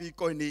whiawhi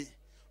koe ni.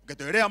 Ke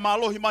te rea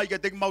malohi mai ke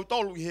te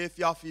mautolu i he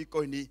whiawhi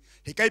koe ni.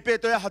 He kei pe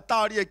toi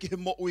hatari e ki he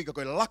mo ui ka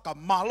koe laka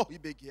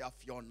malohi be ki he a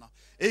Fiona.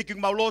 E ki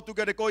maulotu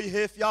ke te koe i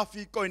he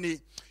whiawhi koe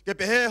ni. Ke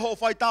pe he ho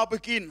whai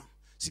tāpu kina.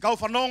 Si kau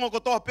whanongo ko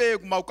toa pe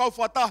mau kau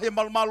whatahi e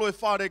malu e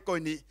whare koe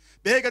ni.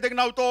 Behe ke te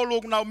nau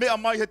tolu nau mea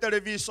mai he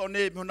televiso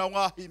ne me nau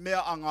ngahi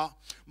mea anga.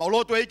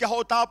 Maulotu e ki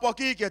ho tāpua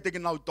ki ke te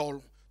nau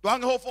tolu.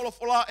 Tuange ho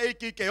wholofola e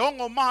ki ke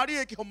ongo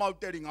mahari e ki ho mau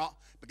teringa.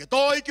 Peke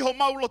tō i ki ho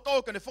mau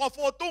loto ke ne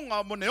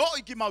whafotunga mo ne o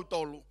i ki mau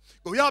tolu.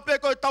 Ko ia pe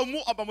koe tau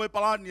mua pa mo e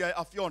palani e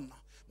a Fiona.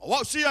 Ma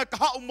wau sia ka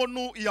hau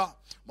monu ia.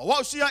 Ma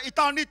wau sia i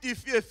tāniti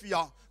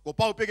fia. Ko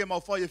pau peke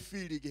mau whai e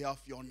whiri ki a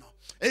Fiona.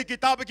 E ki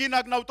tāpe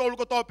kina nau tolu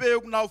ko tō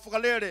pēu nau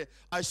whakalere.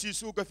 Ai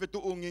sisu ke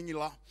Fetu'u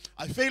Ngingila.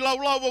 Ai wheilau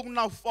o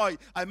nau whai.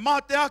 Ai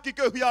mate aki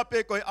ke hia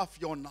pe koe a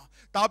Fiona.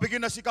 Tāpe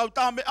kina si kau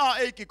tāme a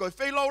eiki koe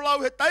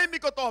wheilau he taimi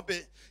ko tō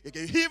pe. E ke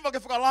hiva ke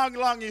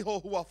whakalangi ho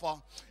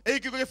huawha.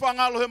 Eiki koe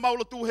whangalo he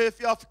maulo tū he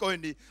whiawhi koe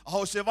ni.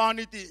 Aho se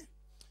vaniti.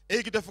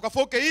 Eiki te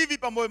whakafoke iwi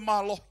pa moe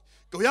malo.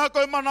 Ko ia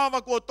koe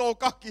manawa kua tō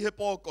kaki he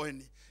pō koe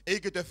ni.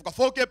 Eiki te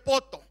whakafoke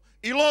poto.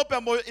 I lope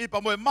i pa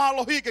moe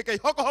malo hike kei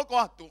hoko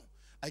atu.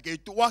 Ai kei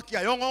tuaki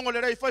ai ongongo le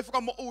rei whai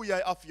whakamo ui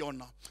ai a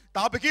Fiona.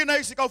 Tāpe kina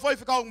isi kau whai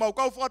whakau mau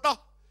kau whakata.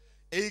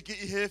 Eiki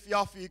i he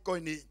whiawhi koe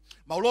ni.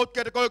 Maulot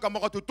ke te koe ka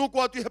makatu tuku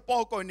atu i he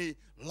pō koe ni.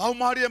 Lau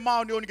mahari e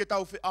maoni oni ke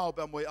tau whi au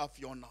pa moe a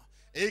Fiona.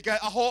 Eiki ai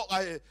aho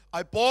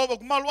ai pōwa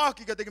ku malu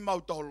aki ke teki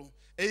mautolu.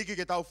 Eiki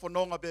ke tau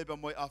whanonga pa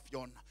moe a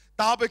Fiona.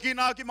 Tāpe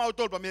kina aki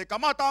mautolu pa me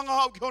kamatanga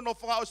hau ki hono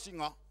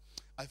whakaosinga.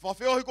 Ai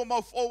whawheohi ko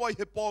mau whoa i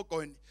he pō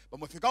koe ni. Pa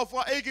mo whikau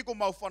wha eiki ko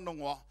mau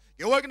whanongoa.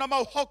 Ke oe kina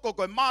mau hoko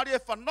koe maari e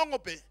whanongo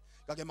pe.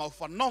 Ka ke mau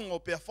whanongo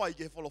pe a whai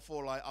ke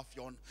wholofola e a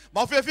Fiona.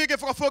 Mau whiawhi ke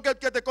whakafoket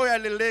ke te koe ai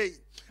lelei.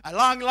 Ai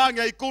langi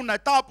ai kuna, ai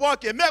tāpua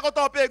ke mea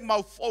kotoa pe ke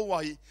mau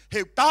whauahi.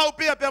 Heu tāu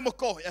pia pe mo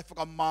koe e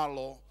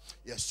whakamalo.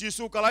 Ia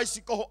sisu ka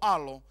laisi koho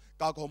alo,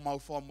 ka koho mau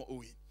whamo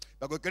ui.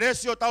 Pa koe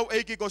keresi o tau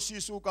eiki ko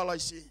sisu ka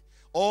laisi.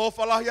 O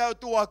whalahi au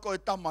tua koe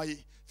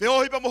tamai.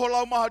 Whiohi pa moho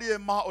lau mahari e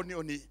maa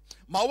oni.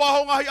 Ma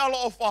waho ngahi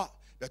alo o wha.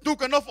 Ia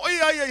tuka nofo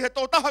ia he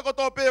tō taha ko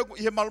tō pēku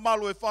i he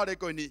malumalu e whare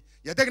koe ni.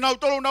 Ia teki nau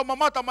tolu nau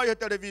mamata mai he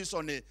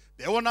televiso ni.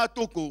 Pe ona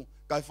tuku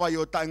kai whai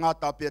o tae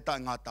ngata pe tae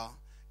ngata.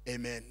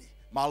 Amen.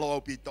 Malo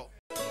au pito.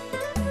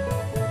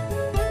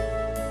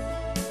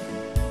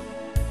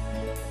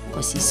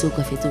 Ko sisu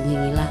ko Fetu'u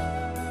Ngingila.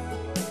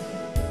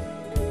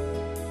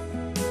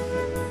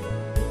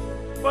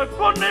 But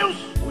good news,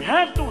 we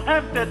have to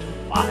have that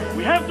fire.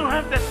 We have to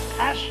have that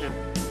passion.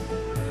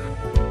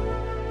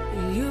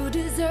 You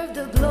deserve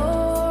the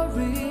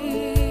glory.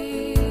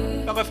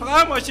 Ka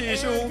whakamo si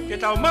Isu, ke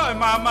tau mau e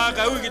mama,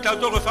 ka ui ki tau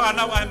toko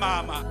whanau ai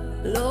mama.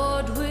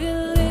 Lord, we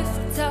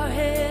lift our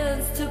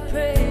hands to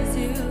praise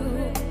you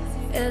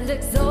and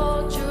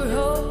exalt your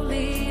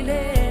holy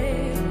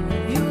name.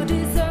 You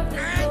deserve the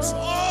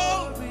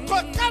glory.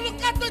 Ko kalu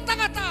kato i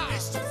tangata.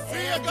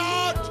 Fear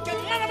God. Ke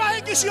mana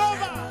mai ki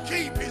Jehova.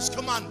 Keep his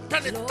command.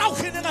 Pele tau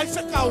hene ngai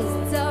whekau.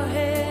 Lift our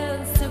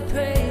hands to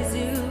praise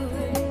you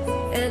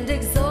and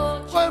exalt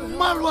Koe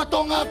malu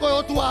atonga koe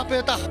o tua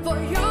peta. for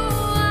you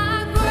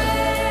are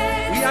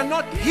great. We are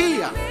not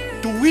here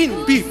to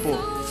win people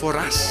for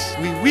us.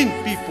 We win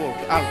people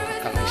out of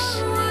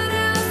Christ.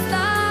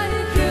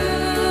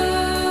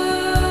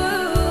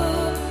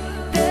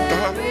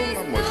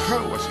 Taronga mo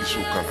hawa si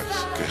sukalas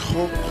ke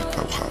hoko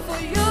tau hawa.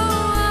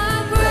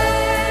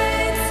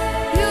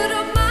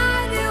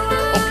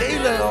 Okay,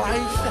 le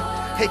life.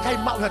 Hei kai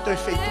mau ha toi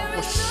feitu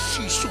ko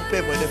si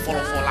supe mo le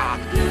wholofola.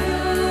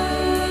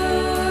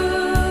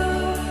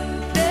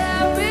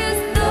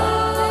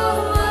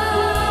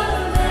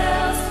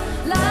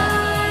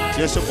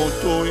 Jesu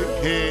kontoi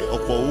he o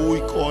ko ui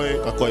koe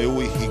ka koe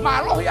ui hinga.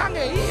 Malohi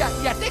ange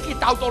ia teki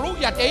tau tolu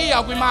ia te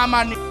ia kui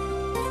mamani.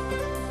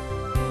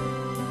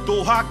 Tō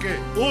hake,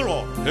 ulo,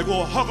 he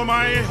ko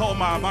hakamai ho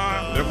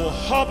mama, he ko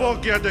hopo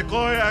kia te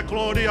koe a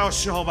Gloria o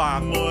Jehova.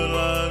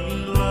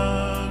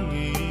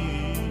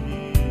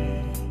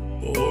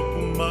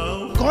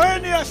 Koe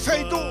ni a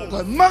Fetu'u,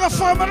 koe maga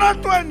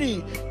whamanatu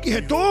ani, ki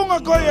he tōnga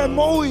koe e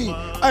moui,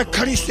 ai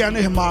Karistiane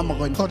he māma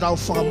koe, ko tau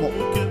whakamo.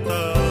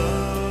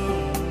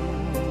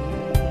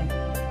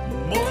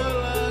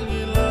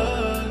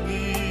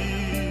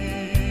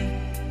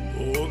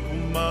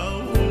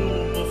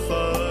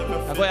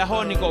 Koe a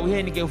honi ko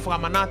uheni ke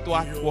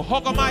whakamanatua, ua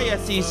hoka mai a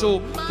sisu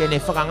ke ne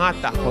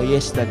whakangata ko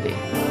yesterday.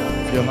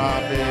 Fiona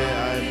be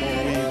ai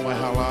mo'i mai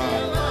hawa,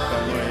 ka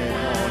moe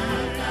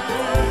moni.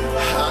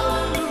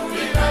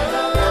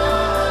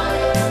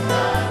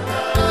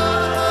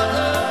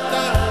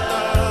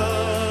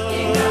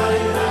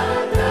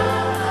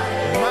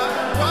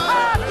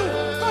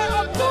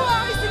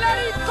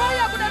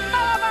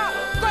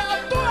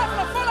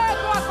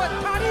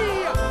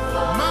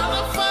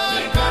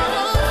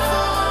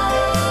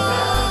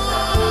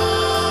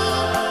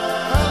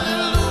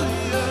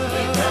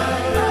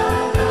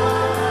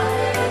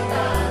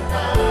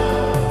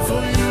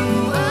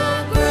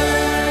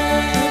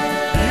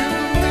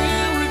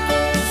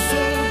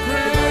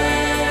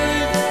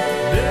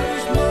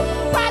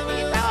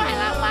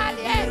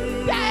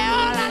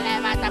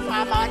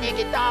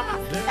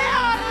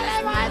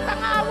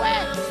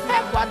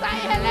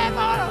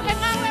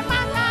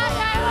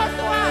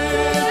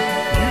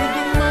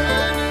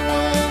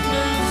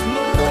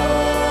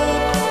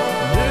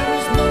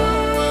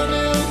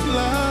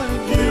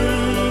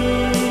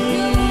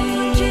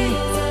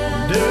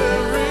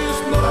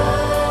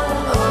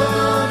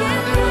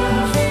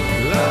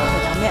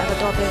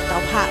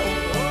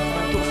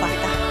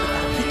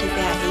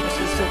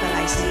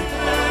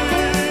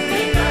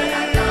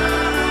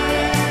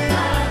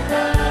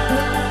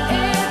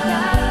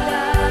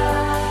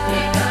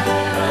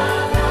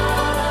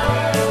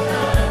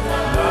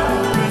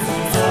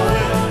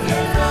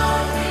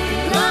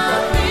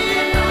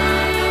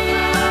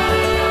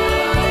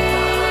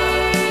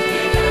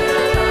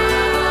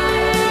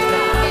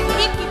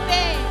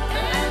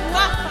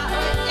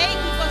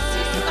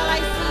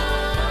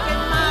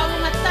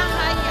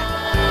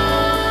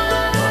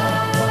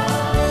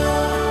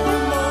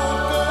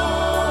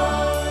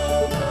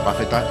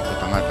 Pafeta ko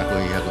tangata ko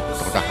ia ko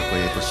totaka ko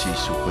ia ko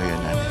sisu ko ia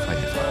nani fai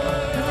fa.